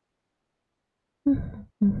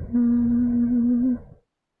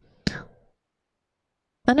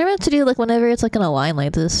 I never have to do like whenever it's like in a line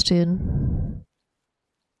like this, dude.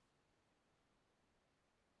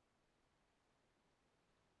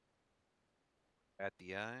 At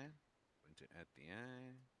the eye. Went to at the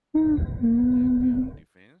eye.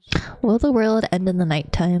 Defense. Will the world end in the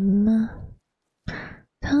nighttime?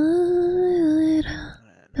 I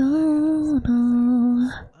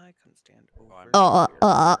couldn't stand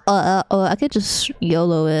I could just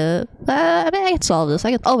YOLO it. I mean, I can solve this.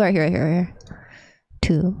 I can. Oh, right here.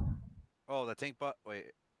 Two. Oh, the tank bot. Wait.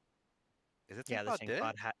 Is it tank Yeah, the bot tank dead?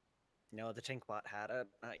 bot had. No, the tank bot had it,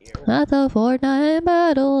 not you. At the Fortnite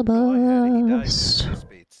battle Oh, I had it. He died bus. in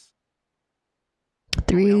spates.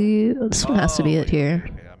 3. This one has to be Oh, it here.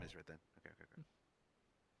 Okay, I misread then. Okay.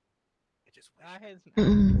 It just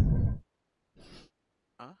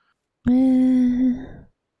Huh?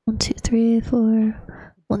 1, 2, 3, 4.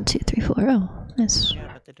 1, 2, 3, 4. Oh, nice.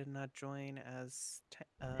 Yeah, but they did not join as.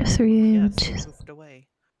 3, yes, 2. they moved away.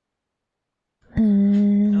 Oh,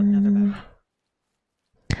 now they're back.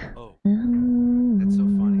 Oh, that's so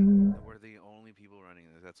funny. We're the only people running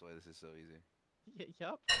this. That's why this is so easy.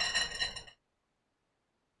 Yup.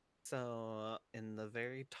 So, in the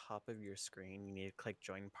very top of your screen, you need to click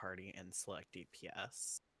Join Party and select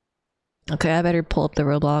DPS. Okay, I better pull up the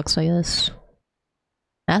Roblox, I guess.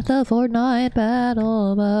 At the Fortnite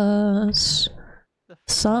battle bus.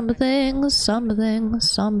 Something.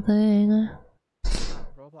 Roblox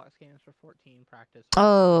Roblox games for 14 practice.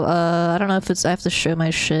 Oh, I don't know if it's. I have to show my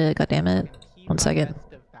shit. God damn it. Key 1 second. Best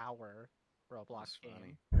Devour Roblox That's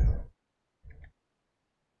game.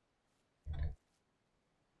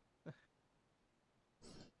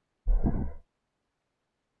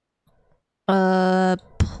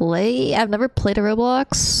 Play? I've never played a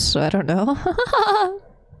Roblox, so I don't know.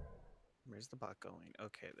 Where's the bot going?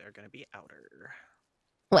 Okay, they're gonna be outer.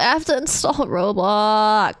 I have to install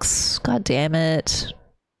Roblox. God damn it.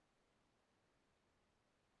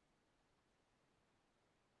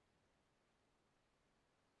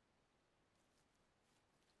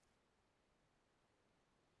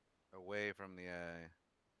 Away from the eye.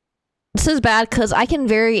 This is bad because I can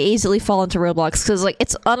very easily fall into Roblox because like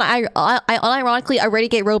it's I unironically already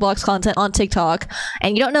get Roblox content on TikTok,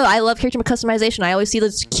 and you don't know I love character customization. I always see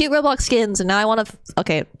those cute Roblox skins, and now I want to.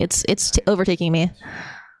 Okay, it's overtaking me.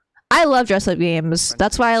 I love dress up games.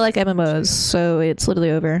 That's why I like MMOs. So it's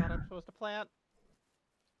literally over. Thought I'm supposed to plant.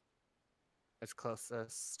 It's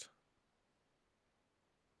closest.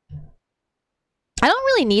 I don't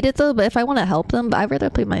really need it though, but if I want to help them, but I'd rather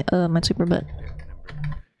play my my super butt.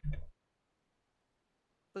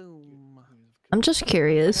 Boom. I'm just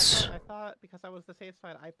curious. I thought because I was the safe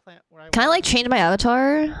side, I plant where I. Can I like change my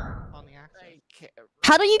avatar? On the axis.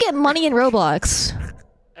 How do you get money in Roblox?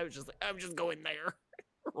 I'm just going there.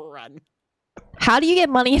 Run. How do you get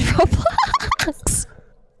money in Roblox?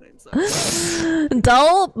 I'm sorry.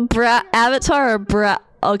 Dull bra avatar or bra?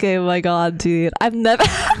 Okay, my god, dude, I've never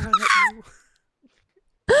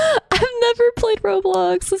played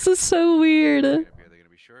Roblox. This is so weird. Are they gonna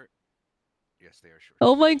be short? Yes, they are short.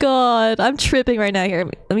 Oh my god, I'm tripping right now. Here,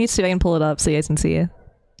 let me see if I can pull it up so you guys can see it.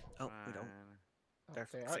 Oh, we don't. Oh, They're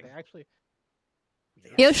they are. fixing. They actually.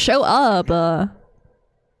 Yo, show up.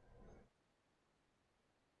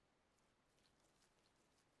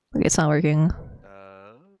 Okay, it's not working.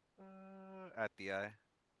 At the eye.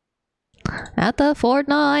 At the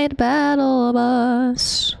Fortnite battle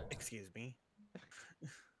bus. Excuse me.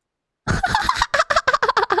 I've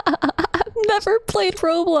never played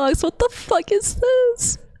Roblox. What the fuck is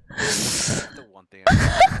this? That's the one thing I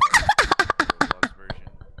like about the Roblox version.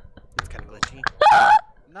 It's kind of glitchy.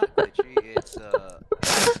 Not glitchy, it's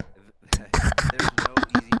there's no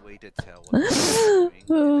easy way to tell what they're doing.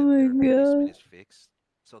 Oh and my then their god. placement is fixed,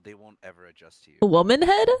 so they won't ever adjust to you. Woman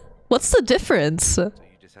head? What's the difference? So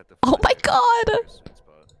you just have to Oh find my your god! sweet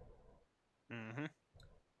spot. Mm-hmm.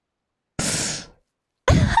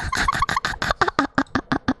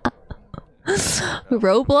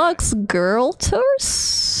 Roblox girl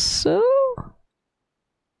torso?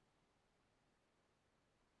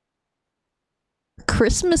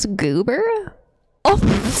 Christmas goober? Oh,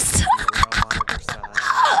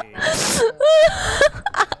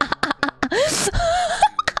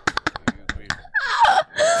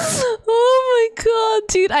 oh my god,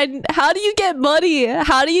 dude! How do you get money?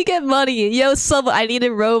 How do you get money? Yo, someone, I need a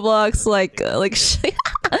Roblox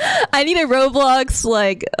I need a Roblox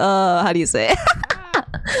how do you say?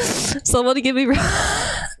 Someone give me.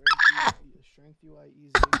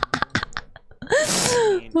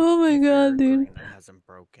 Oh my god, dude.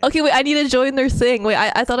 Okay, wait, I need to join their thing. Wait,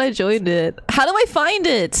 I thought I joined it. How do I find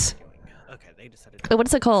it? Okay, they decided. Wait,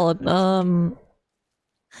 what's it called?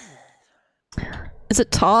 Is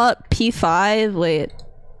it top P5? Wait,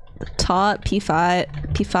 top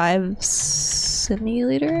P5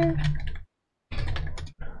 simulator?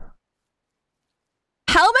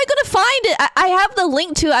 How am I gonna find it? I have the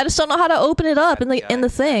link to it. I just don't know how to open it up in the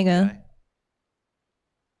thing.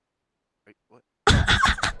 Wait, what?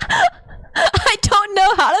 I don't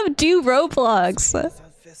know how to do Roblox.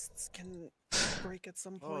 Fists can break at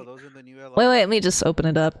some Oh, point. those are the new LR. Wait, let me just open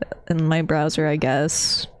it up in my browser, I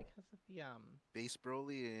guess. Because of the Base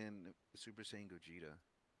Broly and Super Saiyan Gogeta.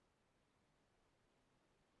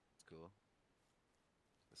 That's cool.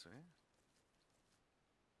 This way.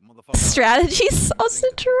 Motherfucker. Strategy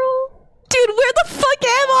sausage roll? Dude, where the fuck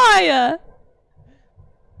am I?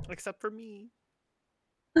 Except for me.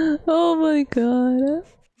 Oh my god.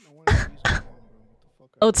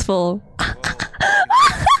 Oh, it's full. Whoa,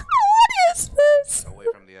 What is this? away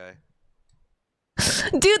from the eye.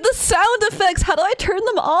 Dude, the sound effects, how do I turn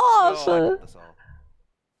them off? Oh, I got this all.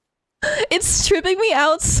 It's tripping me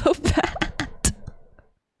out so bad.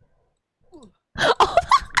 Oh,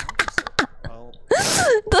 Well,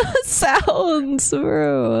 the sounds,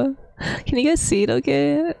 bro. Can you guys see it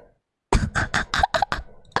okay?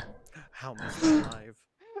 how am I still alive?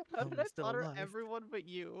 How Oh, did I'm I still slaughter alive. everyone but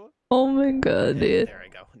you? Oh my god, dude. There I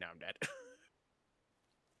go. Now I'm dead.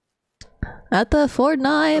 At the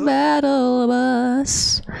Fortnite battle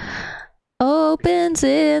bus. opens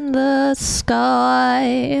in the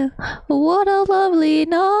sky. What a lovely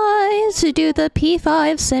night to do the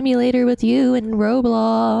P5 simulator with you in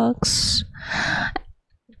Roblox.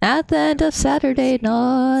 At the end of Saturday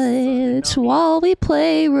night, while we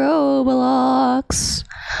play Roblox.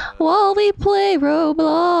 While we play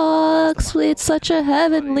Roblox, it's such a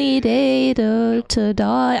heavenly day to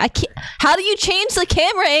die. I can't. How do you change the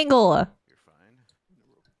camera angle? You're fine.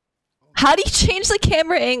 How do you change the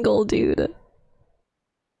camera angle, dude?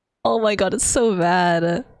 Oh my god, it's so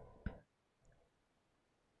bad.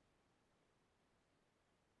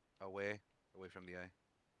 Away from the eye.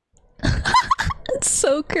 It's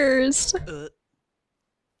so cursed.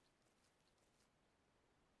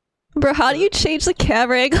 Bro, how do you change the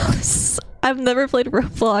camera angles? I've never played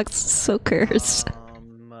Roblox. It's so cursed.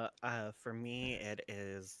 For me, it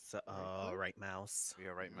is right mouse. Yeah,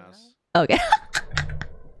 right mouse. Okay.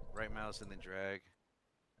 Right mouse and then drag.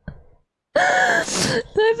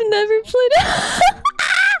 I've never played it.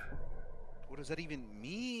 What does that even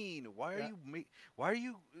mean? Why are you why are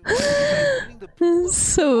you doing the pool of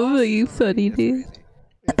So bosses funny, already? That's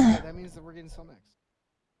dude. crazy. That means that we're getting some next.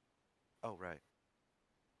 Oh right.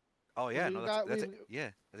 Oh yeah, we no, got- that's we- yeah,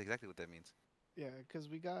 that's exactly what that means. Yeah, because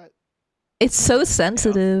we got. It's so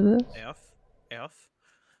sensitive. F.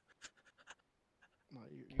 No,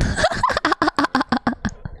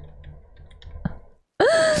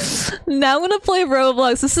 Now I'm gonna play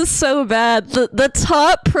Roblox. This is so bad. The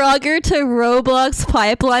top progger to Roblox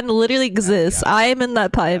pipeline literally exists. I am in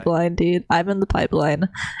that pipeline, dude. I'm in the pipeline.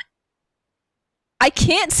 I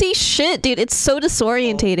can't see shit, dude. It's so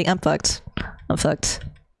disorientating. I'm fucked. I'm fucked.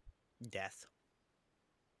 Death.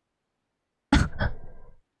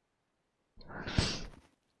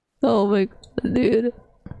 Oh my god, dude.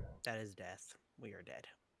 That is death. We are dead.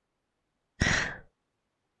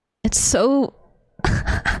 It's so...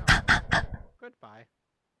 Goodbye.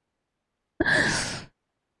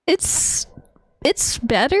 It's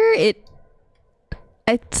better.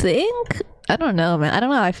 I think... I don't know, man. I don't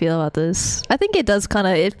know how I feel about this. I think it does kind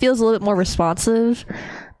of... It feels a little bit more responsive.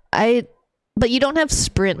 But you don't have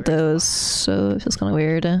sprint, though, so it feels kind of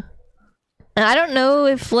weird. And I don't know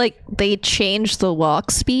if, like, they changed the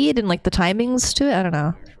walk speed and, like, the timings to it. I don't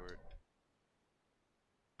know. You're short.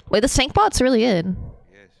 Wait, the sync bot's really good.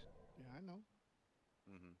 Yes. Yeah, I know.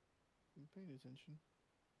 Mm-hmm. I'm paying attention.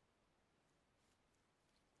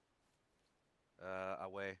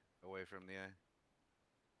 Away from the eye.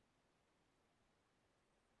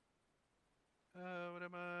 What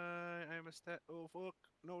am I? I'm a stat. Oh fuck!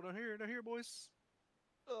 No, not here, boys.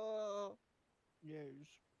 Yes.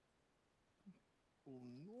 Oh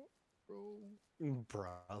no, bro.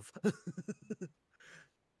 Bruv.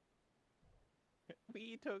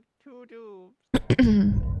 We took 2 dupes.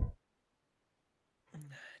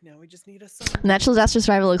 Now we just need a song. Natural disaster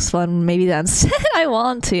survival looks fun. Maybe that's I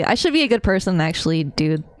want to. I should be a good person and actually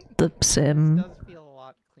do the sim. This does feel a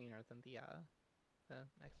lot cleaner than the XIV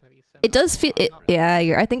sim. It does feel. Yeah,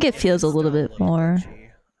 I think it feels a little bit more. glitchy.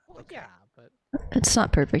 Well, Okay. yeah, but It's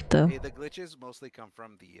not perfect though. Hey, the glitches mostly come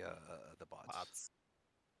from the bots. Bots.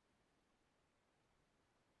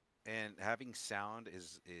 And having sound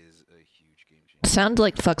is a huge game changer. Sound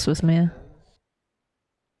like fucks with me.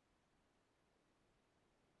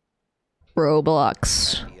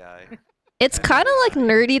 Roblox. AI. It's kind of like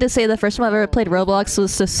nerdy to say the first time I've ever played Roblox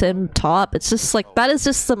was to sim top. It's just like that is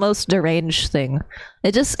just the most deranged thing.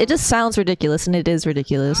 It just sounds ridiculous and it is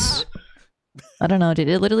ridiculous. I don't know, dude.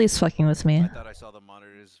 It literally is fucking with me. I thought I saw the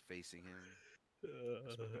monitors facing him.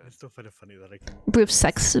 I still find it funny that I can.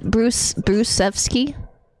 Brusevsky.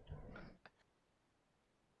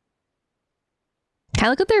 Can I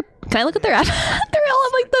look at their? They're all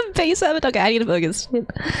have like the base avatar. Okay, I need to focus.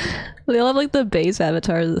 They all have like the base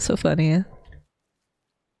avatars. It's so funny.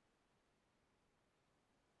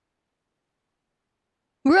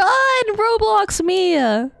 Run, Roblox me!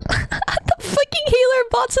 The fucking healer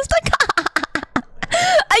bot system.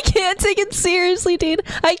 I can't take it seriously, dude.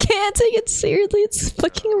 I can't take it seriously. It's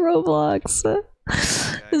fucking Roblox.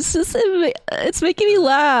 It's just it's making me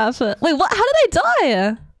laugh. Wait, what? How did I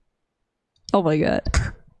die? Oh my god.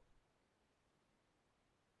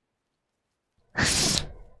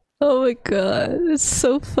 Oh my god. It's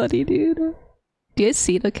so funny, dude. Do you guys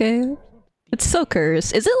see it okay? It's so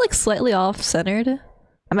cursed. Is it like slightly off-centered?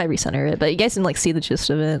 I might recenter it, but you guys can like see the gist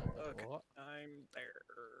of it. Okay, I'm there.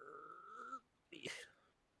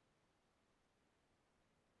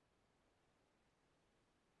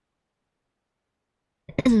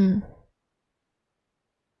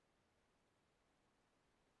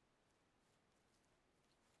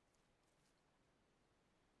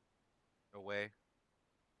 Away.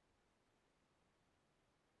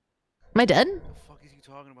 I dead? What the fuck is he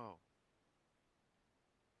talking about?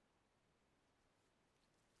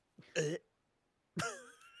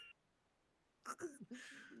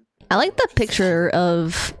 I like the picture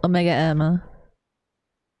of Omega M. I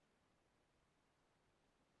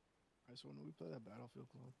just when we play that Battlefield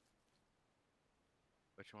Club.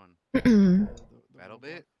 Which one? The Battle Roblox-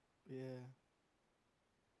 Bit? Yeah.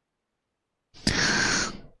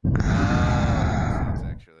 Makes sense,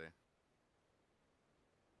 actually.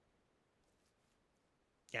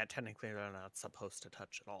 Yeah, technically they're not supposed to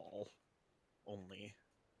touch at all. Only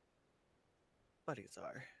buddies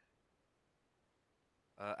are.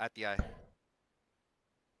 At the eye.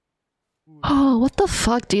 Oh, what the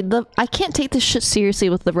fuck, dude? I can't take this shit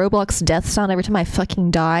seriously with the Roblox death sound every time I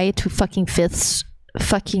fucking die to fucking fifths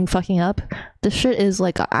fucking up. This shit is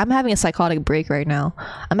like, I'm having a psychotic break right now.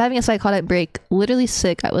 I'm having a psychotic break, literally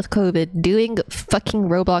sick with COVID, doing fucking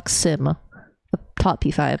Roblox sim. Top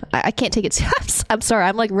P5. I can't take it. I'm sorry,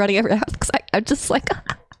 I'm like running around because I'm just like,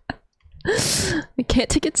 I can't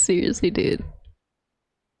take it seriously, dude.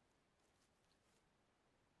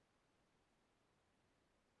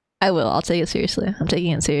 I will. I'll take it seriously. I'm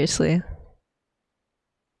taking it seriously.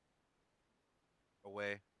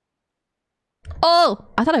 Away. Oh!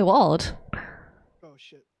 I thought I walled. Oh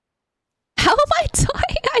shit. How am I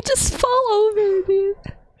dying? I just fall over, dude.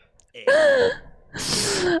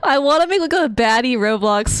 I want to make like a baddie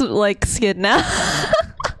Roblox like skin now.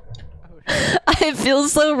 I feel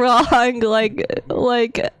so wrong. Like, dude,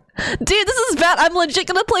 this is bad. I'm legit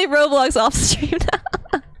gonna play Roblox off stream now.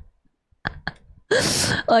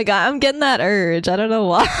 Like, I'm getting that urge. I don't know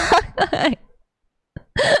why.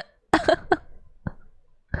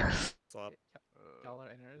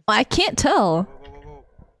 I can't tell. Whoa.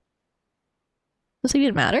 Does it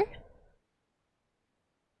even matter?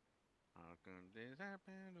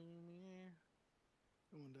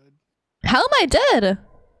 Someone died. How am I dead?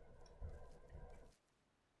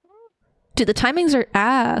 Dude, the timings are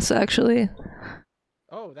ass, actually.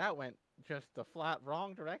 Oh, that went just the flat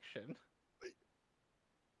wrong direction.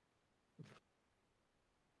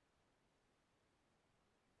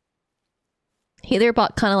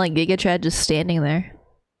 Healerbot kind of like Giga Chad just standing there.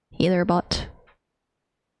 Healerbot.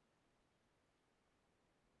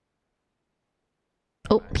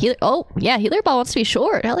 Oh, oh, yeah, Healerbot wants to be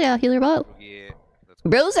short. Hell yeah, Healerbot. Yeah.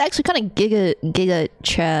 Bro's actually kind of Giga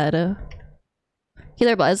Chad.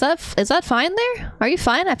 Healerbot, is that fine there? Are you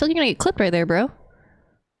fine? I feel like you're gonna get clipped right there, bro.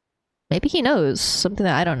 Maybe he knows something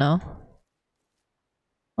that I don't know.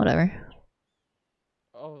 Whatever.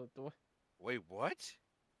 Oh, Wait, what?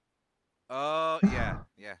 Oh, yeah.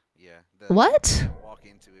 What? Walk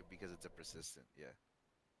into it because it's a persistent, yeah.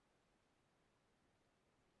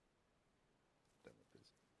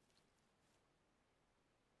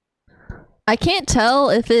 I can't tell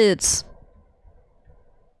if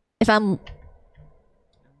I'm...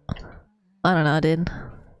 I don't know, dude.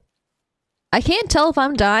 I can't tell if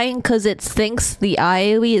I'm dying because it thinks the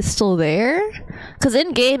IOE is still there. Because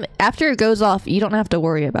in game, after it goes off, you don't have to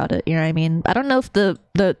worry about it. You know what I mean? I don't know if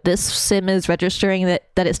this sim is registering that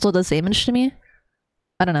it still does damage to me.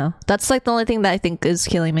 I don't know. That's like the only thing that I think is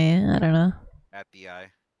killing me. I don't know. At the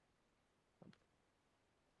eye.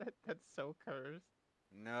 that's so cursed.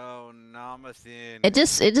 No, nothing. It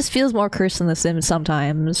just feels more cursed than the sim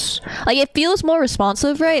sometimes. Like, it feels more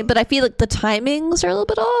responsive, right? But I feel like the timings are a little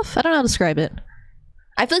bit off. I don't know how to describe it.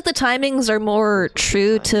 I feel like the timings are more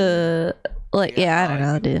true to... Like, yeah, I don't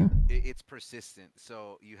know, dude. It's persistent,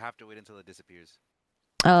 so you have to wait until it disappears.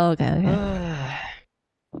 Oh, okay.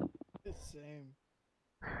 It's same.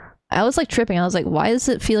 I was like tripping. I was like, why does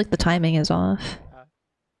it feel like the timing is off?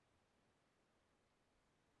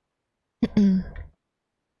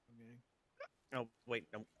 Oh wait,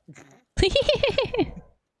 no. We're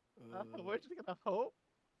just gonna hope.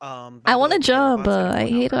 I want to jump. I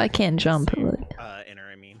hate it. I can't jump. Inner,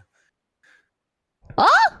 I mean.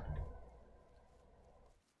 Ah!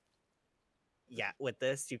 Yeah, with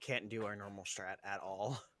this, you can't do our normal strat at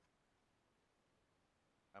all.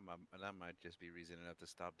 That might just be reason enough to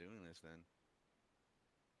stop doing this then.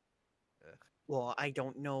 Ugh. Well, I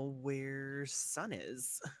don't know where Sun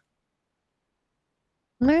is.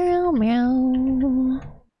 Meow meow.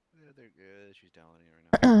 Yeah, they're good. She's downloading it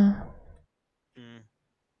right now.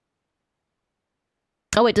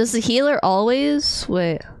 Oh wait, does the healer always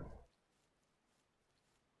wait?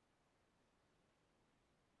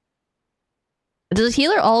 Does the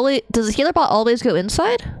healer bot always go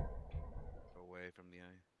inside? Away from the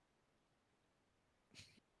eye.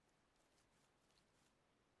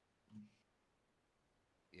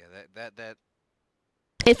 Yeah, that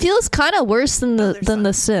It feels kind of worse than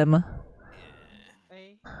the sim.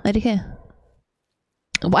 Hey. IDK.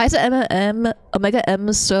 Why is it Omega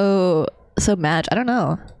M so mad? I don't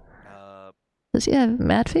know. Does he have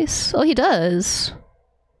mad face? Oh, he does.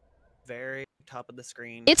 Very top of the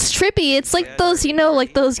screen. It's trippy. It's like those, you know,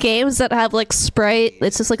 like those games that have like sprite.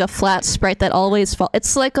 It's just like a flat sprite that always fall.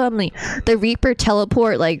 It's like the Reaper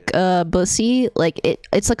teleport like bussy. Like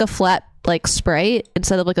it's like a flat like sprite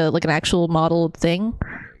instead of like an actual modeled thing.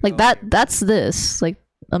 Like that's this. Like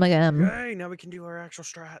Omega M. Okay, now we can do our actual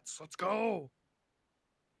strats. Let's go.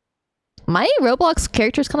 My Roblox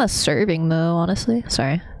character is kind of serving though, honestly.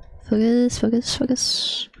 Sorry. Focus, focus,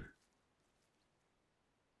 focus.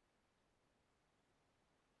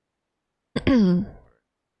 The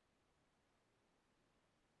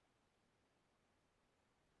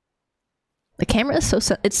camera is so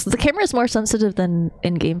the camera is more sensitive than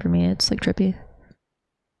in game for me. It's like trippy.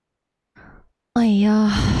 Oh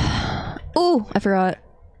yeah. Oh, I forgot.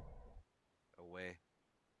 Away.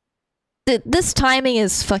 This timing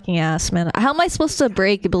is fucking ass, man. How am I supposed to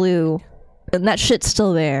break blue? And that shit's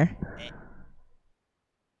still there.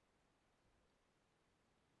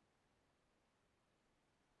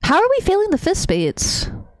 How are we failing the fist baits?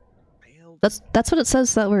 That's what it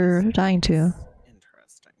says that we're dying to.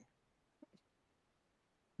 Interesting.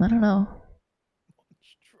 I don't know.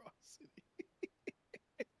 Monstrosity.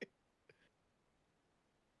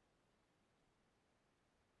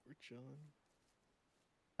 We're chilling.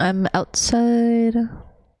 I'm outside.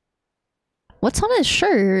 What's on his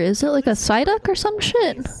shirt? Is it like a Psyduck or some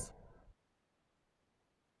shit?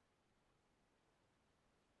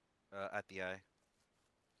 At the eye.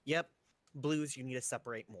 Yep. Blues, you need to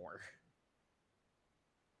separate more.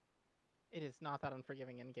 It is not that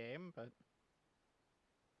unforgiving in game, but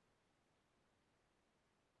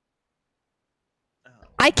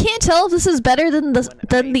I can't tell if this is better than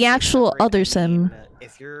the actual separate, other sim.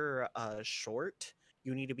 If you're short,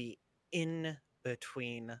 you need to be in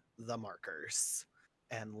between the markers,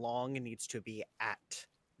 and long needs to be at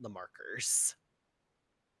the markers.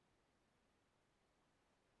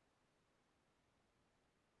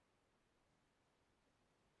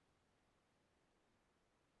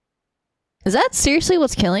 Is that seriously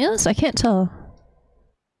what's killing us? I can't tell.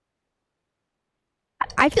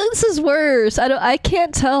 I feel like this is worse. I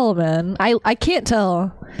can't tell, man. I can't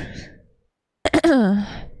tell.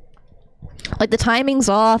 Like the timing's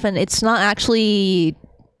off and it's not actually,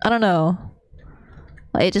 I don't know.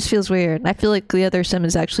 Like, it just feels weird. I feel like the other sim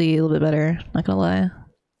is actually a little bit better, not gonna lie.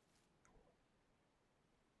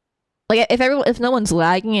 Like if no one's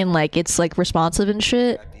lagging and like it's like responsive and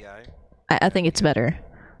shit, At the eye. I think it's better.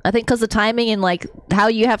 I think because the timing and like how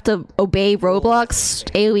you have to obey Roblox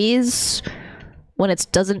AoEs when it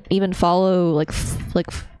doesn't even follow like you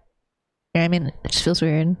know what I mean, it just feels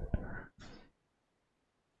weird.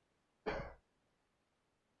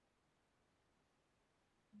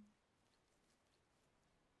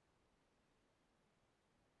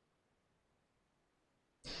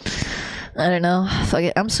 I don't know. Fuck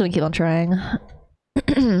it. I'm just gonna keep on trying.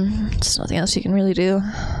 There's nothing else you can really do.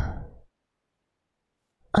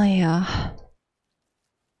 Oh yeah.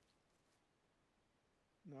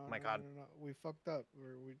 No, My God. No. We fucked up.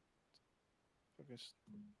 We focused.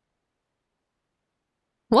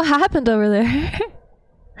 What happened over there? Hey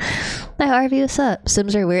RV, what's up?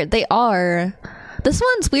 Sims are weird. They are. This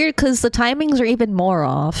one's weird because the timings are even more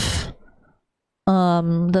off.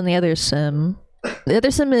 Than the other sim. The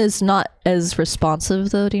other sim is not as responsive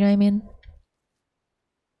though, do you know what I mean?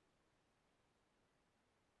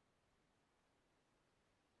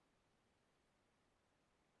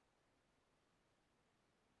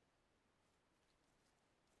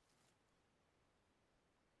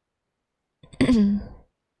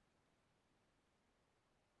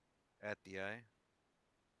 At the eye.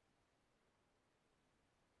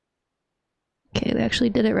 Okay, they actually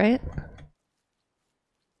did it right.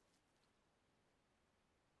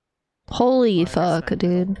 Holy fuck,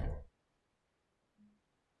 dude.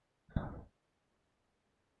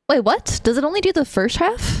 Wait, what? Does it only do the first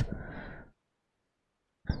half?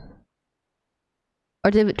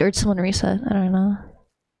 Or did someone reset? I don't know.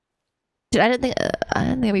 Dude, I didn't think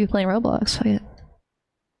I'd be playing Roblox. Fuck it.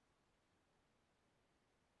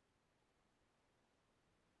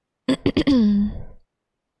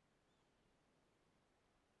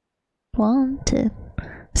 Wanted.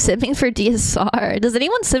 Simming for DSR. Does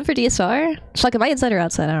anyone sim for DSR? Fuck, am I inside or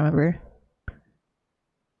outside? I don't remember.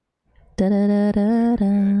 Da da da da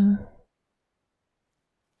da.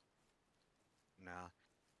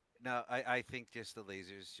 No, I think just the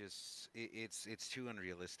lasers just it's too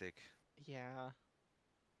unrealistic. yeah.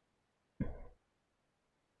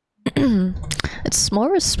 It's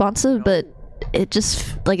more responsive, but it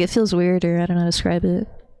just like it feels weirder. I don't know how to describe it.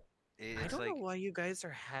 I It's don't like know why you guys are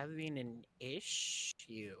having an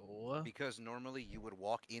issue. because normally you would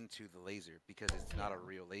walk into the laser because it's not a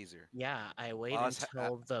real laser. Yeah, I wait Us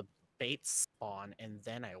until the baits spawn and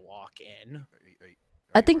then I walk in.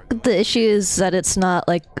 I think the issue is that it's not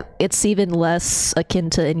like it's even less akin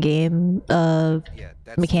to in-game yeah,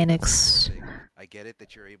 mechanics. the core thing. I get it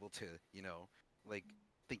that you're able to, you know, like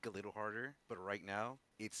think a little harder, but right now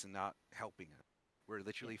it's not helping us. We're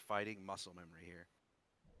literally fighting muscle memory here.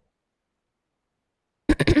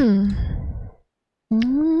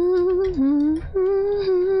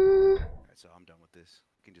 Alright, so I'm done with this.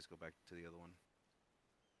 We can just go back to the other one.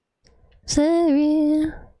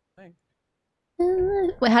 Sorry. Hey.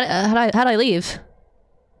 Wait, how do I leave?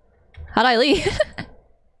 How do I leave?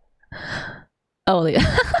 Oh,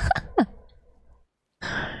 yeah.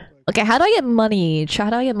 Okay, how do I get money? How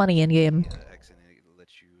do I get money in game? X and it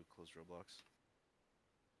lets you close Roblox.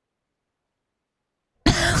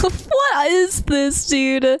 What is this,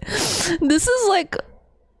 dude? This is like,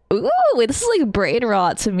 ooh, this is like brain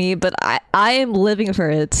rot to me, but I am living for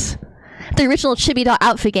it. The original Chibi Doll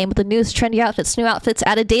outfit game with the newest trendy outfits. New outfits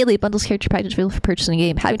added daily. Bundles character package available for purchase in the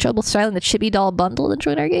game. Having trouble styling the Chibi Doll bundle? Then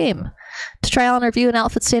join our game. To try on or view an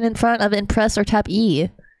outfit, stand in front of it and press or tap E.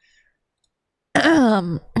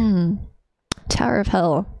 Tower of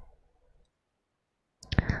Hell.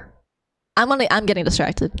 I'm getting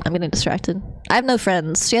distracted. I'm getting distracted. I have no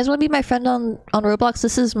friends. Do you guys want to be my friend on Roblox?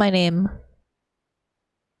 This is my name. Alright,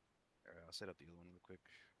 I'll set up the other one real quick.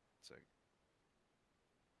 So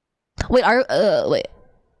Wait, wait.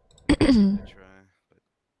 I try, but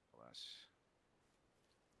alas.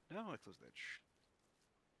 No, I closed that.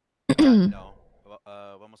 No.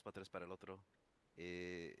 Vamos para atrás para el otro.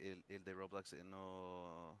 El de Roblox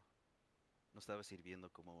no estaba sirviendo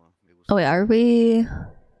como me gusta. Oh wait, are we?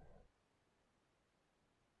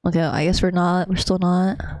 Okay, I guess we're not. We're still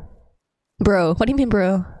not. Bro, what do you mean,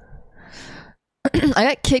 bro? I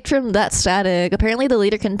got kicked from that static. Apparently the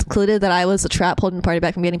leader concluded that I was a trap holding the party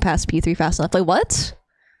back from getting past P3 fast enough. Like, what?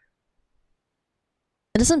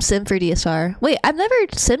 It is some sim for DSR. Wait, I've never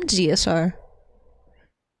simmed DSR.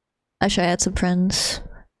 Actually, I had some friends.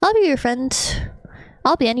 I'll be your friend.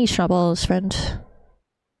 I'll be any trouble's friend.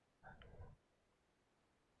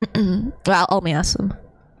 Well, I'll only ask them.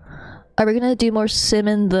 Are we gonna do more sim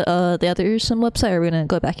in the other sim website, or are we gonna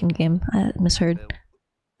go back in game? I misheard.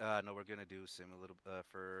 No, we're gonna do sim a little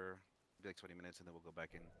for like 20 minutes, and then we'll go back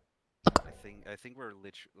in. Okay. I think we're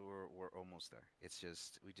almost there. It's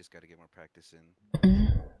just we just got to get more practice in.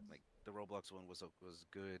 Like the Roblox one was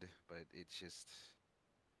good, but it's just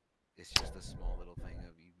a small little thing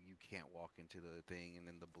of you can't walk into the thing and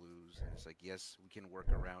then the blues. And it's like, yes, we can work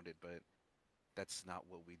around it, but that's not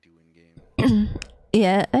what we do in game.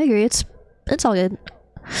 Yeah, I agree. It's all good.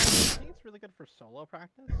 I think it's really good for solo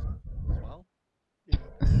practice as well. Yeah,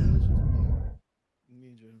 it was just me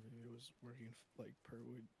and Jennifer. It was working like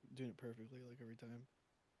doing it perfectly like every time.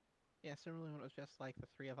 Yeah, similarly when it was just like the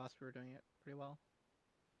three of us, we were doing it pretty well.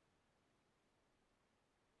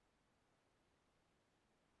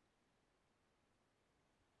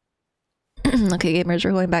 Okay, gamers,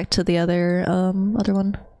 we're going back to the other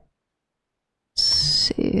one. Let's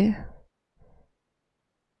see.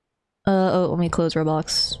 Oh, let me close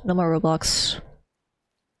Roblox. No more Roblox.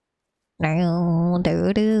 No,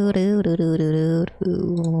 do do do do do do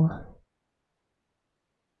do.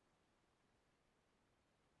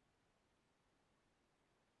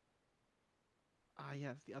 Ah,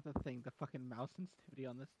 yes, the other thing, the fucking mouse sensitivity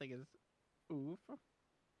on this thing is oof.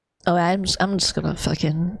 Oh, I'm just gonna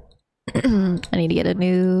fucking. I need to get a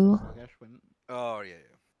new. Sluggish when- Oh yeah.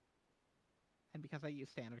 And because I use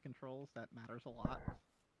standard controls, that matters a lot.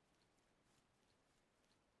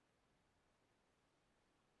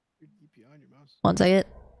 Your DPI on your mouse. One second.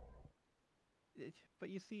 But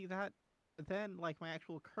you see that, then like my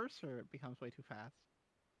actual cursor becomes way too fast.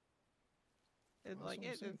 It's Well, like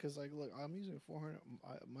it, because like look, I'm using 400.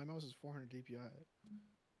 My mouse is 400 DPI.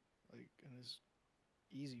 Like, and it's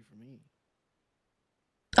easy for me.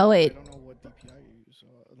 Oh I wait. don't know what DPI you use, so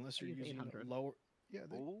unless I you're use using 800. lower. Yeah.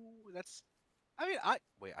 Oh, that's. I mean, I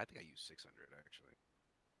think I use 600 actually.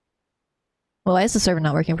 Well, why is the server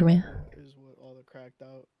not working for me? Is what all the cracked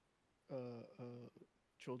out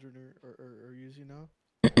children are using now.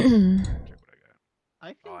 Check what I got. I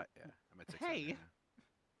think. Oh, yeah, I'm at 600 Hey. now.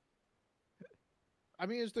 I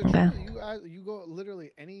mean, it's the Okay. truth. You go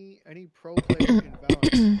literally any pro player in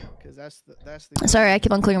Valorant, because that's the. Sorry, I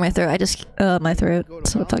keep on clearing my throat. I just my throat. Go to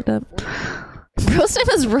So fucked up. Valorant, Bro's name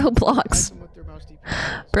is Roblox. price them with their mouse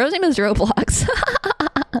DPI. Bro's name is Roblox.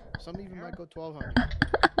 Some even might go 1200.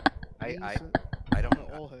 I don't know.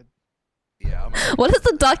 All head. Yeah. What is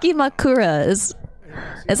the Dakimakura? Is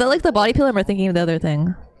that like the body pillow? Or am I thinking of the other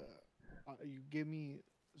thing? You give me.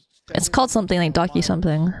 It's called something like Daki miles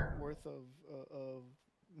something. Worth of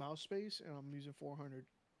mouse space, and I'm using 400.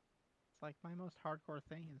 It's like my most hardcore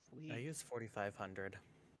thing is League. I use 4,500.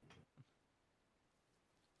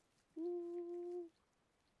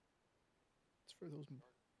 It's for those.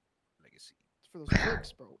 Legacy. It's for those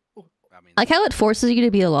clicks, bro. Oh. I mean, Like how it forces you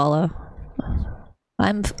to be a Lala.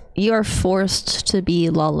 You are forced to be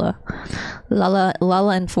Lala.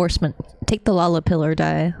 Lala enforcement. Take the Lala pill or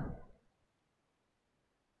die.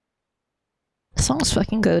 The song's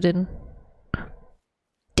fucking goated.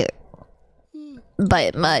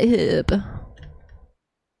 Bite my hip.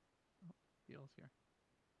 Feels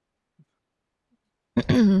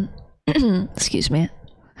here. Excuse me.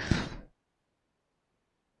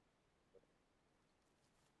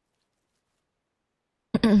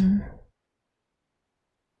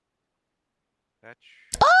 Fetch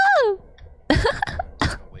Oh!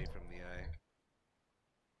 away from the eye.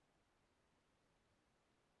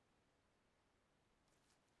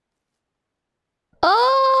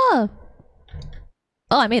 Oh!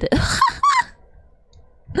 Oh, I made it.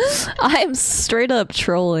 I'm straight up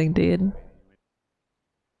trolling, dude.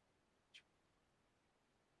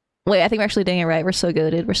 Wait, I think we're actually doing it right. We're so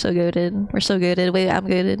goated. We're so goated. We're so goated. Wait, I'm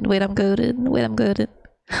goated. Wait, I'm goated. Wait, I'm goated.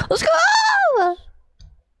 Let's go!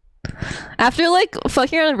 After like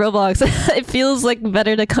fucking around in Roblox, it feels like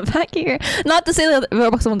better to come back here. Not to say that the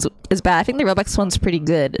Roblox one is bad. I think the Roblox one's pretty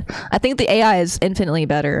good. I think the AI is infinitely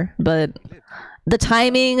better, but the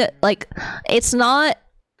timing, like, it's not.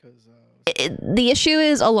 The issue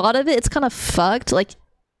is a lot of it. It's kind of fucked. Like,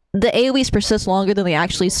 the AoEs persist longer than they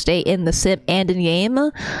actually stay in the sim and in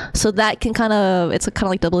game, so that can kind of. It's kind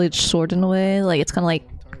of like double-edged sword in a way. Like, it's kind of like.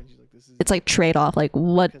 It's like trade-off. Like,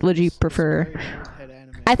 what would you prefer?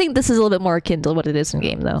 I think this is a little bit more akin to what it is in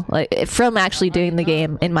game, though. Like, from actually doing the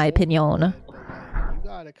game, in my opinion.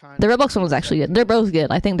 The Roblox one was actually good. They're both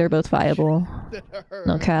good. I think they're both viable.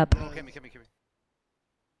 No cap.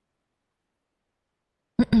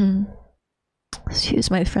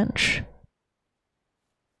 Excuse my French.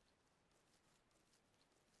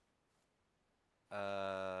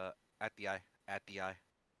 At the eye. At the eye.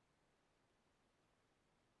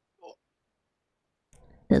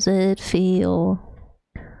 Does it feel?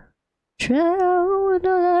 How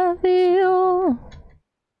does it feel?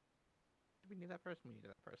 We need that person. We need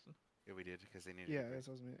that person. Yeah, we did because they needed. Yeah, that's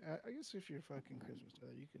what I mean. I guess if you're fucking Christmas,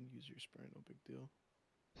 you can use your sprint. No big deal.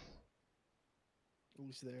 At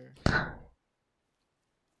least there.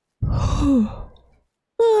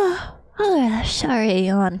 Oh, sorry,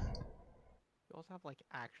 yawn. You also have like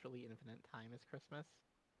actually infinite time as Christmas.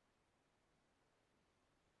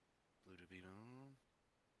 Blue to be known.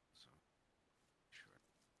 So, sure.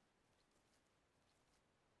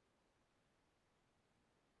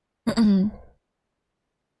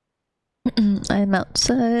 I'm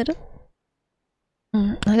outside.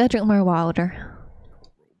 I gotta drink more water.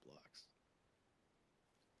 Roblox.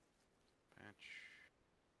 Patch.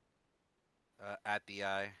 At the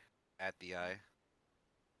eye. At the eye.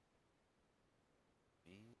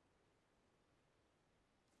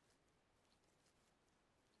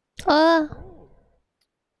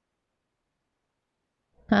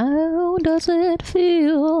 How does it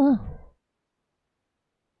feel?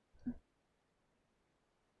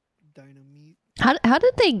 Dynamite. How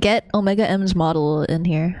did they get Omega M's model in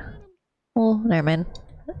here? Well, never mind.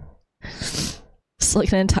 It's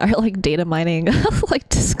like an entire like data mining like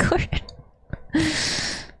Discord.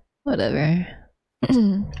 Whatever.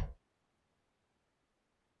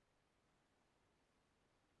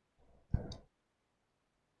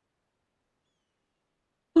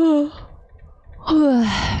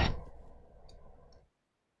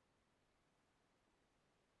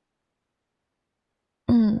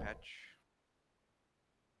 Patch.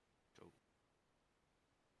 Go.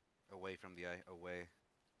 Away from the eye. Away.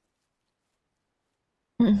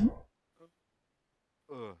 Nope.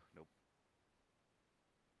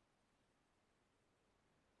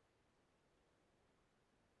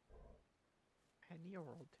 And Neo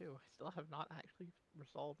World too. I still have not actually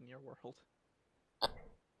resolved Neo World.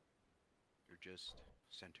 You're just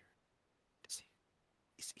center. Easy.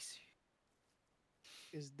 Easy.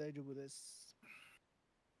 Is daijoubu desu.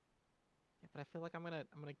 Yeah, but I feel like I'm gonna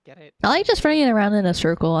get it. I like just running it around in a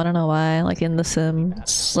circle. I don't know why. Like in the sim,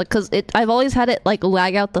 it's like because I've always had it like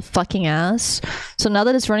lag out the fucking ass. So now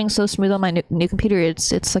that it's running so smooth on my new computer,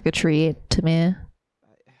 it's like a treat to me.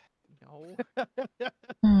 No.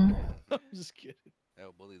 I'm just kidding.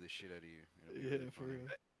 That'll bully the shit out of you. Yeah, for real.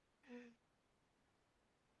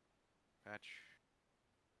 Patch.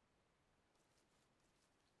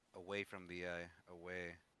 Away from the eye.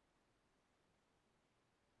 Away.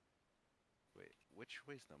 Wait, which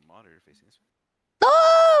way's the monitor facing this way?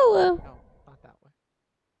 No! No, not that way.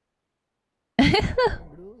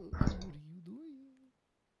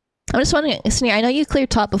 I'm just wondering, Sneer, I know you cleared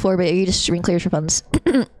top before, but you just streaming clears for funds.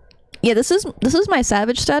 Yeah, this is my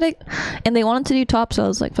savage static, and they wanted to do top, so I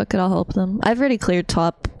was like, fuck it, I'll help them. I've already cleared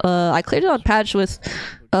top. I cleared it on patch with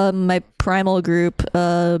my primal group.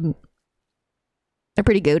 They're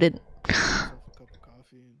pretty goated.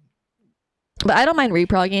 But I don't mind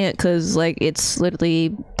reprogging it, because like it's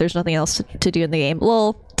literally there's nothing else to do in the game.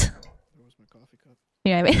 Well,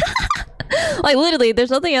 you know what I mean? Like literally, there's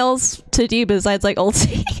nothing else to do besides like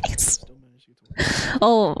ulties.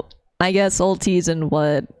 Oh, I guess ulties and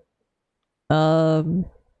what? Patch.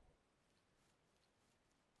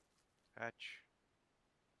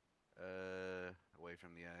 Away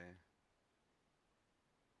from the eye.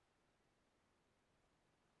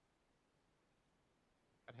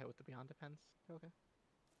 Got hit with the beyond defense. Okay.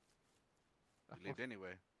 You lived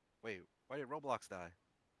anyway. Wait, why did Roblox die?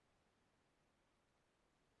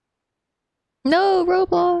 No,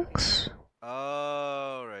 Roblox.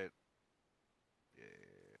 Oh, right.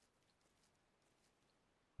 Yeah.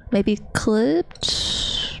 Maybe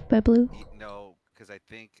clipped by blue. No, because I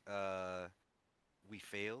think we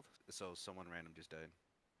failed, so someone random just died.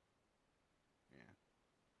 Yeah.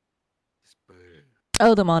 Just boo.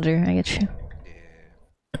 Oh, the monitor. I get you.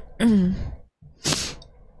 Yeah.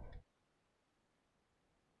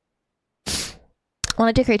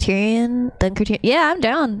 Want to do Criterion? Then Criterion. Yeah, I'm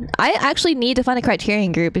down. I actually need to find a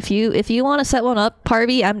Criterion group. If you want to set one up,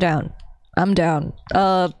 Harvey, I'm down. I'm down.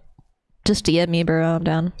 Just DM me, bro. I'm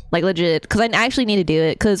down. Like legit, because I actually need to do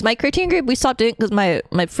it. Because my Criterion group we stopped doing because my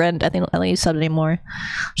friend I think he subbed anymore,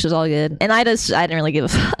 which is all good. And I didn't really give a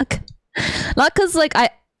fuck. Not because like I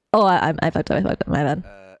fucked up. I fucked up. My bad.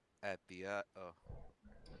 At the oh.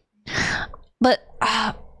 But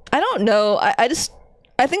I don't know. I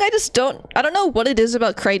don't know what it is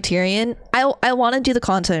about Criterion. I want to do the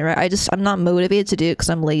content, right? I'm not motivated to do it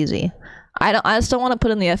because I'm lazy. I just don't want to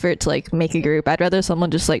put in the effort to like make a group. I'd rather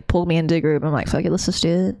someone just like pull me into a group. I'm like, fuck it, let's just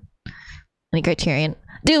do it. Any Criterion.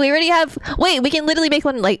 Dude, we already have we can literally make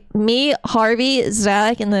one like me, Harvey,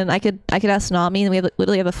 Zach, and then I could ask Nami, and we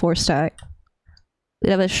literally have a 4 stack.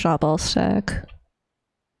 We'd have a shot ball stack.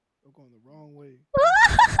 We're going the wrong way.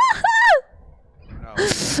 No.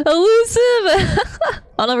 Elusive!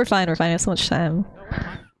 Oh no, we're fine. We have so much time.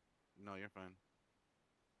 No, you're fine.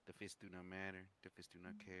 The fists do not matter. The fists do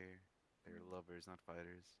not care. They're lovers, not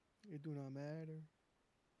fighters. It do not matter.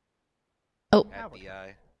 Oh. At the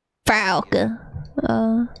eye. Falcon.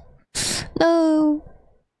 No.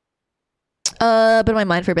 Been on my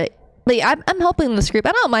mind for a bit. But yeah, I'm helping this group.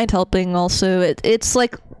 I don't mind helping also. It's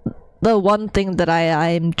like the one thing that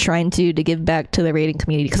I'm trying to give back to the raiding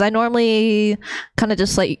community, because I normally kind of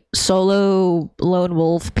just like solo lone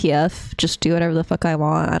wolf PF, just do whatever the fuck I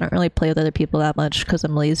want. I don't really play with other people that much because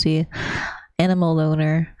I'm lazy and I'm a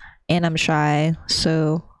loner and I'm shy,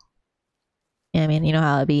 so yeah, I mean, you know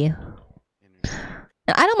how it be. And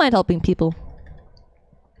I don't mind helping people.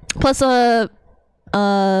 Plus like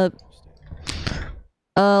I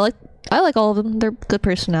like all of them. They're good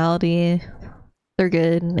personality. They're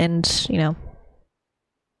good, and you know,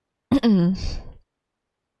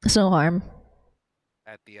 there's no harm.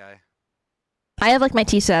 At the eye. I have like my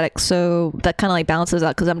T static, so that kind of like balances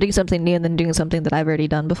out because I'm doing something new and then doing something that I've already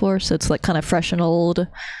done before, so it's like kind of fresh and old.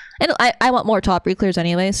 And I want more top reclears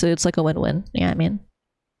anyway, so it's like a win-win. Yeah, I mean,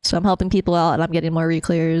 so I'm helping people out and I'm getting more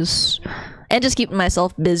reclears, and just keeping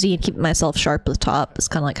myself busy and keeping myself sharp with top. It's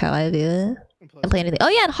kind of like how I view it. And play anything. Oh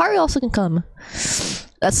yeah, and Haru also can come.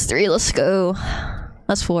 That's 3. Let's go.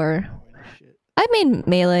 That's 4. I mean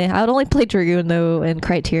melee. I would only play Dragoon though in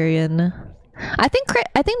Criterion. I think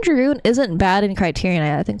Dragoon isn't bad in Criterion.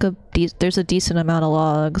 I think there's a decent amount of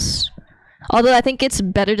logs. Although I think it's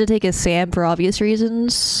better to take a Sam for obvious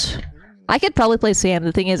reasons. I could probably play Sam.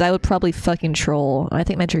 The thing is, I would probably fucking troll. I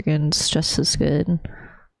think my Dragoon's just as good.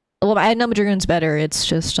 Well, I know my Dragoon's better. It's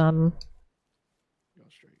just I'm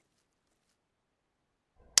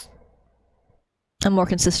more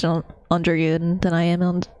consistent on Dragoon than I am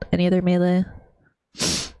on any other melee.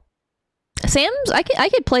 Sam's, I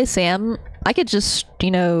could play Sam. I could just,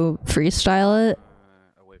 you know, freestyle it.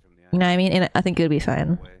 Away from the eye. You know what I mean? And I think it would be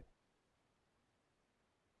fine.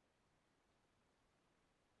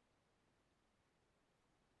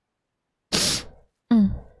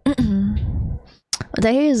 Did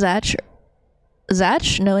I hear Zach? Zach?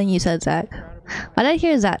 Knowing you said Zach. Why did I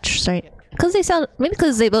hear Zach? Sorry. because they sound, maybe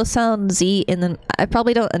because they both sound Z, and then I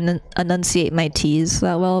probably don't enunciate my T's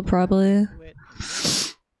that well, probably.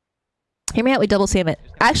 Hear me out, we double Sam it.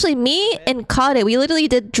 Actually, me and Kade, we literally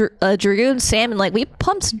did Dragoon Sam, and like, we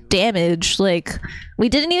pumped damage. Like, we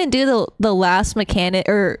didn't even do the last mechanic,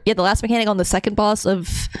 or yeah, the last mechanic on the second boss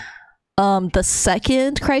of the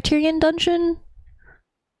second Criterion dungeon,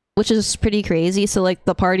 which is pretty crazy. So like,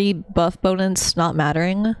 the party buff bonus not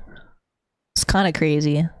mattering. It's kind of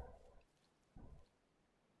crazy.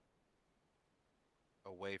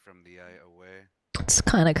 Away from the eye, away. It's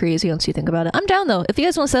kind of crazy once you think about it. I'm down though. If you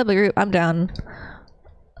guys want to set up a group, I'm down.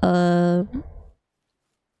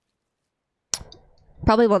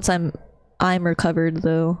 Probably once I'm recovered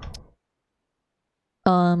though.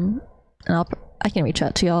 And I can reach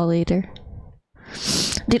out to y'all later.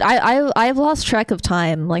 Dude, I've lost track of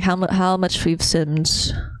time. Like how much we've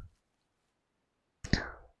simmed.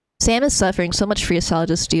 Sam is suffering so much freestyle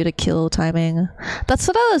just due to kill timing. That's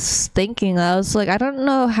what I was thinking. I was like, I don't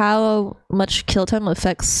know how much kill time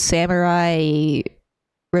affects samurai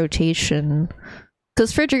rotation.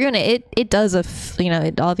 Because for Dragoon, it does, you know,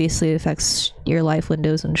 it obviously affects your life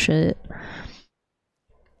windows and shit.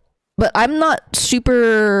 But I'm not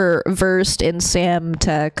super versed in Sam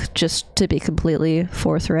tech, just to be completely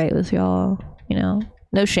forthright with y'all. You know,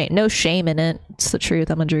 no shame in it. It's the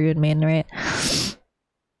truth. I'm a Dragoon main, right?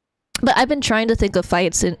 But I've been trying to think of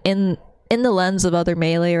fights in the lens of other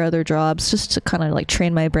melee or other drops, just to kind of like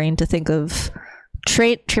train my brain to think of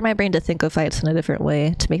train my brain to think of fights in a different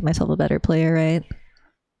way to make myself a better player, right?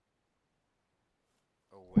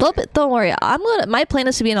 Don't worry. My plan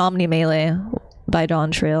is to be an Omni melee by Dawn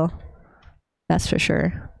Trail. That's for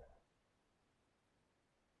sure.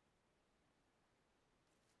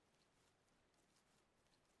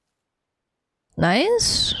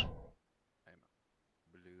 Nice.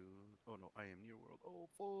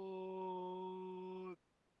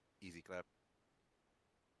 Easy clap.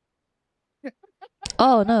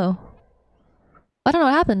 Oh no. I don't know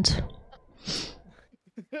what happened.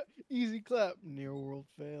 Easy clap. Near world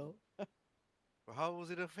fail. Well, how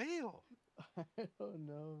was it a fail? I don't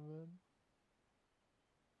know, man.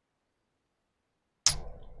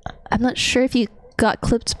 I'm not sure if you got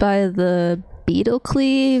clipped by the beetle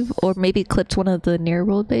cleave, or maybe clipped one of the near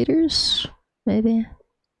world baiters. Maybe.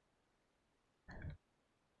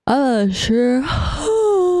 Sure.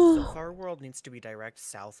 The far world needs to be direct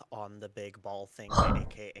south on the big ball thing,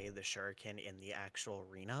 aka the shuriken in the actual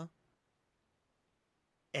arena.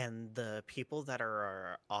 And the people that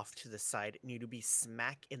are off to the side need to be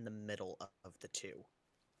smack in the middle of the two.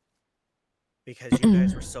 Because you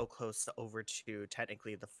guys were so close over to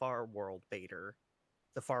technically the far world baiter.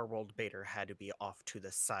 The far world baiter had to be off to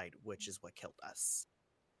the side, which is what killed us.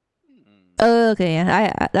 Oh, okay,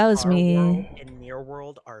 yeah, that was Far me. world and near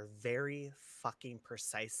world are very fucking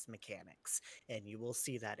precise mechanics, and you will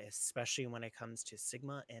see that especially when it comes to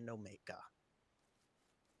Sigma and Omega.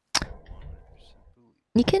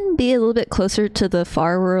 You can be a little bit closer to the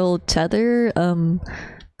far world tether,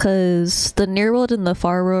 because the near world and the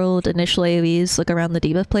far world initial AoEs, like around the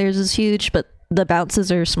debuff players, is huge, but the bounces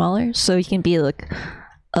are smaller, so you can be like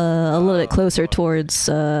a little bit closer towards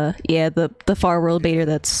yeah, the far world baiter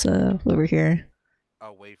that's over here.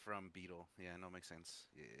 Away from beetle. Yeah, no, makes sense.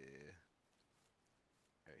 Yeah.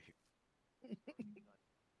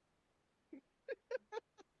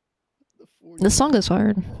 The song is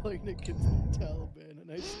hard. Playing against the Taliban,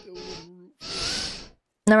 and I still wouldn't root for it.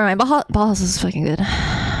 Never mind, Boss is fucking good.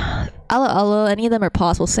 Allo, any of them are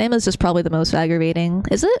possible. Sam is just probably the most aggravating.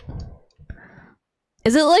 Is it?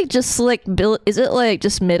 Is it like just like is it like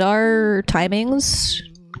just mid-R timings?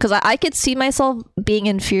 Because I could see myself being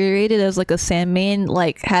infuriated as like a Sam main,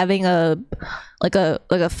 like having a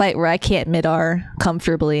fight where I can't mid-R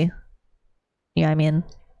comfortably. Yeah, I mean,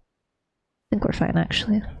 I think we're fine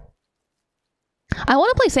actually. I want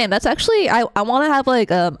to play Sam. That's actually I want to have like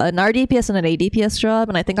an RDPS and an ADPS job,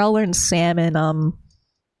 and I think I'll learn Sam and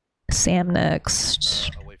Sam next.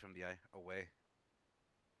 Away from the eye. Away.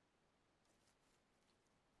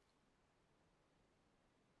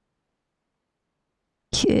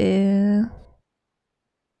 Yeah.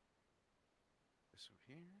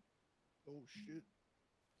 Oh shit.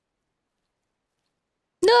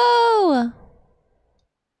 No!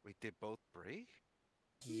 Wait, did both break?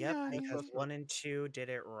 Yep, Yeah, because 1 and 2 did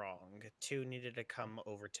it wrong. 2 needed to come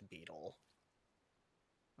over to Beetle.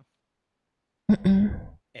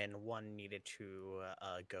 And 1 needed to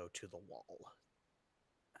go to the wall.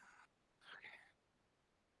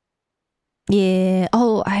 Yeah.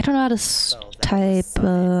 Oh, I don't know how to type.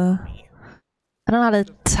 I don't know how to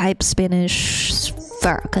type Spanish.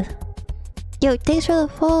 Fuck. Yo, thanks for the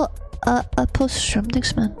follow. Post-strum.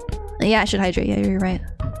 Thanks, man. Yeah, I should hydrate. Yeah, you're right.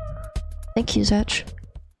 Thank you, Zach.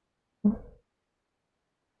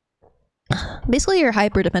 Basically, you're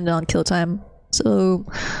hyper dependent on kill time. So,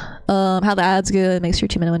 how the ad's good makes your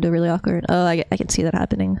 2-minute window really awkward. Oh, I can see that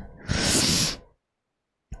happening.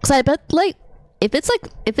 Cause I bet like if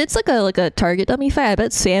it's like a target dummy fight, I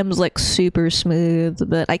bet Sam's like super smooth.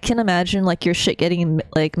 But I can imagine like your shit getting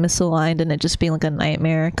like misaligned and it just being like a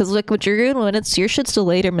nightmare. Cause like with Dragoon, when it's your shit's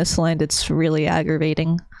delayed or misaligned, it's really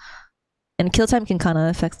aggravating. And kill time can kind of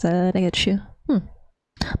affect that. I get you.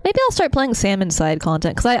 Maybe I'll start playing Sam inside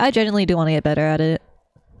content because I genuinely do want to get better at it.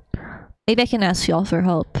 Maybe I can ask y'all for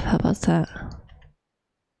help. How about that?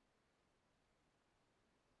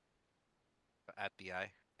 At the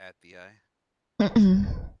eye. At the eye.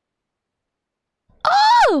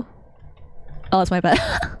 Oh! Oh, it's my bad.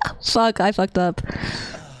 Fuck, I fucked up.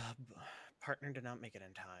 Partner did not make it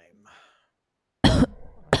in time.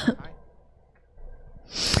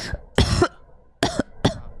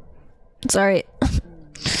 Sorry.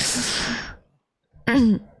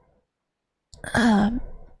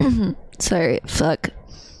 Sorry, fuck.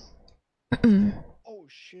 Oh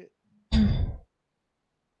shit.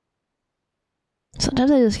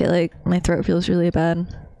 Sometimes I just get like, my throat feels really bad.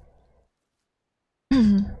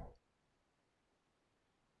 Photo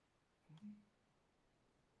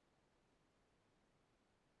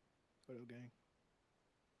gang.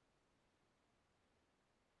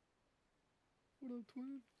 What up,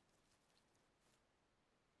 twin?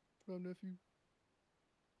 What up, nephew?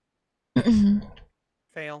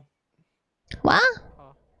 Fail. What?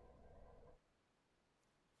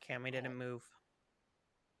 Cammy didn't move.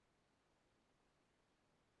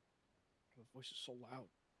 The voice is so loud.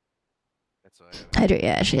 That's why I Hydrate,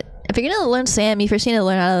 yeah, shit. If you're gonna learn Sam, you first need to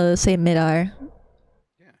learn how to say mid-R.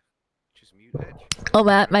 Yeah. Just mute edge. Oh,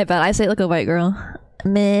 my bad. I say it like a white girl.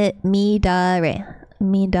 Mi-dare.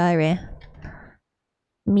 Mi-dare.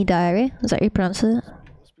 Mi-dare? Is that how you pronounce it?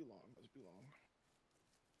 Let's be long. Let's be long.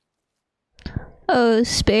 Oh,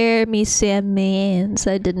 spare me, Sam Mans.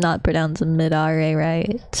 I did not pronounce mid-are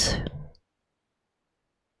right.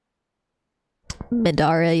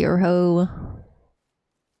 Mid-are your hoe.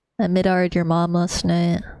 I mid-ar'd your mom last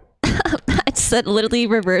night. I said literally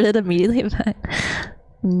reverted immediately back.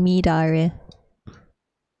 Mid-are.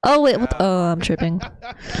 Oh wait, what? Oh, I'm tripping.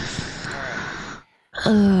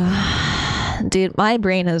 Dude, my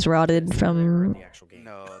brain has rotted from... The actual game.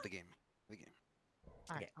 No, the game. The game.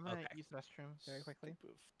 Alright, Okay, I'm gonna okay. use the restroom very quickly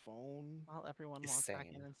Stupid phone. while everyone walks back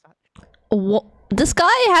in Insane. and such. What? This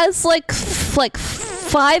guy has like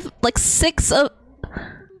six of...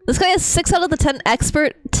 This guy has 6 out of the 10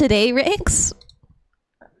 expert today ranks?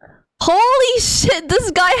 Holy shit, this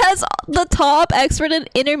guy has the top expert and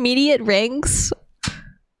intermediate ranks?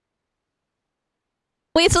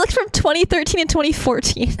 Wait, so like from 2013 and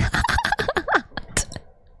 2014.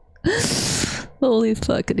 Holy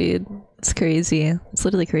fuck, dude. It's crazy. It's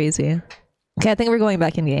literally crazy. Okay, I think we're going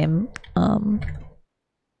back in game. Oh,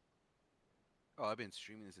 I've been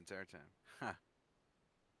streaming this entire time. Huh.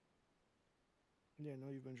 Yeah,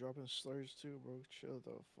 no, you've been dropping slurs too, bro. Chill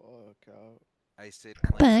the fuck out. I said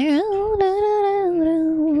cleanse.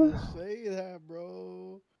 You can't say that,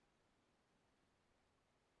 bro.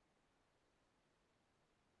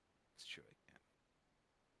 It's true, I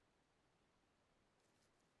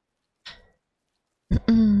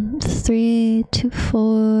can't. 3, 2,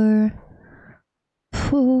 4,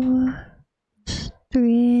 4,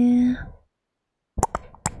 3.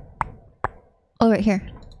 Oh, right here.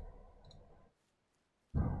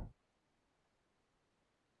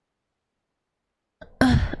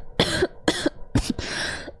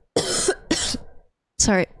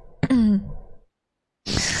 Sorry.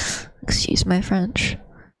 Excuse my French.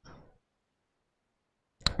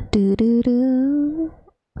 Do do do.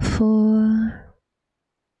 4.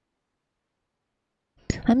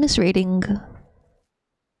 I'm misreading.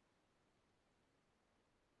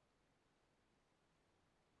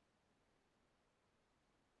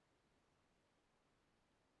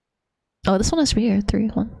 Oh, this one has to be here. 3,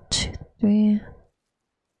 1, 2, 3,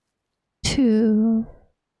 2.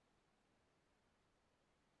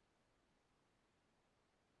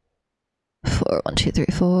 4, 1, 2, 3,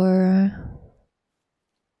 4.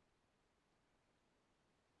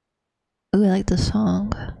 Ooh, I like this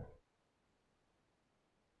song.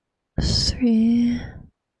 3.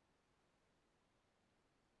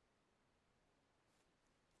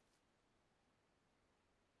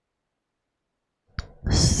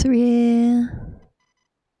 Three.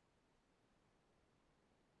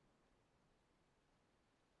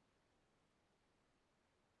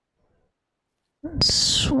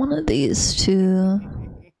 It's one of these two.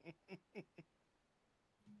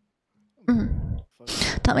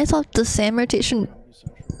 Taught myself the SAM rotation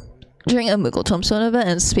during a Moogle Tombstone event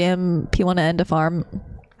and spam P1N to farm.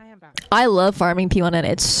 I am back. I love farming P1N.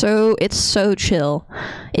 It's so chill.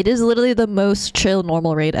 It is literally the most chill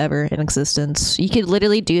normal raid ever in existence. You could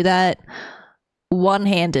literally do that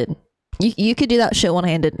one-handed. You could do that shit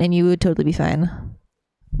one-handed and you would totally be fine.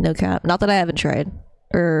 No cap. Not that I haven't tried.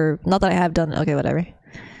 Or not that I have done. Okay, whatever.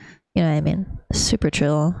 You know what I mean? Super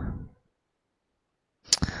chill.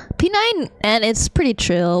 P9 and it's pretty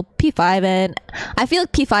chill. P5N. I feel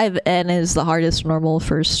like P5N is the hardest normal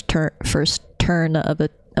first turn of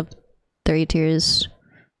 3 tiers.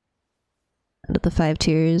 Out of the 5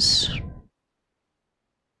 tiers.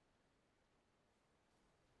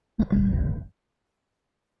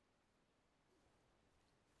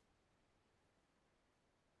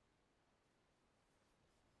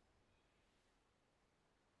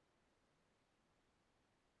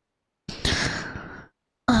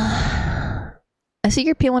 I see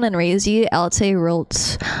your P1 and raise you, Alte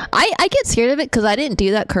Rolts. I get scared of it because I didn't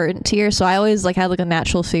do that current tier, so I always like had like a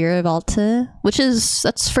natural fear of Alte, which is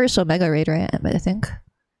that's first Omega raid, right? I think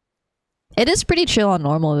it is pretty chill on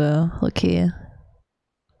normal though. Okay,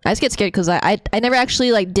 I just get scared because I never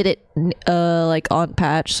actually like did it like on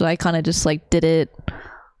patch, so I kind of just like did it.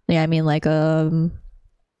 Yeah, I mean like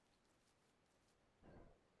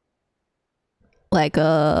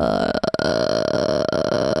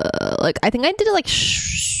I think I did it like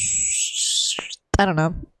I don't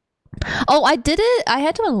know. Oh, I did it. I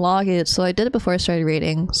had to unlock it, so I did it before I started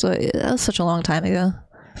raiding. So that was such a long time ago.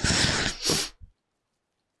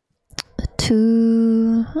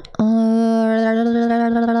 2. Oh,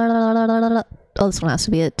 this one has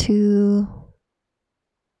to be at 2.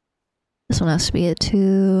 This one has to be at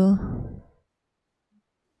 2.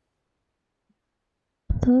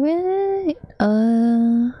 Wait.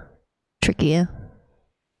 Tricky.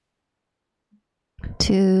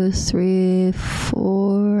 2, 3, 4.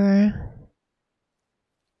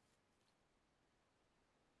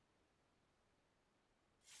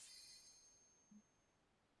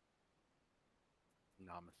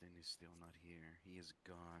 Namathan is still not here. He is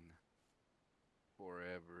gone.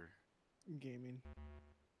 Forever. Gaming.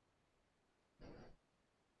 Alright,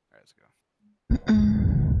 let's go.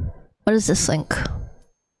 What is this link?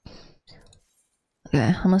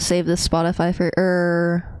 Okay, I'm gonna save this Spotify for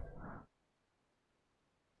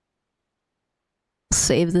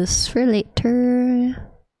save this for later.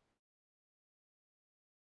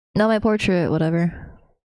 No, my portrait, whatever.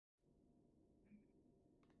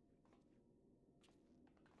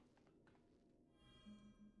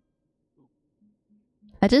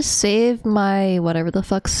 I just saved my whatever the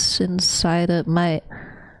fuck's inside of my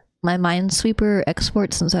Minesweeper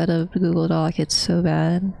exports inside of Google Doc. It's so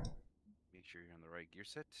bad. Make sure you're on the right gear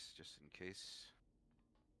set, just in case.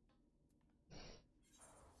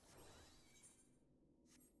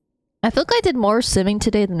 I feel like I did more simming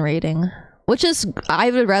today than raiding, which is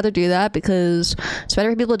I would rather do that because it's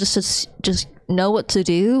better for people just know what to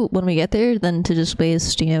do when we get there than to just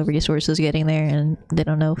waste resources getting there and they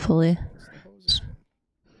don't know fully.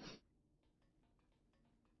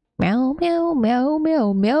 Meow meow meow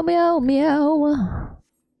meow meow meow meow.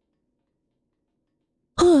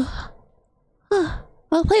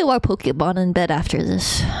 I'll play more Pokemon in bed after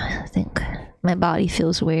this. I think my body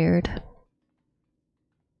feels weird. Are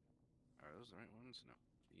those the right ones? No.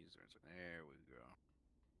 These are. There we go.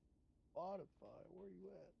 Spotify, where you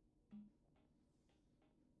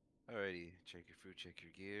at? Alrighty. Check your food, check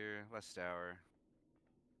your gear. Last hour.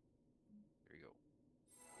 Here we go.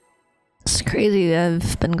 It's crazy.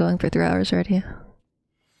 I've been going for 3 hours already.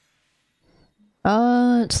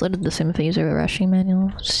 It's literally the same if I use a rushing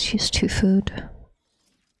manual. Just use 2 food.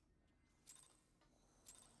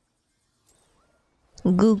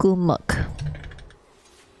 Google Muck.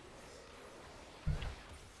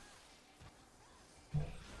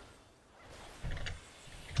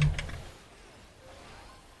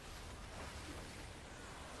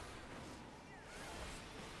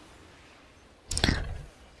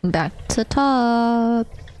 Back to top.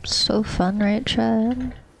 So fun, right,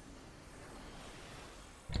 Chad?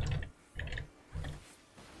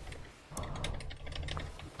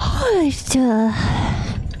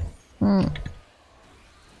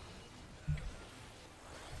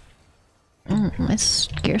 My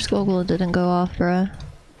gear goggle didn't go off, bruh.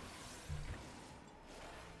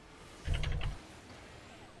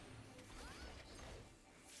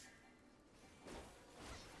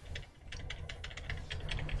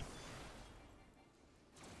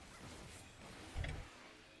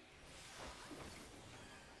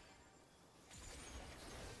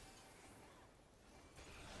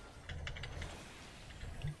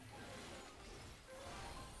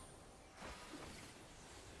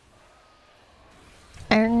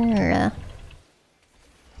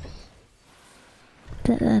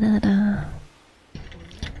 Da, da, da, da.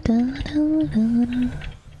 Da, da, da, da.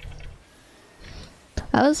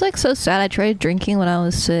 I was like so sad. I tried drinking when I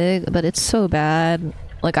was sick, but it's so bad.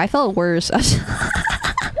 Like I felt worse.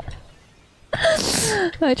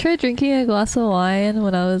 I tried drinking a glass of wine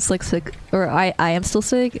when I was like sick, or I am still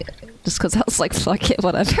sick, just because I was like, fuck it,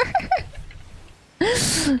 whatever.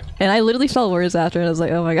 And I literally felt worse after, and I was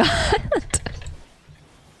like, oh my god.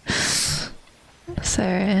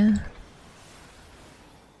 Sorry.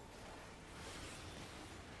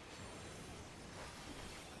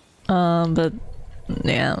 But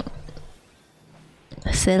yeah.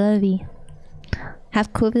 C'est la vie.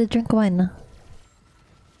 Have COVID, drink wine.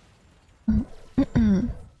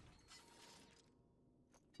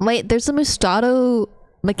 Wait, there's a Mustado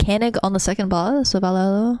mechanic on the second boss of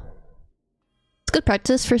Valhalla. It's good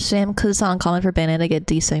practice for Sam because it's not uncommon for banana to get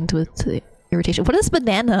desynced with irritation. What is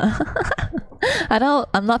banana?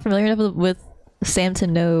 I'm not familiar enough with Sam to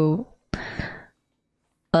know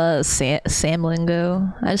Sam lingo.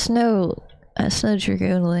 I just know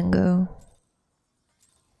Dragoon lingo.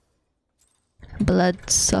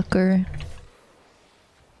 Bloodsucker.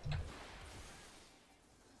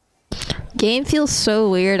 Game feels so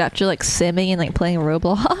weird after like simming and like playing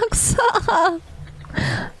Roblox.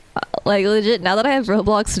 Like legit, now that I have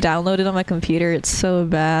Roblox downloaded on my computer, it's so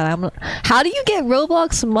bad. How do you get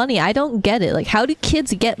Roblox money? I don't get it. Like, how do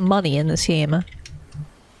kids get money in this game?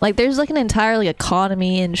 Like, there's like an entire like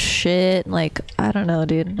economy and shit. Like, I don't know,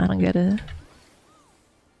 dude. I don't get it.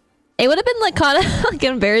 It would have been like kind of like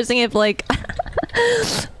embarrassing if like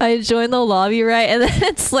I joined the lobby, right, and then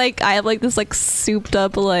it's like I have like this like souped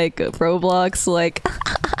up like Roblox like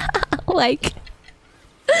like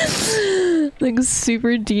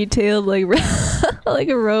super detailed like like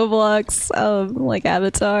a Roblox like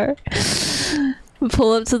avatar.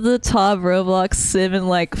 Pull up to the top Roblox sim and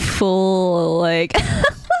like full like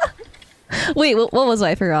wait, what was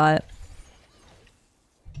I forgot?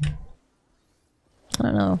 I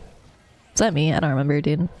don't know. Is that me? I don't remember,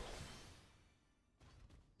 dude.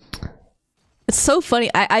 It's so funny.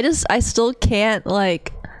 I still can't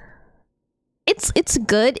like. It's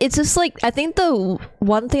good. It's just like I think the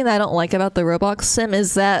one thing that I don't like about the Roblox sim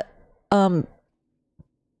is that the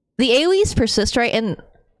AoEs persist, right? And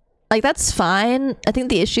like that's fine. I think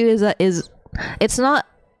the issue is that it's not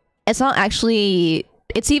actually,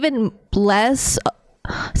 it's even less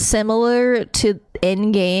similar to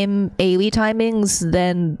in-game AoE timings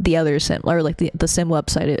than the other sim, or like the sim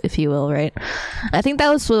website, if you will, right? I think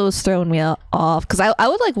that was what was throwing me off, because I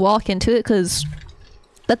would like walk into it, because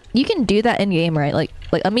that you can do that in game, right? Like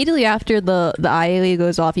immediately after the AoE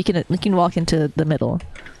goes off, you can walk into the middle.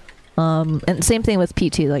 And same thing with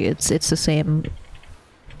PT, like it's the same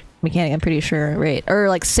mechanic, I'm pretty sure, right? Or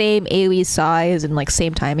like same AoE size and like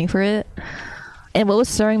same timing for it. And what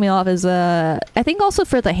was throwing me off is I think also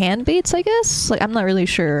for the hand baits, I guess? Like I'm not really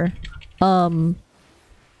sure. But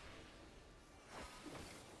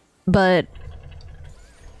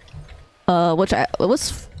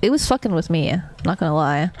it was fucking with me, not gonna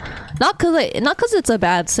lie. Not cause it's a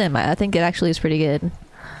bad sim. I think it actually is pretty good.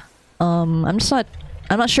 I'm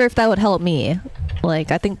not sure if that would help me.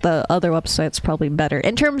 Like I think the other website's probably better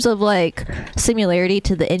in terms of like similarity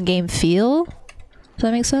to the in-game feel. Does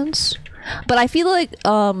that make sense? But I feel like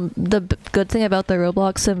the good thing about the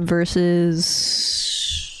Roblox sim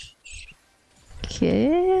versus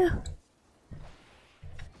okay.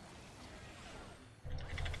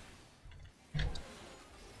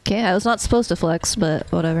 Okay, I was not supposed to flex, but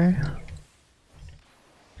whatever.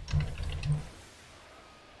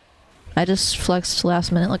 I just flexed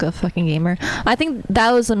last minute like a fucking gamer. I think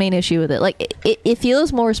that was the main issue with it. Like it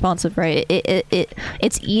feels more responsive, right?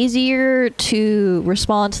 It's easier to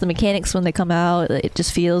respond to the mechanics when they come out. It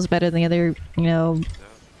just feels better than the other, you know,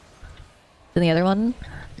 than the other one.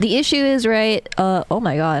 The issue is, right, oh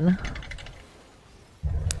my god.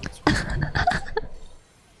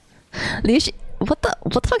 The issue, what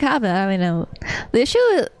the fuck happened? I don't even know. The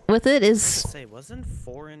issue with it is, say, wasn't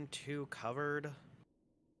 4 and 2 covered?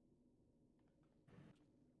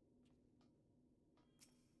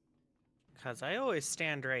 Because I always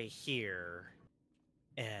stand right here,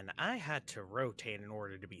 and I had to rotate in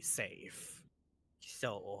order to be safe.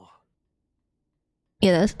 So...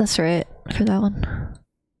 yeah, that's right for that one.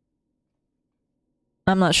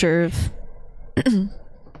 I'm not sure if...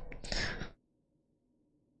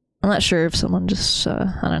 I'm not sure if someone just,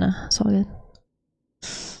 I don't know, it's all good.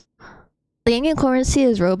 The in-game currency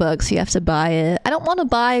is Robux, you have to buy it. I don't want to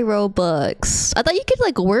buy Robux. I thought you could,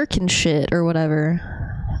 like, work and shit or whatever.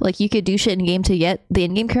 Like, you could do shit in-game to get the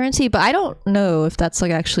in-game currency, but I don't know if that's,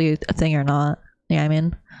 like, actually a thing or not. Yeah, I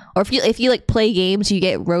mean. Or if you like play games, you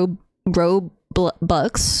get Robux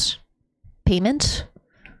payment.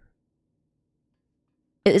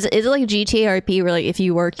 Is it like GTA RP where like if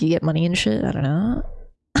you work you get money and shit? I don't know.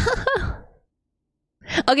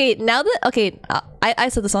 Okay, now that I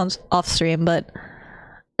said this on off stream, but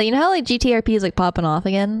you know how like GTA RP is like popping off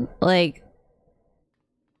again? Like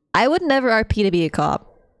I would never RP to be a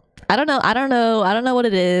cop. I don't know what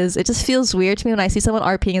it is. It just feels weird to me when I see someone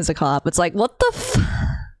RPing as a cop. It's like, what the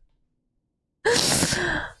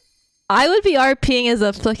I would be RPing as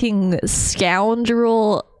a fucking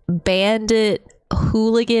scoundrel, bandit,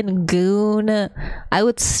 hooligan, goon. I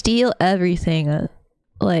would steal everything.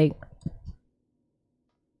 Like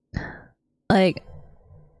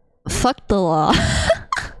fuck the law.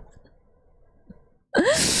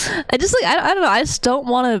 I just like I don't know. I just don't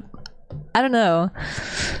want to. I don't know.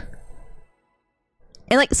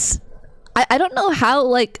 And like I don't know how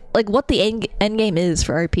like what the end game is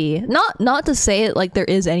for RP. Not to say it like there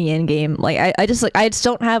is any end game. Like I just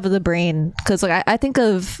don't have the brain, because like I think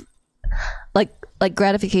of like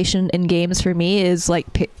gratification in games for me is like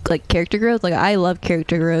character growth. Like I love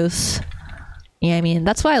character growth. Yeah, I mean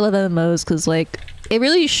that's why I love MMOs, because like it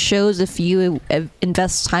really shows if you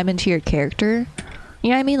invest time into your character. You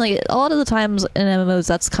know what I mean? Like a lot of the times in MMOs,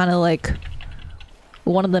 that's kind of like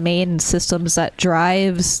one of the main systems that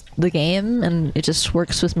drives the game, and it just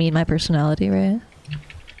works with me and my personality, right?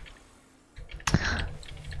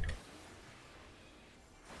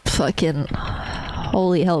 Fucking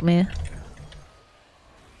holy help me.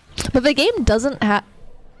 But the game doesn't have...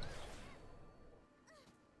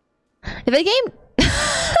 If a game...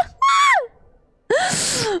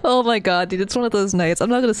 Oh my god, dude, it's one of those nights. I'm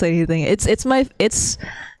not gonna say anything. Dude,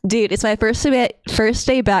 it's my first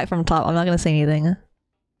day back from top. I'm not gonna say anything.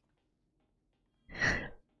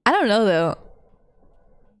 I don't know though.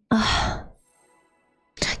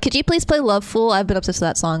 Could you please play Loveful? I've been obsessed with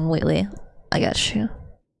that song lately. I got you.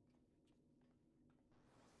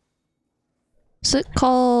 Is it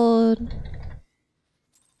called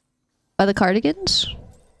By the Cardigans?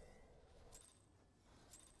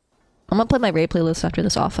 I'm gonna play my raid playlist after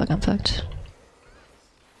this. Oh fuck, I'm fucked.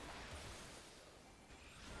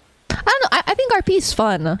 I don't know, I think RP is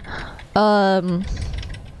fun.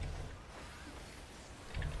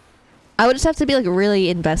 I would just have to be like really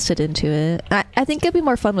invested into it. I think it'd be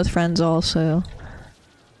more fun with friends also.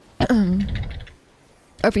 Or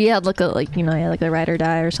if you had like a like a ride or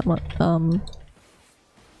die or something.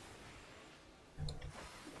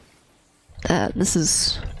 This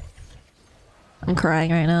is... I'm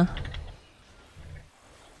crying right now.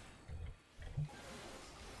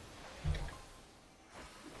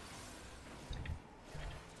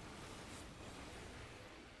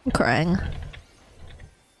 I'm crying.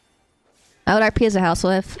 I would RP as a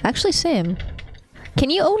housewife. Actually, same. Can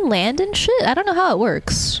you own land and shit? I don't know how it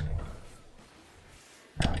works.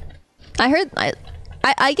 I heard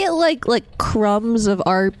I get like crumbs of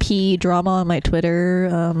RP drama on my Twitter,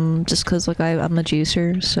 just cause like I'm a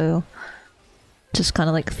juicer, so just kind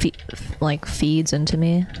of like feeds into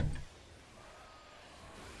me.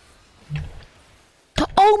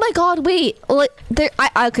 Oh my god, wait! Like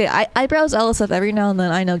I browse LSF every now and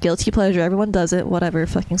then. I know, guilty pleasure. Everyone does it. Whatever.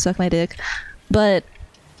 Fucking suck my dick. But,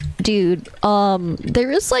 dude,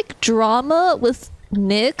 there is like drama with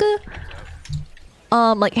Nick,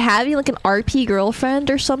 like having like an RP girlfriend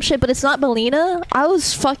or some shit. But it's not Melina. I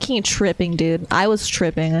was fucking tripping, dude. I was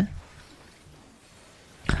tripping.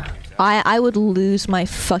 I would lose my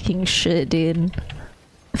fucking shit, dude.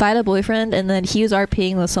 If I had a boyfriend and then he was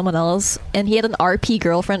RPing with someone else and he had an RP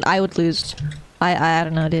girlfriend, I would lose. I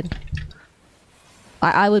don't know, dude.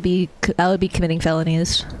 I would be committing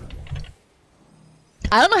felonies.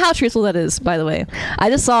 I don't know how truthful that is, by the way. I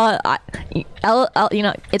just saw, you know,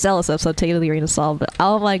 it's LSF, so take it to the arena solve. But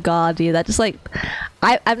oh my god, dude, that just like,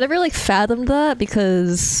 I've never like fathomed that,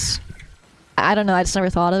 because I don't know, I just never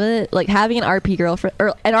thought of it. Like having an RP girlfriend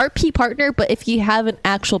or an RP partner, but if you have an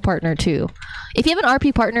actual partner too. If you have an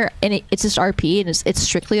RP partner and it's just RP and it's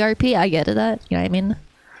strictly RP, I get it. That, you know what I mean?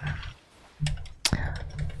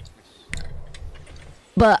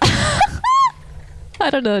 But I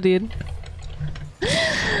don't know, dude.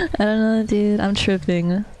 I don't know, dude. I'm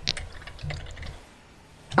tripping.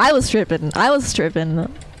 I was tripping.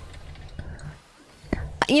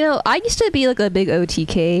 You know, I used to be like a big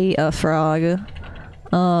OTK frog,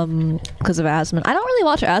 because of Asmon. I don't really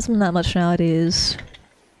watch Asmon that much nowadays.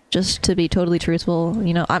 Just to be totally truthful,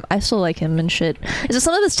 you know, I still like him and shit. It's just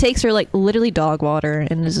some of his takes are like literally dog water,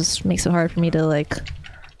 and it just makes it hard for me to like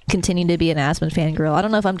continue to be an Asmon fangirl. I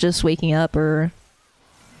don't know if I'm just waking up or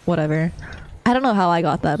whatever. I don't know how I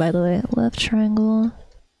got that, by the way. Left triangle.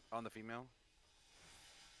 on the female?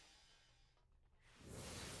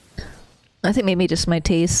 I think maybe just my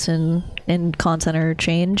tastes in content are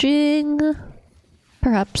changing.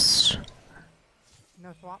 Perhaps.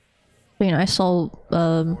 No swap. But, you know, I saw 4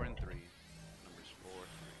 and 3. Numbers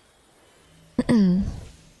 4 and 3.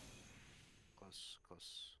 Close,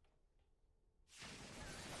 close.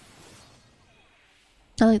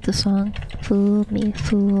 I like the song. Fool me,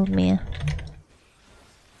 fool me.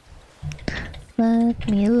 Love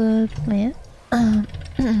me, love me.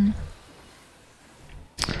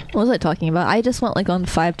 What was I talking about? I just went like on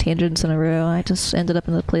 5 tangents in a row. I just ended up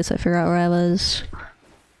in the place I forgot where I was.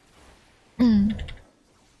 I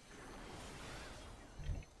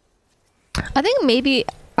think maybe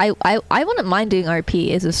I wouldn't mind doing RP.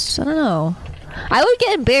 Is just I don't know. I would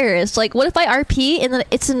get embarrassed. Like, what if I RP and then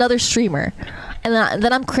it's another streamer, and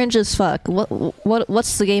then I'm cringe as fuck.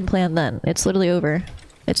 What's the game plan then? It's literally over.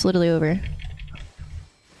 It's literally over.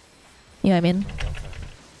 You know what I mean?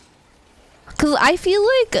 Cause I feel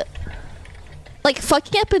like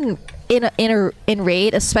fucking up in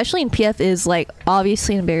raid, especially in PF, is like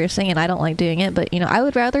obviously embarrassing, and I don't like doing it. But you know, I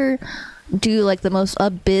would rather do like the most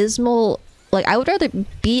abysmal. Like, I would rather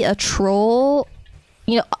be a troll,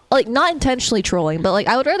 you know, like not intentionally trolling, but like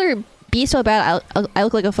I would rather be so bad I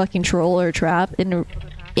look like a fucking troll or a trap in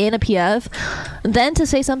a PF than to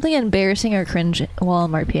say something embarrassing or cringe while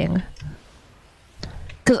I'm RPing.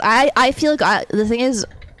 Cause I feel like the thing is,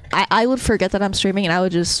 I would forget that I'm streaming and I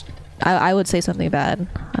would just I would say something bad.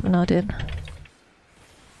 I don't know, dude.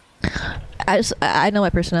 I know my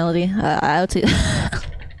personality. I would say.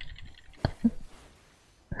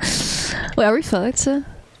 Wait, are we fucked?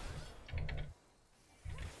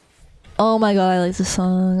 Oh my god, I like this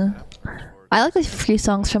song. I like the free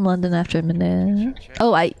songs from London after midnight.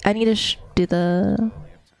 Oh, I need to do the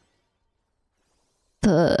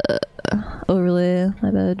overlay,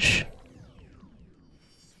 my badge.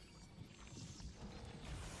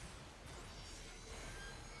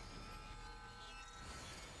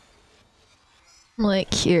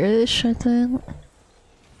 Like here-ish, I think.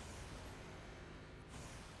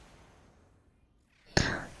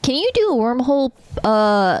 Can you do a wormhole?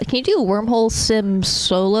 Can you do a wormhole sim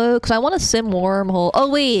solo? Cause I want a sim wormhole. Oh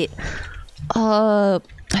wait, I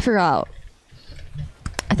forgot.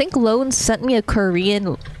 I think Lone sent me a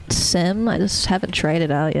Korean sim. I just haven't tried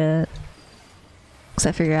it out yet. Cause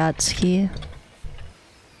I forgot ski.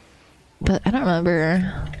 But I don't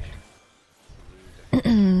remember.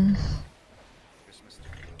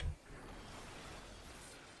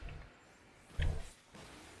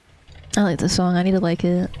 I like this song. I need to like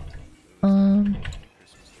it.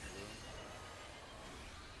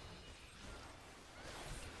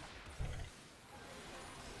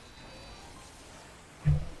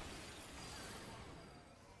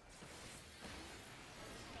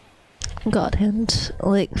 God Hand,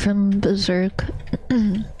 like from Berserk.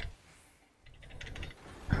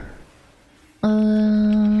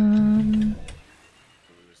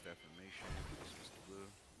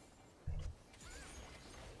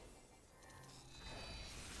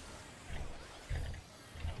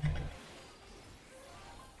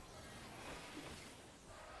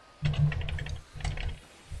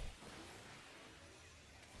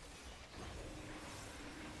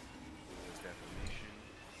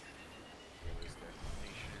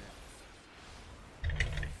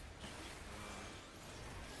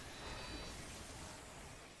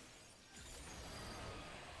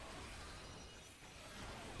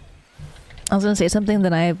 I was gonna say something,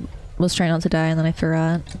 then I was trying not to die and then I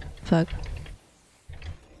forgot. Fuck.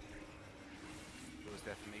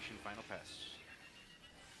 Defamation, final pass.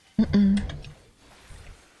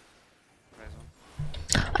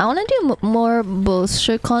 I want to do more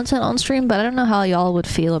bullshit content on stream, but I don't know how y'all would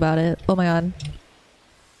feel about it. Oh my god.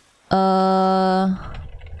 Are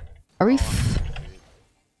we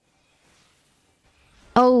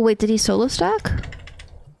oh wait, did he solo stack?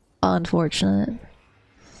 Unfortunate.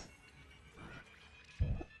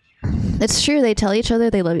 It's true, they tell each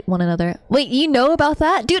other they love one another. Wait, you know about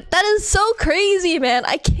that? Dude, that is so crazy, man.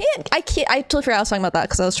 I totally forgot I was talking about that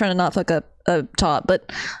because I was trying to not fuck up a top,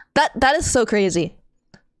 but that is so crazy.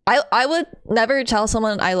 I would never tell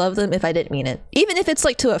someone I love them if I didn't mean it. Even if it's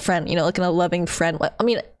like to a friend, you know, like in a loving friend. I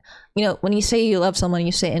mean, you know, when you say you love someone,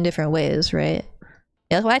 you say it in different ways, right?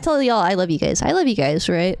 Yeah, when I tell y'all I love you guys,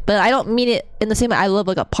 right? But I don't mean it in the same way I love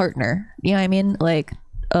like a partner. You know what I mean? Like,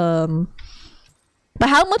 but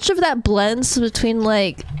how much of that blends between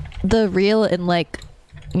like the real and like,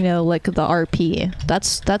 you know, like the RP?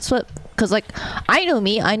 That's what, cause like I know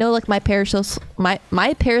me, I know like my parasocial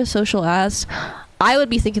ass. I would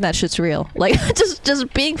be thinking that shit's real. Like,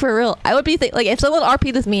 just being for real. I would be like, if someone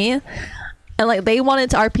RP'd with me, and like they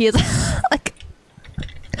wanted to RP as like,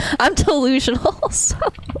 I'm delusional. So,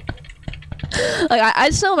 like, I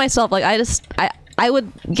just know myself. Like, I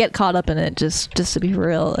would get caught up in it just to be for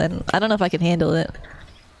real, and I don't know if I can handle it.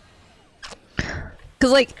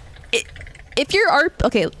 Cause like, if you're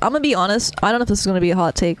okay, I'm gonna be honest. I don't know if this is gonna be a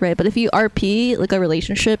hot take, right? But if you RP like a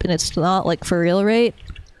relationship and it's not like for real, right?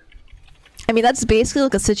 I mean, that's basically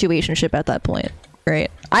like a situationship at that point,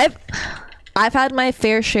 right? I've had my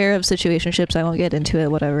fair share of situationships. I won't get into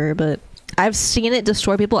it, whatever. But I've seen it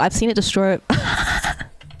destroy people. I've seen it destroy.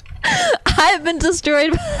 I've been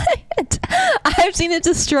destroyed by it. I've seen it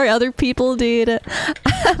destroy other people, dude.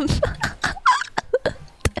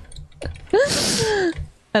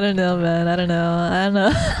 I don't know, man. I don't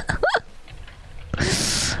know.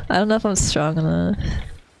 I don't know if I'm strong enough.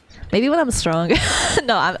 Maybe when I'm strong.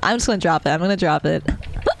 No, I'm just gonna drop it. I'm gonna drop it.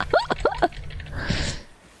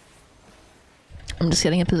 I'm just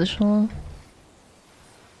getting a positional.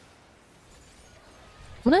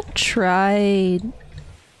 I'm gonna try.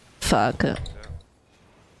 Fuck.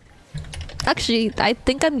 Actually, I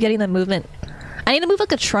think I'm getting the movement. I need to move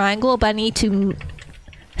like a triangle, but I need to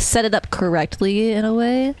set it up correctly in a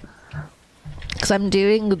way. Because I'm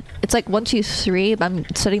doing, it's like 1, 2, 3, but I'm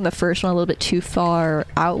setting the first one a little bit too far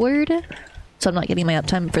outward. So I'm not getting my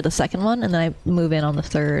uptime for the second one, and then I move in on the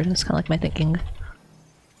third. It's kind of like my thinking.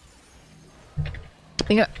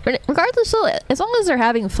 You know, regardless though, as long as they're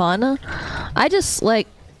having fun, I just know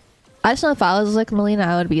if I was like Melina,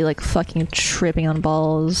 I would be like fucking tripping on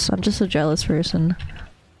balls. I'm just a jealous person.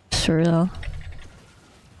 For real.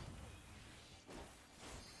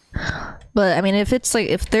 But I mean, if it's like,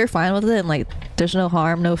 if they're fine with it and like there's no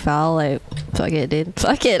harm, no foul, like fuck it, dude.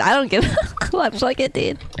 Fuck it. I don't give a lot. Fuck it,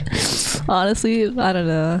 dude. Honestly, I don't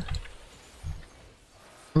know.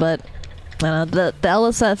 But I don't know, the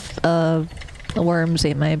LSF worms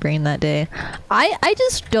ate my brain that day. I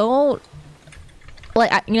just don't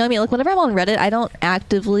like, you know what I mean? Like whenever I'm on Reddit, I don't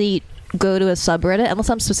actively go to a subreddit unless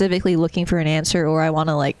I'm specifically looking for an answer or I want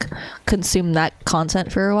to like consume that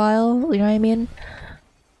content for a while. You know what I mean?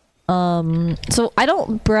 So I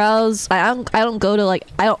don't browse, I don't go to like,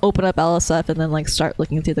 I don't open up LSF and then like start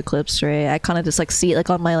looking through the clips, right? I kind of just like see it like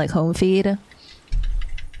on my like home feed.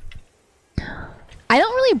 I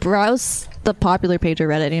don't really browse the popular page of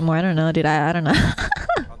Reddit anymore. I don't know, dude. I don't know.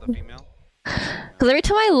 On the female? Because every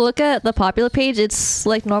time I look at the popular page, it's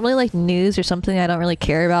like normally like news or something I don't really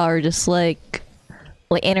care about, or just like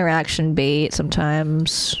interaction bait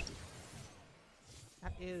sometimes.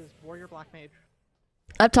 That is Warrior Black Mage.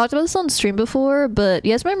 I've talked about this on stream before, but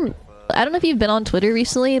you guys remember, I don't know if you've been on Twitter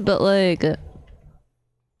recently, but like,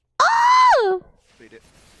 oh! Beat it.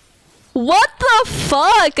 What the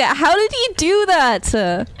fuck? How did he do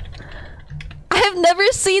that? I have never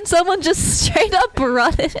seen someone just straight up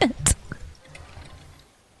run it.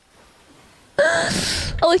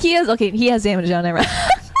 Oh, he has, okay, he has damage down there. Damage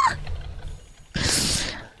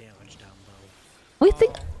down low. We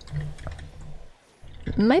think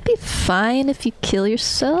it might be fine if you kill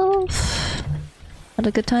yourself at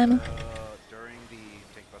a good time. During the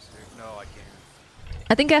tank buster? No, I can't.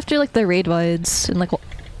 I think after like the raid wides and like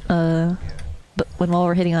but while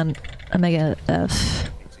we're hitting on Omega F.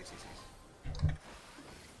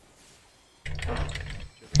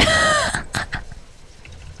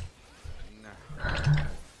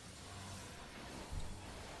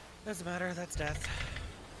 Doesn't matter, that's death.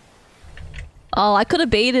 Oh, I could have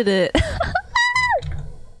baited it.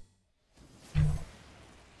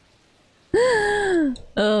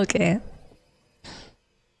 Okay.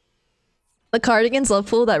 The Cardigans Love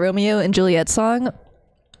Pool, that Romeo and Juliet song.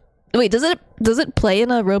 Wait, does it play in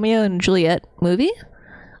a Romeo and Juliet movie?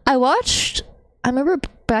 I remember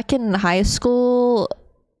back in high school,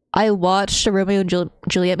 I watched a Romeo and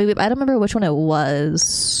Juliet movie, but I don't remember which one it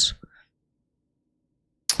was.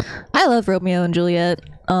 I love Romeo and Juliet.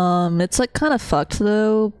 It's like kind of fucked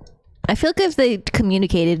though. I feel like if they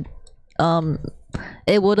communicated,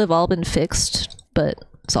 it would have all been fixed, but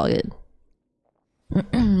it's all good.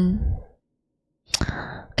 Can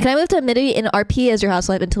I move to Midi and RP as your house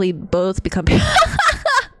life until we both become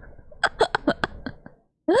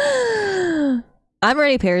I'm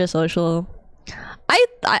already parasocial.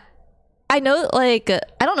 I know, like,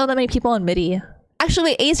 I don't know that many people on Midi.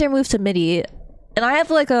 Actually, wait, Azer moved to Midi. And I have,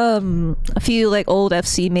 like, a few, like, old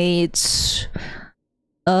FC mates.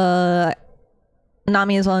 Nami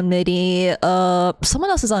is on Midi. Someone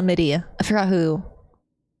else is on Midi. I forgot who.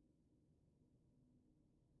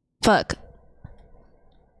 Fuck.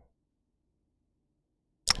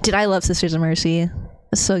 Dude, I love Sisters of Mercy.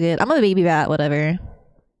 It's so good. I'm a baby bat, whatever.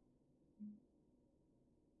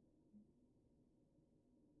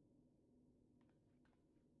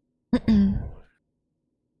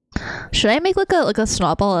 Should I make like a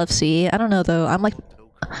snowball FC? I don't know though. I'm like,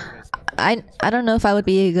 I don't know if I would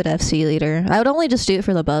be a good FC leader. I would only just do it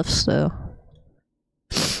for the buffs though.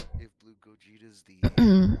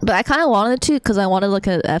 But I kind of wanted to because I wanted like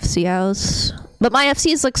an FC house. But my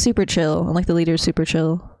FC is like super chill, and like the leader is super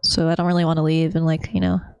chill, so I don't really want to leave and like, you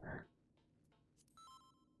know.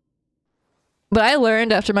 But I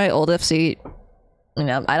learned after my old FC, you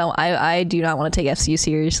know, I do not want to take FC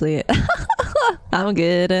seriously. I'm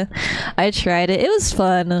good. I tried it. It was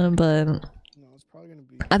fun, but No, it's probably gonna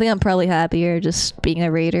be. I think I'm probably happier just being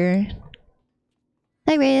a raider.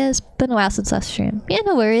 Hey Ray, it's been a while since last stream. Yeah,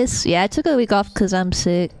 no worries. Yeah, I took a week off because I'm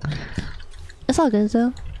sick. It's all good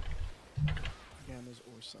though. Gammas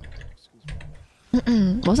or something. Excuse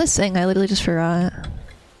me. What was I saying? I literally just forgot.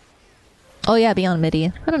 Oh yeah, be on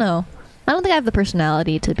MIDI. I don't know. I don't think I have the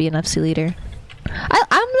personality to be an FC leader.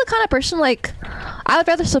 I'm the kind of person like I would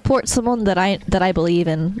rather support someone that I believe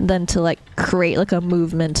in than to like create like a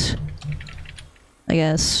movement. I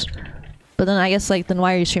guess. But then I guess like then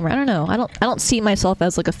why are you a streamer? I don't know. I don't see myself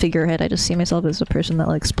as like a figurehead. I just see myself as a person that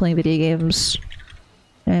likes playing video games.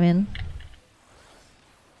 You know what I mean?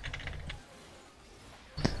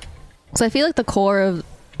 Cause I feel like the core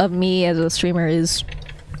of me as a streamer is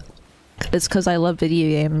because I love video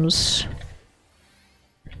games.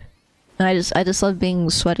 And I just love being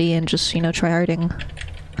sweaty and just, you know, tryharding.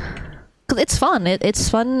 Cause it's fun. It's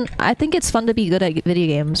fun. I think it's fun to be good at video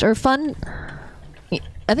games. Or fun.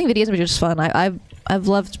 I think video games are just fun. I've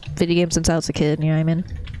loved video games since I was a kid, you know what I mean?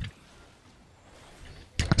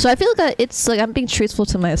 So I feel like it's like I'm being truthful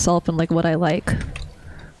to myself and like what I like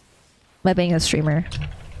by being a streamer.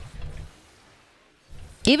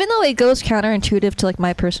 Even though it goes counterintuitive to like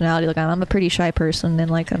my personality, like I'm a pretty shy person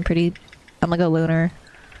and like I'm like a loner.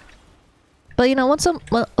 But you know, once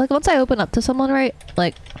I open up to someone, right,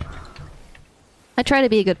 like I try to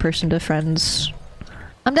be a good person to friends.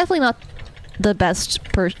 I'm definitely not the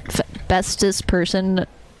bestest person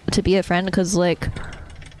to be a friend because like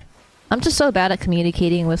I'm just so bad at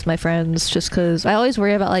communicating with my friends just because I always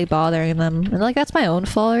worry about like bothering them and like that's my own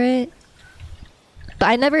fault, right? But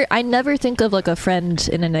I never think of like a friend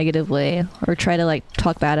in a negative way or try to like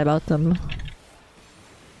talk bad about them.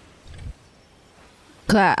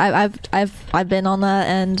 Cause I've been on that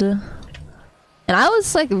end, and I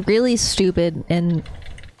was like really stupid in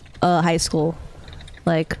high school,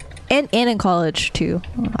 like and in college too.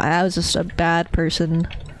 I was just a bad person.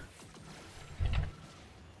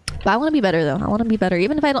 But I want to be better though. I want to be better.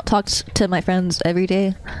 Even if I don't talk to my friends every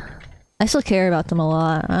day, I still care about them a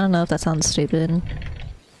lot. I don't know if that sounds stupid.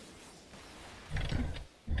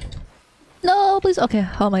 No, please. Okay.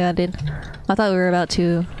 Oh my god, dude. I thought we were about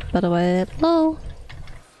to away. No.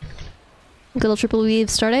 Good old triple weave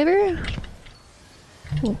start over.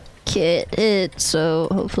 Okay, so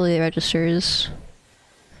hopefully it registers.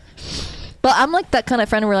 But I'm like that kind of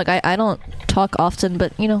friend where like I don't talk often,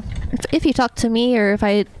 but you know, if you talk to me or if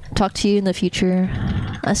I talk to you in the future,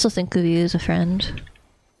 I still think of you as a friend.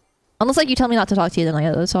 Unless like you tell me not to talk to you, then like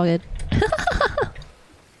it's all good.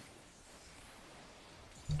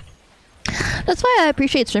 That's why I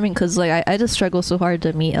appreciate streaming, because like I just struggle so hard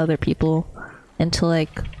to meet other people and to like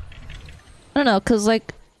I don't know, because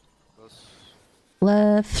like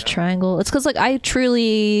left triangle, it's because like I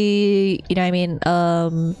truly, you know what I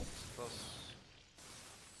mean,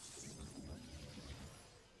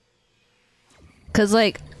 because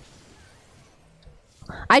like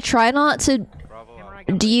I try not to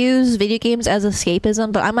use video games as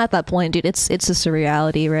escapism, but I'm at that point, dude. It's just a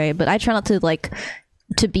reality, right? But I try not to like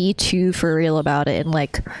to be too for real about it and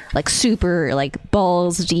like super like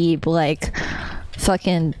balls deep, like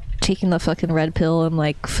fucking taking the fucking red pill and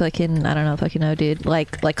like fucking I don't know, fucking know, dude.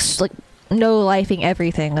 Like no lifing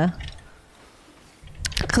everything.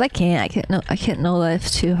 Cause I can't no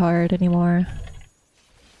life too hard anymore.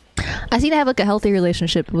 I seem to have like a healthy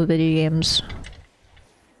relationship with video games.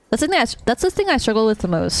 That's the thing I struggle with the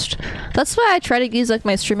most. That's why I try to use like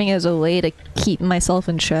my streaming as a way to keep myself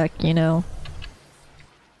in check, you know.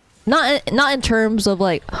 Not in terms of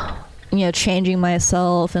like, you know, changing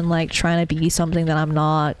myself and like trying to be something that I'm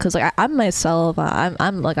not, cause like I'm myself. I'm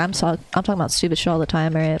talking about stupid shit all the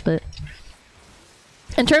time, right? But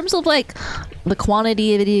in terms of like the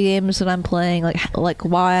quantity of video games that I'm playing, like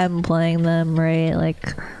why I'm playing them, right?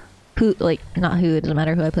 Like who, like not who, it doesn't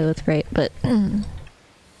matter who I play with, right? But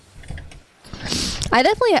I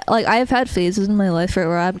definitely, like, I've had phases in my life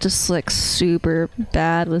where I'm just, like, super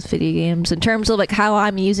bad with video games in terms of, like, how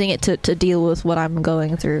I'm using it to deal with what I'm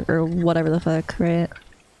going through, or whatever the fuck, right?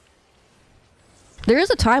 There is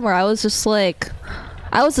a time where I was just, like,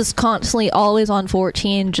 I was just constantly always on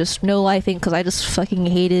 14, just no lifing, because I just fucking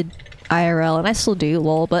hated IRL, and I still do,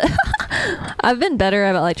 lol, but I've been better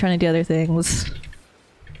about, like, trying to do other things.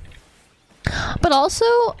 But also,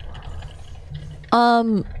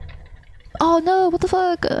 oh no, what the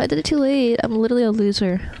fuck? I did it too late. I'm literally a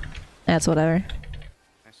loser. That's whatever.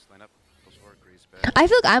 Nice line up. Grease back. I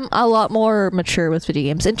feel like I'm a lot more mature with video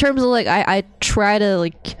games. In terms of, like, I try to,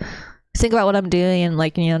 like, think about what I'm doing and,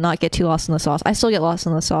 like, you know, not get too lost in the sauce. I still get lost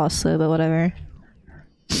in the sauce, so, but whatever.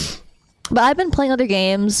 But I've been playing other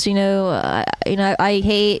games, you know, I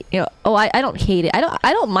hate, you know, oh, I don't hate it. I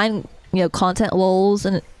don't mind, you know, content lulls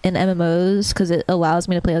in MMOs, because it allows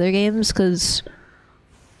me to play other games, because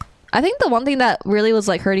I think the one thing that really was,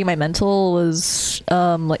 like, hurting my mental was,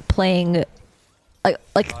 like, playing,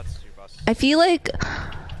 like, I feel like,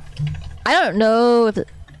 I don't know if,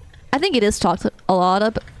 I think it is talked a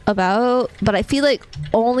lot about, but I feel like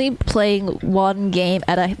only playing one game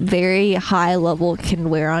at a very high level can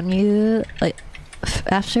wear on you, like,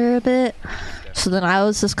 after a bit. So then I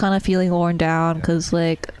was just kind of feeling worn down, because,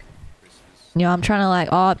 like, you know, I'm trying to,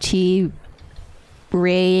 like, opt-T,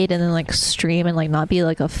 raid, and then, like, stream, and, like, not be,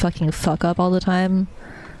 like, a fucking fuck-up all the time.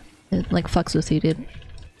 It, like, fucks with you, dude.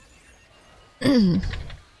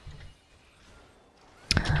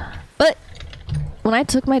 But when I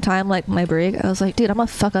took my time, like, my break, I was like, dude, I'm gonna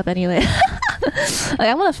fuck up anyway. Like,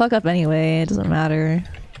 I'm gonna fuck up anyway, it doesn't matter.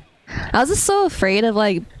 I was just so afraid of,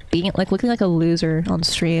 like, being, like, looking like a loser on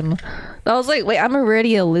stream. But I was like, wait, I'm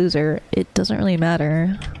already a loser. It doesn't really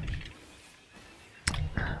matter.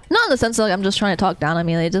 Not in the sense of, like, I'm just trying to talk down on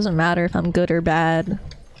me. Like, it doesn't matter if I'm good or bad.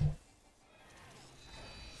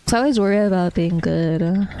 So I always worry about being good.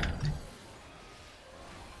 I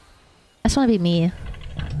just want to be me.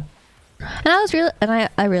 And I was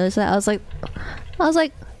I realized that I was like,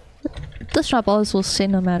 the strap balls will stay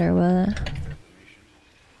no matter what.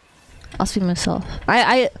 I'll speak myself.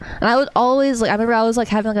 And I would always, like, I remember I was, like,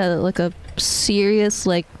 having, like a serious,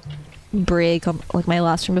 like, break on, like, my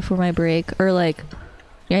last stream before my break, or, like,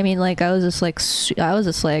 you know what I mean? Like, I was just like,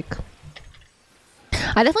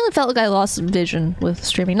 I definitely felt like I lost vision with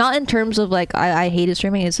streaming. Not in terms of, like, I hated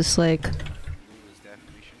streaming, it's just like,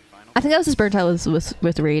 I think I was just burnt out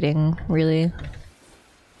with raiding, really.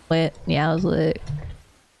 Wait, yeah, I was like,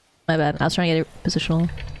 my bad. I was trying to get it positional.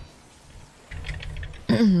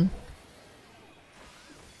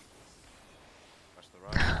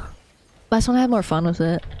 But I just want to have more fun with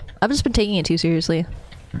it. I've just been taking it too seriously.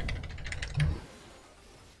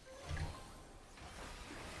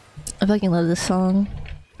 I fucking love this song.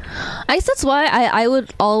 I guess that's why I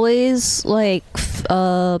would always, like,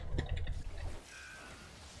 I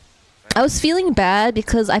was feeling bad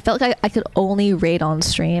because I felt like I could only raid on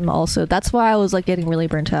stream also. That's why I was, like, getting really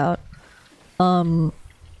burnt out.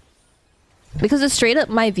 Because it's straight up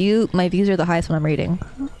my views are the highest when I'm raiding.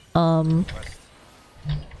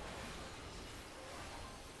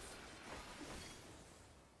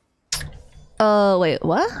 Wait,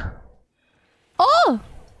 what? Oh!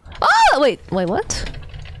 Oh! Wait, what?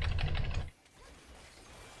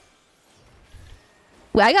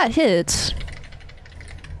 Wait, I got hit.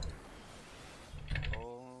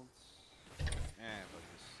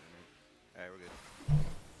 Alright, we're good.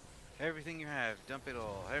 Everything you have, dump it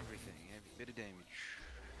all, everything, every bit of damage.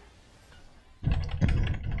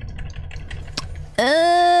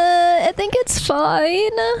 I think it's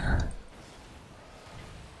fine.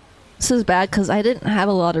 This is bad because I didn't have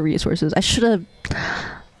a lot of resources. I should have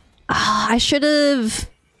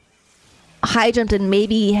high jumped and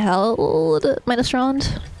maybe held minus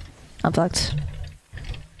round. I'm fucked.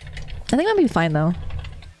 I think I'll be fine though.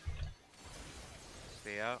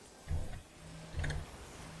 Stay out.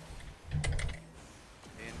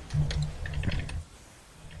 In.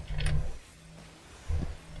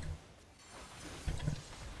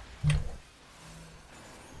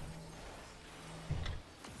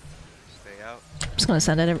 Stay out. I'm just gonna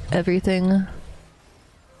send it everything.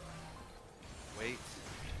 Wait.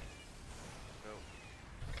 Go.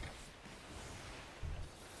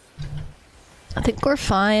 I think we're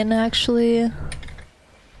fine actually.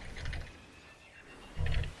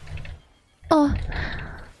 Oh,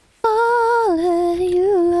 I'll let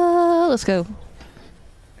you love. Let's go.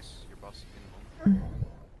 Nice, your boss in home.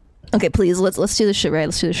 Okay, please, let's do this shit right.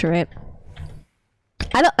 Let's do this shit right.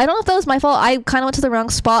 I don't know if that was my fault. I kind of went to the wrong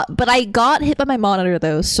spot, but I got hit by my monitor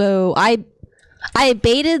though, so I I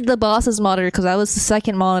baited the boss's monitor because I was the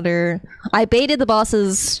second monitor. I baited the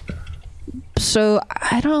boss's, so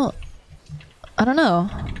I don't know.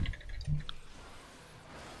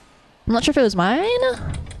 I'm not sure if it was mine.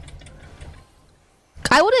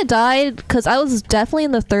 I would have died because I was definitely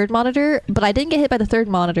in the third monitor, but I didn't get hit by the third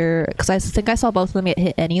monitor because I think I saw both of them get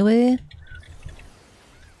hit anyway.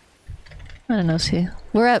 I don't know. See,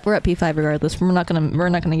 we're at P5 regardless. We're not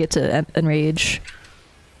gonna get to enrage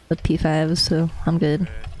with P5, so I'm good.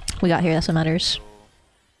 We got here. That's what matters.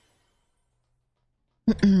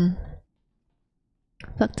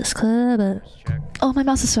 Fuck this club. Oh, my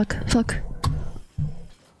mouse is stuck. Fuck.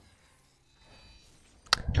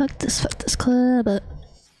 Fuck this club.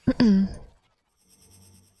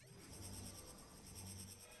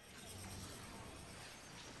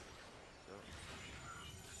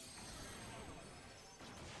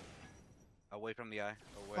 Away from the eye.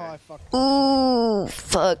 Away. Oh, I fucked. Oh,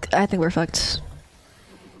 fuck. I think we're fucked.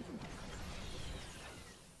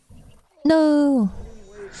 No.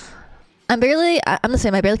 I'm the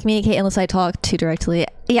same. I barely communicate unless I talk too directly.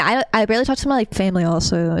 Yeah, I barely talk to my like family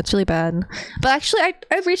also. It's really bad. But actually,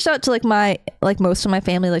 I've reached out to like most of my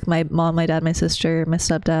family, like my mom, my dad, my sister, my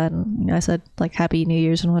stepdad, and you know, I said like Happy New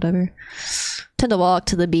Year's and whatever. Tend to walk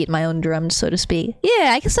to the beat my own drum, so to speak.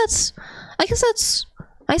 Yeah, I guess that's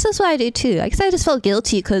what I do too. I guess I just felt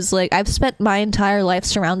guilty because like I've spent my entire life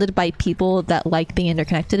surrounded by people that like being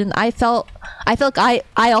interconnected, and I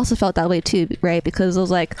also felt that way too, right? Because I was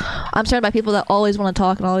like, I'm surrounded by people that always want to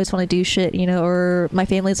talk and always want to do shit, you know, or my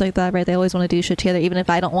family's like that, right? They always want to do shit together, even if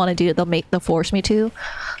I don't want to do it, they'll force me to.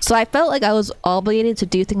 So I felt like I was obligated to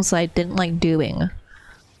do things that I didn't like doing,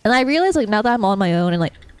 and I realized like now that I'm on my own and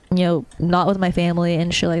like, you know, not with my family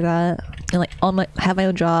and shit like that, and like have my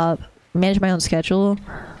own job, manage my own schedule,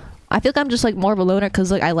 I feel like I'm just like more of a loner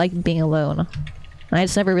because like I like being alone, and I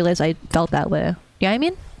just never realized I felt that way. You know what I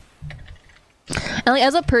mean? And like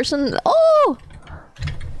as a person,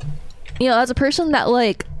 you know, as a person that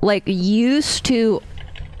like used to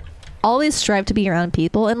always strive to be around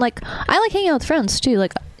people, and like I like hanging out with friends too,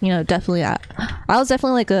 like, you know, definitely I was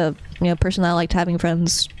definitely like a, you know, person that liked having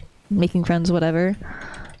friends, making friends, whatever.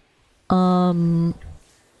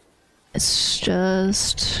 It's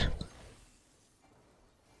just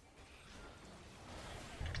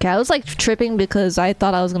okay, I was like tripping because I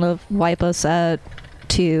thought I was gonna wipe us at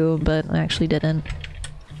 2, but I actually didn't.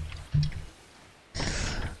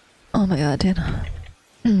 Oh my god, dude.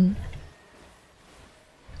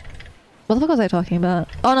 What the fuck was I talking about?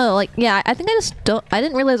 Oh no, like, yeah, I think I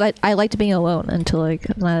didn't realize I liked being alone until like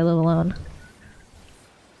when I live alone.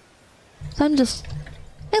 So I guess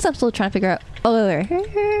I'm still trying to figure out. Oh, wait.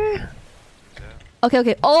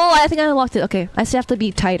 Okay. Oh, I think I unlocked it. Okay, I still have to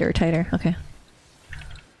be tighter. Okay.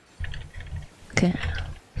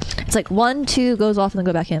 It's like 1, 2 goes off and then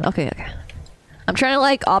go back in. Okay. I'm trying to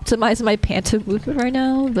like optimize my phantom movement right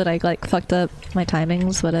now, but I like fucked up my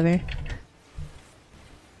timings, whatever.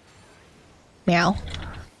 Meow.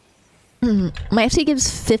 My FC gives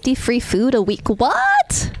 50 free food a week.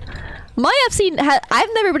 What? My FC I've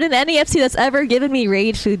never been in any FC that's ever given me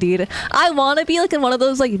raid food, dude. I want to be like in one of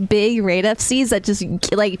those like big raid FCs that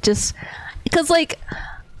just because like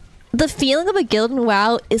the feeling of a guild in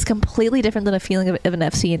WoW is completely different than a feeling of an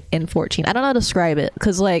FC in 14. I don't know how to describe it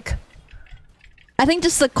because like I think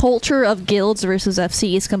just the culture of guilds versus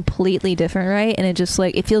FC is completely different, right? And it just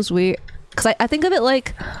like it feels weird because I think of it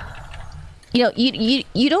like, you know,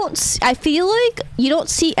 you don't. I feel like you don't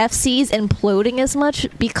see FCs imploding as much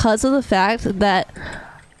because of the fact that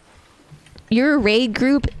your raid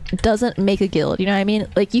group doesn't make a guild. You know what I mean?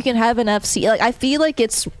 Like you can have an FC. Like I feel like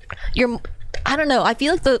it's I don't know. I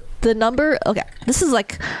feel like the number. Okay, this is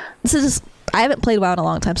just. I haven't played WoW in a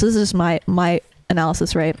long time, so this is just my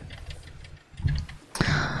analysis, right?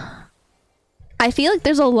 I feel like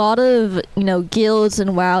there's a lot of, you know, guilds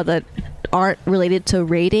in WoW that aren't related to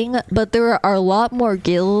raiding, but there are a lot more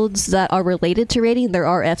guilds that are related to raiding. There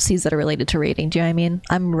are FCs that are related to raiding. Do you know what I mean?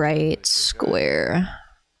 I'm right square.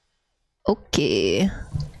 Okay.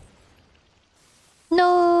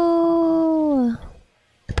 No.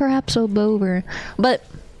 Perhaps over. But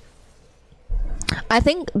I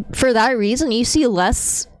think for that reason you see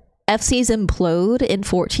less FCs implode in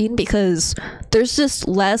 14 because there's just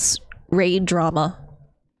less raid drama.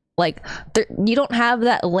 Like you don't have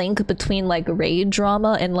that link between like raid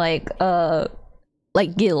drama and like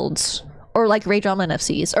guilds, or like raid drama and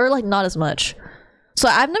FCs, or like not as much. So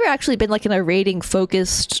I've never actually been like in a raiding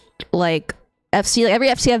focused like FC. Like every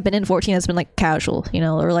FC I've been in 14 has been like casual, you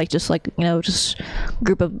know, or like just like, you know, just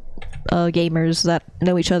group of gamers that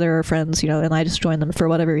know each other or friends, you know, and I just join them for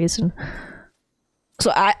whatever reason.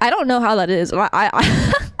 So I don't know how that is. I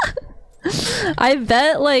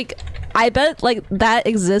bet like that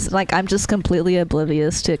exists. Like I'm just completely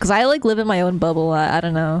oblivious to it because I like live in my own bubble. I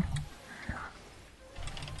don't know.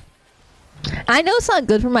 I know it's not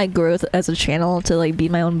good for my growth as a channel to like be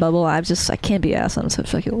my own bubble. I can't be asked. I'm so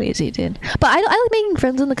fucking lazy, dude. But I like making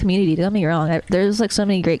friends in the community. Don't get me wrong. There's like so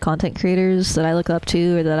many great content creators that I look up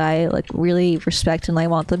to or that I like really respect, and I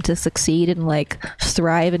want them to succeed and like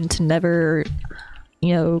thrive and to never,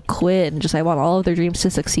 you know, quit, and just I want all of their dreams to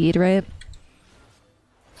succeed, right?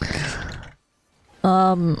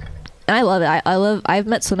 And I love it. I've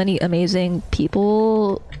met so many amazing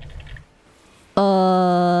people.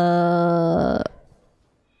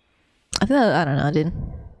 I don't know, dude.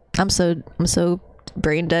 I'm so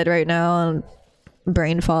brain dead right now and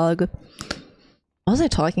brain fog. What was I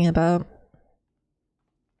talking about?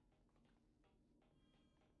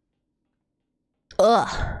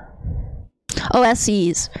 Ugh. Oh,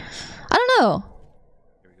 SCs. I don't know.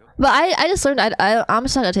 But I just learned I'm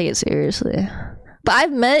just not gonna take it seriously. But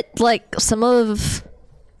I've met like some of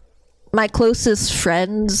my closest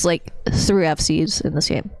friends like through FCs in this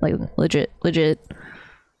game. Like legit.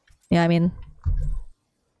 Yeah, I mean,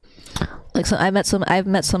 like I've met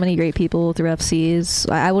so many great people through FCs.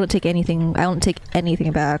 I wouldn't take anything. I wouldn't take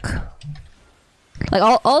anything back. Like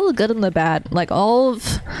all the good and the bad. Like all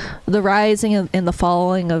of the rising and the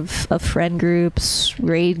following of friend groups,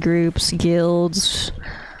 raid groups, guilds.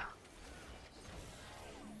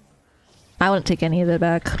 I wouldn't take any of it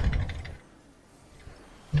back.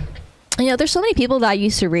 You know, there's so many people that I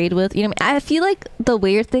used to raid with. You know, I feel like the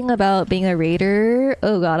weird thing about being a raider.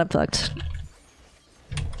 Oh god, I'm fucked.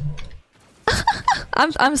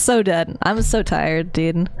 I'm so dead. I'm so tired,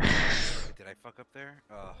 dude. Did I fuck up there?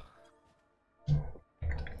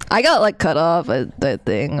 I got like cut off at that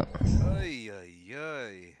thing. Ay, ay,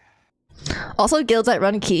 ay. Also, guilds that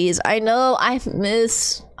run keys. I know. I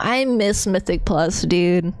miss Mythic Plus,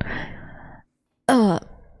 dude.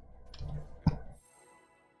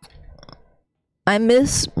 I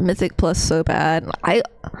miss Mythic Plus so bad.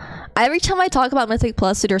 Every time I talk about Mythic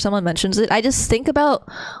Plus or someone mentions it, I just think about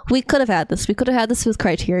we could have had this. We could have had this with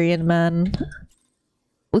Criterion, man.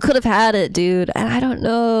 We could have had it, dude. And I don't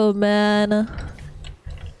know, man.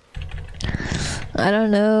 I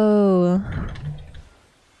don't know.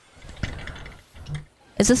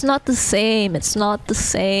 It's just not the same. It's not the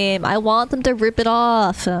same. I want them to rip it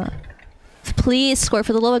off. Please, Squirt,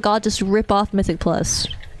 for the love of God, just rip off Mythic Plus.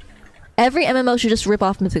 Every MMO should just rip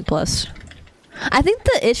off Mythic Plus. I think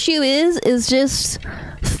the issue is just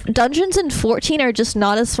dungeons in 14 are just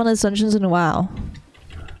not as fun as dungeons in WoW.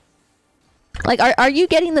 Like, are you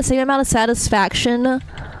getting the same amount of satisfaction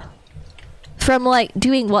from like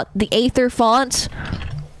doing what, the Aether font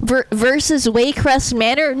versus Waycrest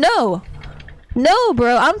Manor? No,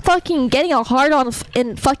 bro. I'm fucking getting a hard on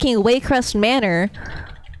in fucking Waycrest Manor.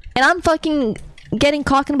 And I'm fucking getting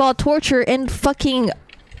cock and ball torture in fucking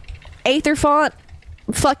Aether font.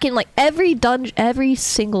 Fucking like every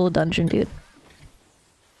single dungeon, dude.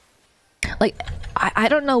 Like, I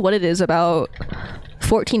don't know what it is about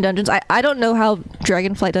 14 dungeons. I don't know how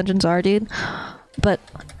Dragonflight dungeons are, dude. But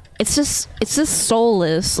it's just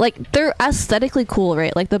soulless. Like, they're aesthetically cool,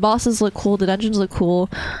 right? Like, the bosses look cool, the dungeons look cool.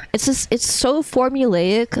 It's so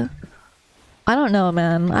formulaic. I don't know,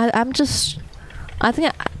 man. I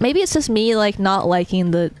think maybe it's just me like not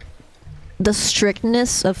liking the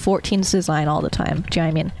strictness of 14's design all the time. Do you know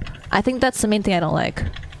what I mean? I think that's the main thing I don't like.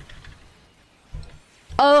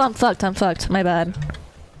 Oh, I'm fucked. My bad.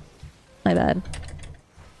 I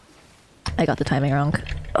got the timing wrong.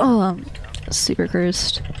 Oh, I'm super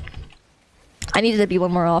cursed. I needed to be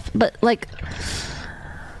one more off, but like,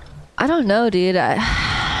 I don't know, dude.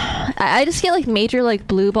 I just get like major like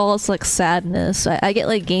blue balls like sadness. I get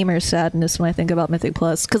like gamer sadness when I think about Mythic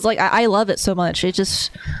Plus, because like I love it so much. It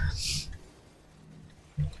just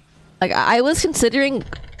like I was considering.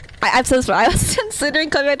 I've said this before. I was considering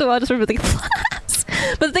coming back to WoW just for Mythic Plus.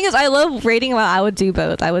 But the thing is, I love raiding WoW. I would do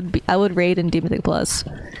both. I would raid and do Mythic Plus.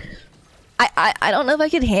 I don't know if I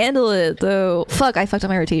could handle it though. Fuck, I fucked up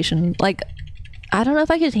my rotation. Like, I don't know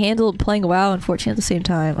if I could handle playing WoW and 14 at the same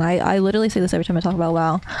time. I literally say this every time I talk about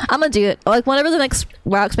WoW. I'm gonna do it. Like, whenever the next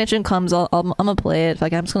WoW expansion comes, I'm gonna play it.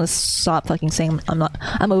 Like, I'm just gonna stop fucking saying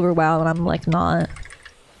I'm over WoW and I'm like not.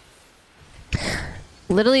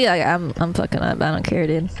 Literally, I'm fucking up. I don't care,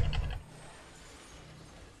 dude.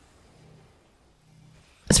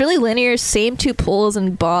 It's really linear, same two pulls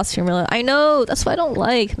and boss formula. I know, that's what I don't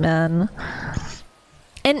like, man.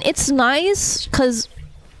 And it's nice because,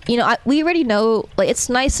 you know, we already know, like, it's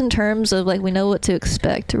nice in terms of like we know what to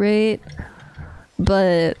expect, right?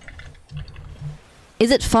 But Is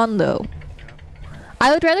it fun though?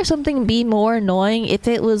 I would rather something be more annoying if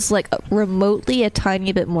it was like remotely a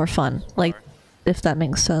tiny bit more fun. Like, if that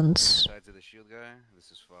makes sense. Sides of the shield guy. This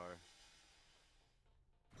is far.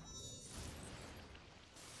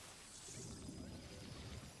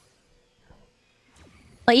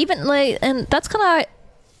 Like even like, and that's kind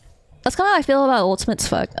of how I feel about ultimates.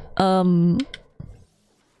 Fuck.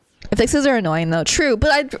 Fixes are annoying though. True, but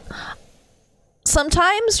I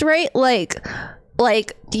sometimes, right? Like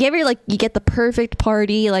do you ever like you get the perfect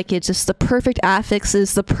party? Like it's just the perfect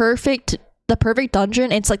affixes, the perfect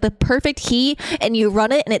dungeon. It's like the perfect heat, and you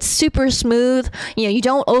run it, and it's super smooth. You know, you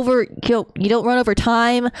don't run over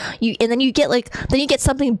time. And then you get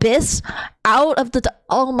something bis out of the.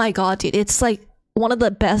 Oh my god, dude! It's like one of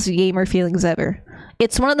the best gamer feelings ever.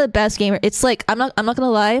 It's one of the best gamer. It's like I'm not gonna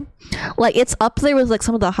lie, like it's up there with like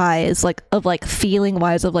some of the highs like of like feeling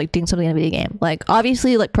wise of like doing something in a video game. Like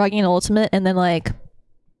obviously like progging an ultimate and then like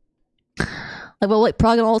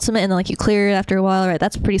prog an ultimate and then like you clear it after a while, right?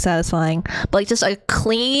 That's pretty satisfying. But like just a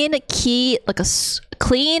clean key, like a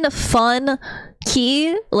clean fun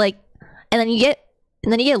key, like and then you get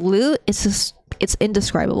loot. It's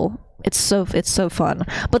indescribable. It's so fun.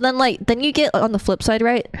 But then you get on the flip side,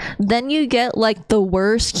 right? Then you get like the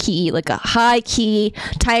worst key, like a high key,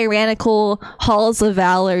 tyrannical, halls of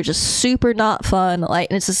valor, just super not fun. Like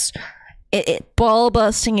and it's just it ball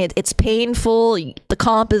busting. It's painful. The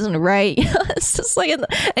comp isn't right. It's just like and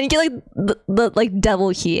you get like the like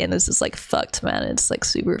devil key, and it's just like fucked, man. It's like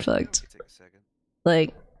super fucked.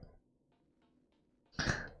 Like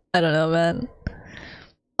I don't know, man.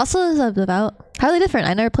 Also, is about highly different.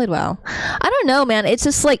 I never played WoW. I don't know, man. It's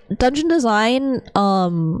just like dungeon design.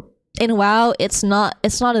 In WoW, it's not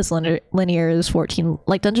as linear as 14.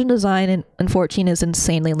 Like dungeon design in 14 is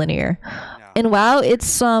insanely linear. Yeah. In WoW,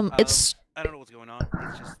 it's I don't know what's going on.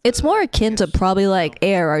 It's just it's more akin to probably like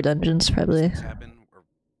ARR dungeons, probably. Happen, or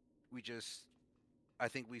we just, I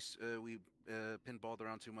think we pinballed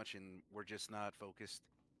around too much, and we're just not focused.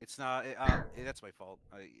 It's not. That's my fault.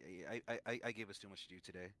 I gave us too much to do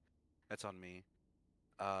today. That's on me.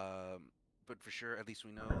 But for sure, at least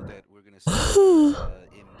we know that we're gonna see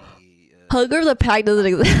in the. Hunger of the Pack doesn't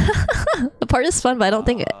exist. The part is fun, but I don't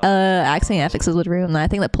think axing affixes would ruin that. I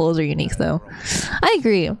think that pulls are unique, though. I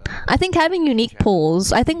agree. I think having unique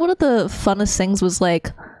pulls. I think one of the funnest things was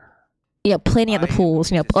like, yeah, planning at the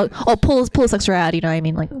pulls. You know, pulls extra ad. You know what I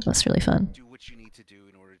mean? Like that's really fun. Do what you need to do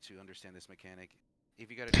in order to understand this mechanic. If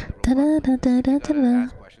you gotta do the robot, you gotta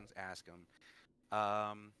ask questions, ask them.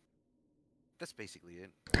 That's basically it.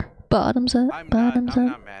 Bottoms up, I'm bottoms up.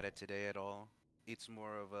 not mad at today at all. It's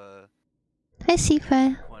more of a. Hi,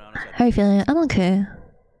 Sifa. How are you feeling? I'm okay.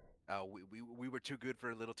 We were too good for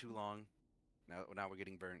a little too long. Now we're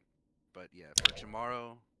getting burnt. But yeah, for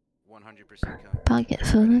tomorrow, 100% come. Pocket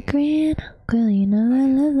full of green. Girl, you know I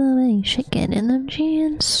love the way you shake it in them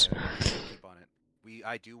jeans. Keep on it.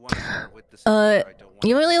 I do want to start with the.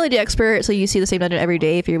 You really only do expert, so you see the same dungeon every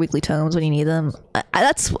day for your weekly tomes when you need them.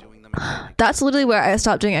 That's literally where I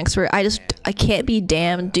stopped doing expert. I can't be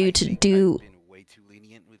damned due to do way too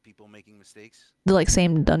lenient with people making mistakes. The like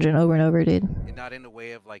same dungeon over and over, dude. And not in a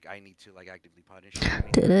way of like I need to like actively punish.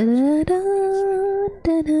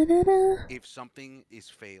 If something is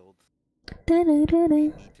failed, we need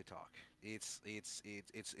to talk.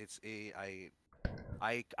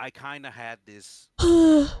 I kind of had this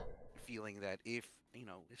feeling that if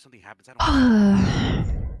something happens, I don't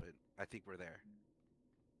know, but I think we're there.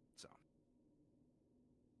 So,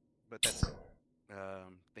 but that's it.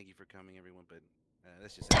 Thank you for coming, everyone. But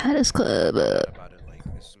that's just Tatus Club. About to like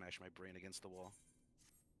smash my brain against the wall.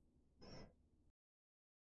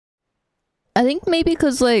 I think maybe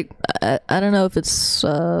because like I don't know if it's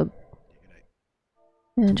bye.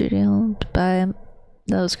 That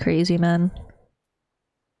was crazy, man.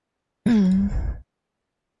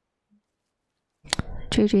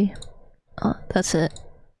 GG. Oh, that's it.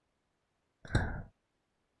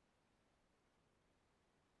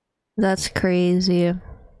 That's crazy.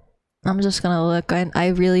 I'm just gonna look. I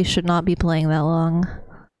really should not be playing that long.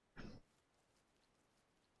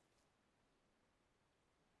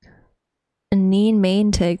 Need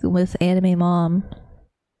main tag with anime mom.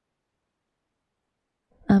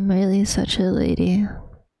 I'm really such a lady.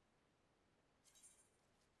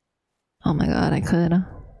 Oh my god, I could.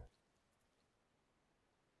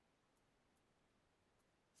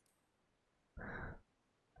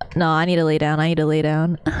 No, I need to lay down.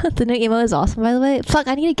 The new emo is awesome, by the way. Fuck,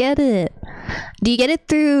 I need to get it. Do you get it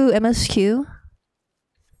through MSQ?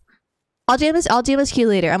 I'll do MSQ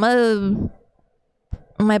later.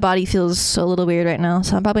 My body feels a little weird right now,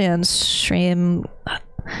 so I'm probably on stream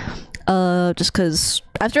Just because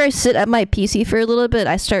after I sit at my PC for a little bit,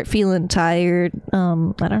 I start feeling tired. I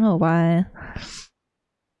don't know why.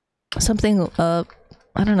 Something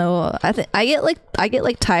I don't know. I get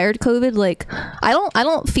like tired COVID. Like I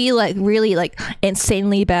don't feel like really like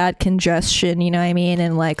insanely bad congestion, you know what I mean?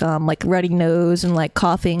 And like runny nose and like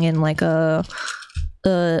coughing and like I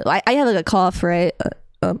have like a cough, right?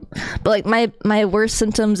 But like my worst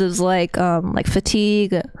symptoms is like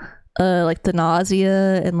fatigue, like the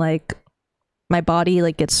nausea, and like my body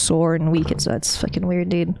like gets sore and weak, and so it's fucking weird,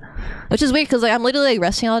 dude. Which is weird because like I'm literally like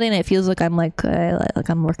resting all day and it feels like I'm like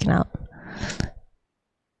I'm working out.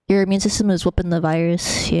 Your immune system is whooping the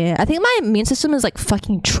virus. Yeah, I think my immune system is like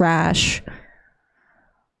fucking trash.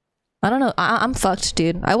 I don't know. I'm fucked,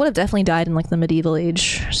 dude. I would have definitely died in like the medieval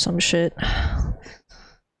age or some shit.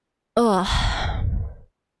 Ugh.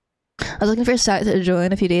 I was looking for a site to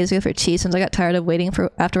join a few days ago for tea since I got tired of waiting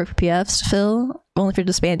for after work for PFs to fill, only for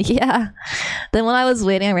disband. Yeah. Then when I was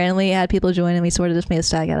waiting, I randomly had people join and we sort of just made a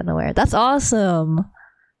stack out of nowhere. That's awesome.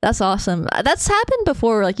 That's awesome. That's happened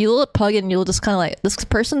before. Like you'll pug and you'll just kind of like, this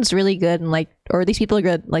person's really good and like, or these people are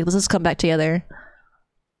good. Like let's just come back together.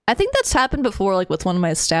 I think that's happened before, like with one of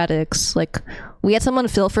my statics. Like we had someone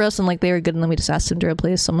fill for us and like they were good and then we just asked them to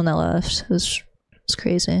replace someone that left. It was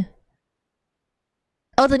crazy.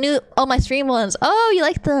 Oh, my stream ones. Oh, you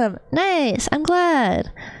like them. Nice. I'm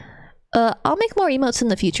glad. I'll make more emotes in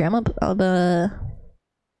the future.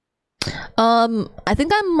 I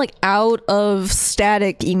think I'm like out of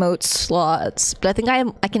static emote slots, but I think I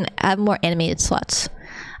can have more animated slots.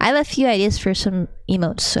 I have a few ideas for some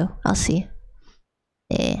emotes, so I'll see.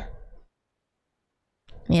 Yeah,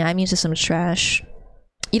 immune system is trash.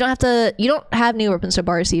 You don't have new weapons or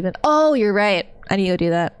bars even. Oh, you're right. I need to go do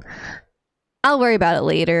that. I'll worry about it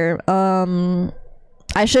later.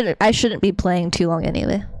 I shouldn't be playing too long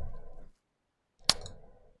anyway.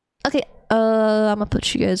 Okay, I'm gonna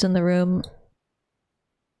put you guys in the room.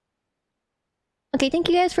 Okay, thank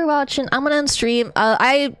you guys for watching. I'm gonna end stream.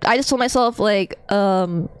 I just told myself like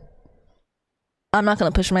I'm not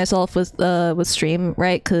gonna push myself with stream,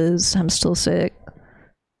 right? Cause I'm still sick.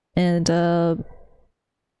 And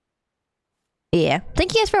yeah.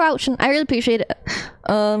 Thank you guys for watching. I really appreciate it.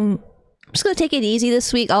 I'm just gonna take it easy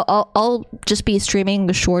this week. I'll just be streaming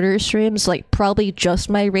the shorter streams, like probably just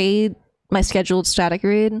my raid, my scheduled static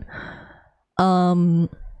raid. And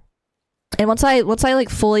once I like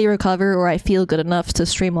fully recover or I feel good enough to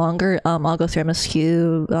stream longer, I'll go through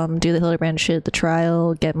MSQ, do the Hildebrand shit, the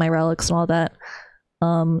trial, get my relics and all that.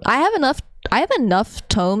 I have enough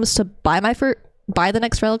tomes to buy the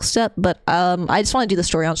next relic step, but I just want to do the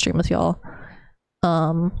story on stream with y'all.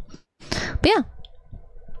 But yeah.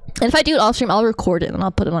 And if I do it off stream, I'll record it and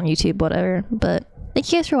I'll put it on YouTube, whatever. But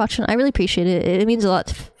thank you guys for watching. I really appreciate it. It means a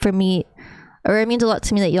lot for me. Or it means a lot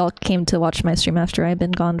to me that y'all came to watch my stream after I've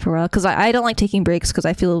been gone for a while. Because I don't like taking breaks because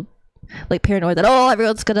I feel like paranoid that, oh,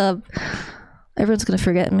 everyone's gonna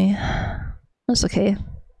forget me. That's okay.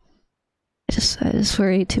 I just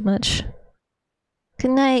worry too much.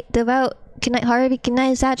 Good night, Devout. Good night, Harvey. Good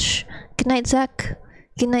night, Zach. Good night, Zach.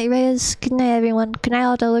 Good night, Reyes. Good night, everyone. Good night,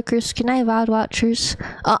 all the lurkers. Good night, VOD watchers.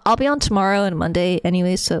 I'll be on tomorrow and Monday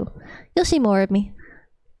anyway, so you'll see more of me.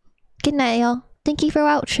 Good night, y'all. Thank you for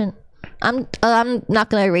watching. I'm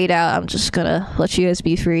not gonna raid out. I'm just gonna let you guys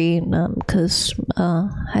be free, because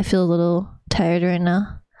I feel a little tired right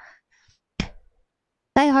now.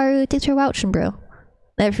 Bye, Haru. Thanks for watching, bro.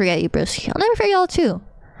 Never forget you, broski. I'll never forget y'all too.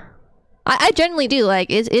 I generally do.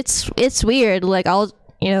 Like it's weird. Like I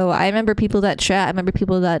remember people that chat. I remember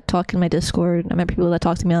people that talk in my Discord. I remember people that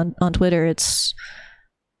talk to me on Twitter. It's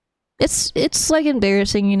like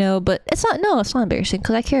embarrassing, you know, but it's not. No, it's not embarrassing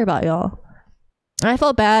because I care about y'all. And I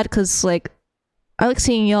felt bad because like I like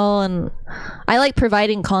seeing y'all and I like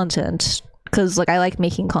providing content because like I like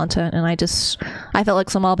making content and I felt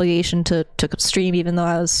like some obligation to stream even though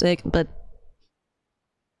I was sick, but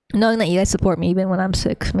knowing that you guys support me even when I'm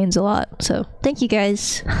sick means a lot. So thank you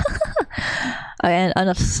guys. And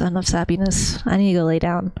enough sappiness. I need to go lay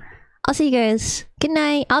down. I'll see you guys. Good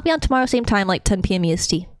night. I'll be on tomorrow same time, like 10 p.m.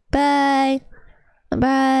 EST. Bye.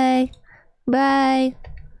 Bye. Bye.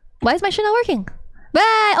 Why is my shit not working?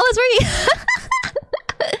 Bye. Oh, it's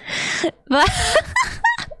working. Bye.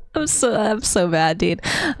 I'm so bad, dude.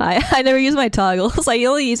 I never use my toggles. I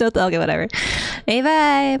only use it. Okay, whatever. Hey,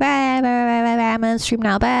 bye. I'm on stream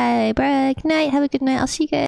now. Bye. Good night. Have a good night. I'll see you guys.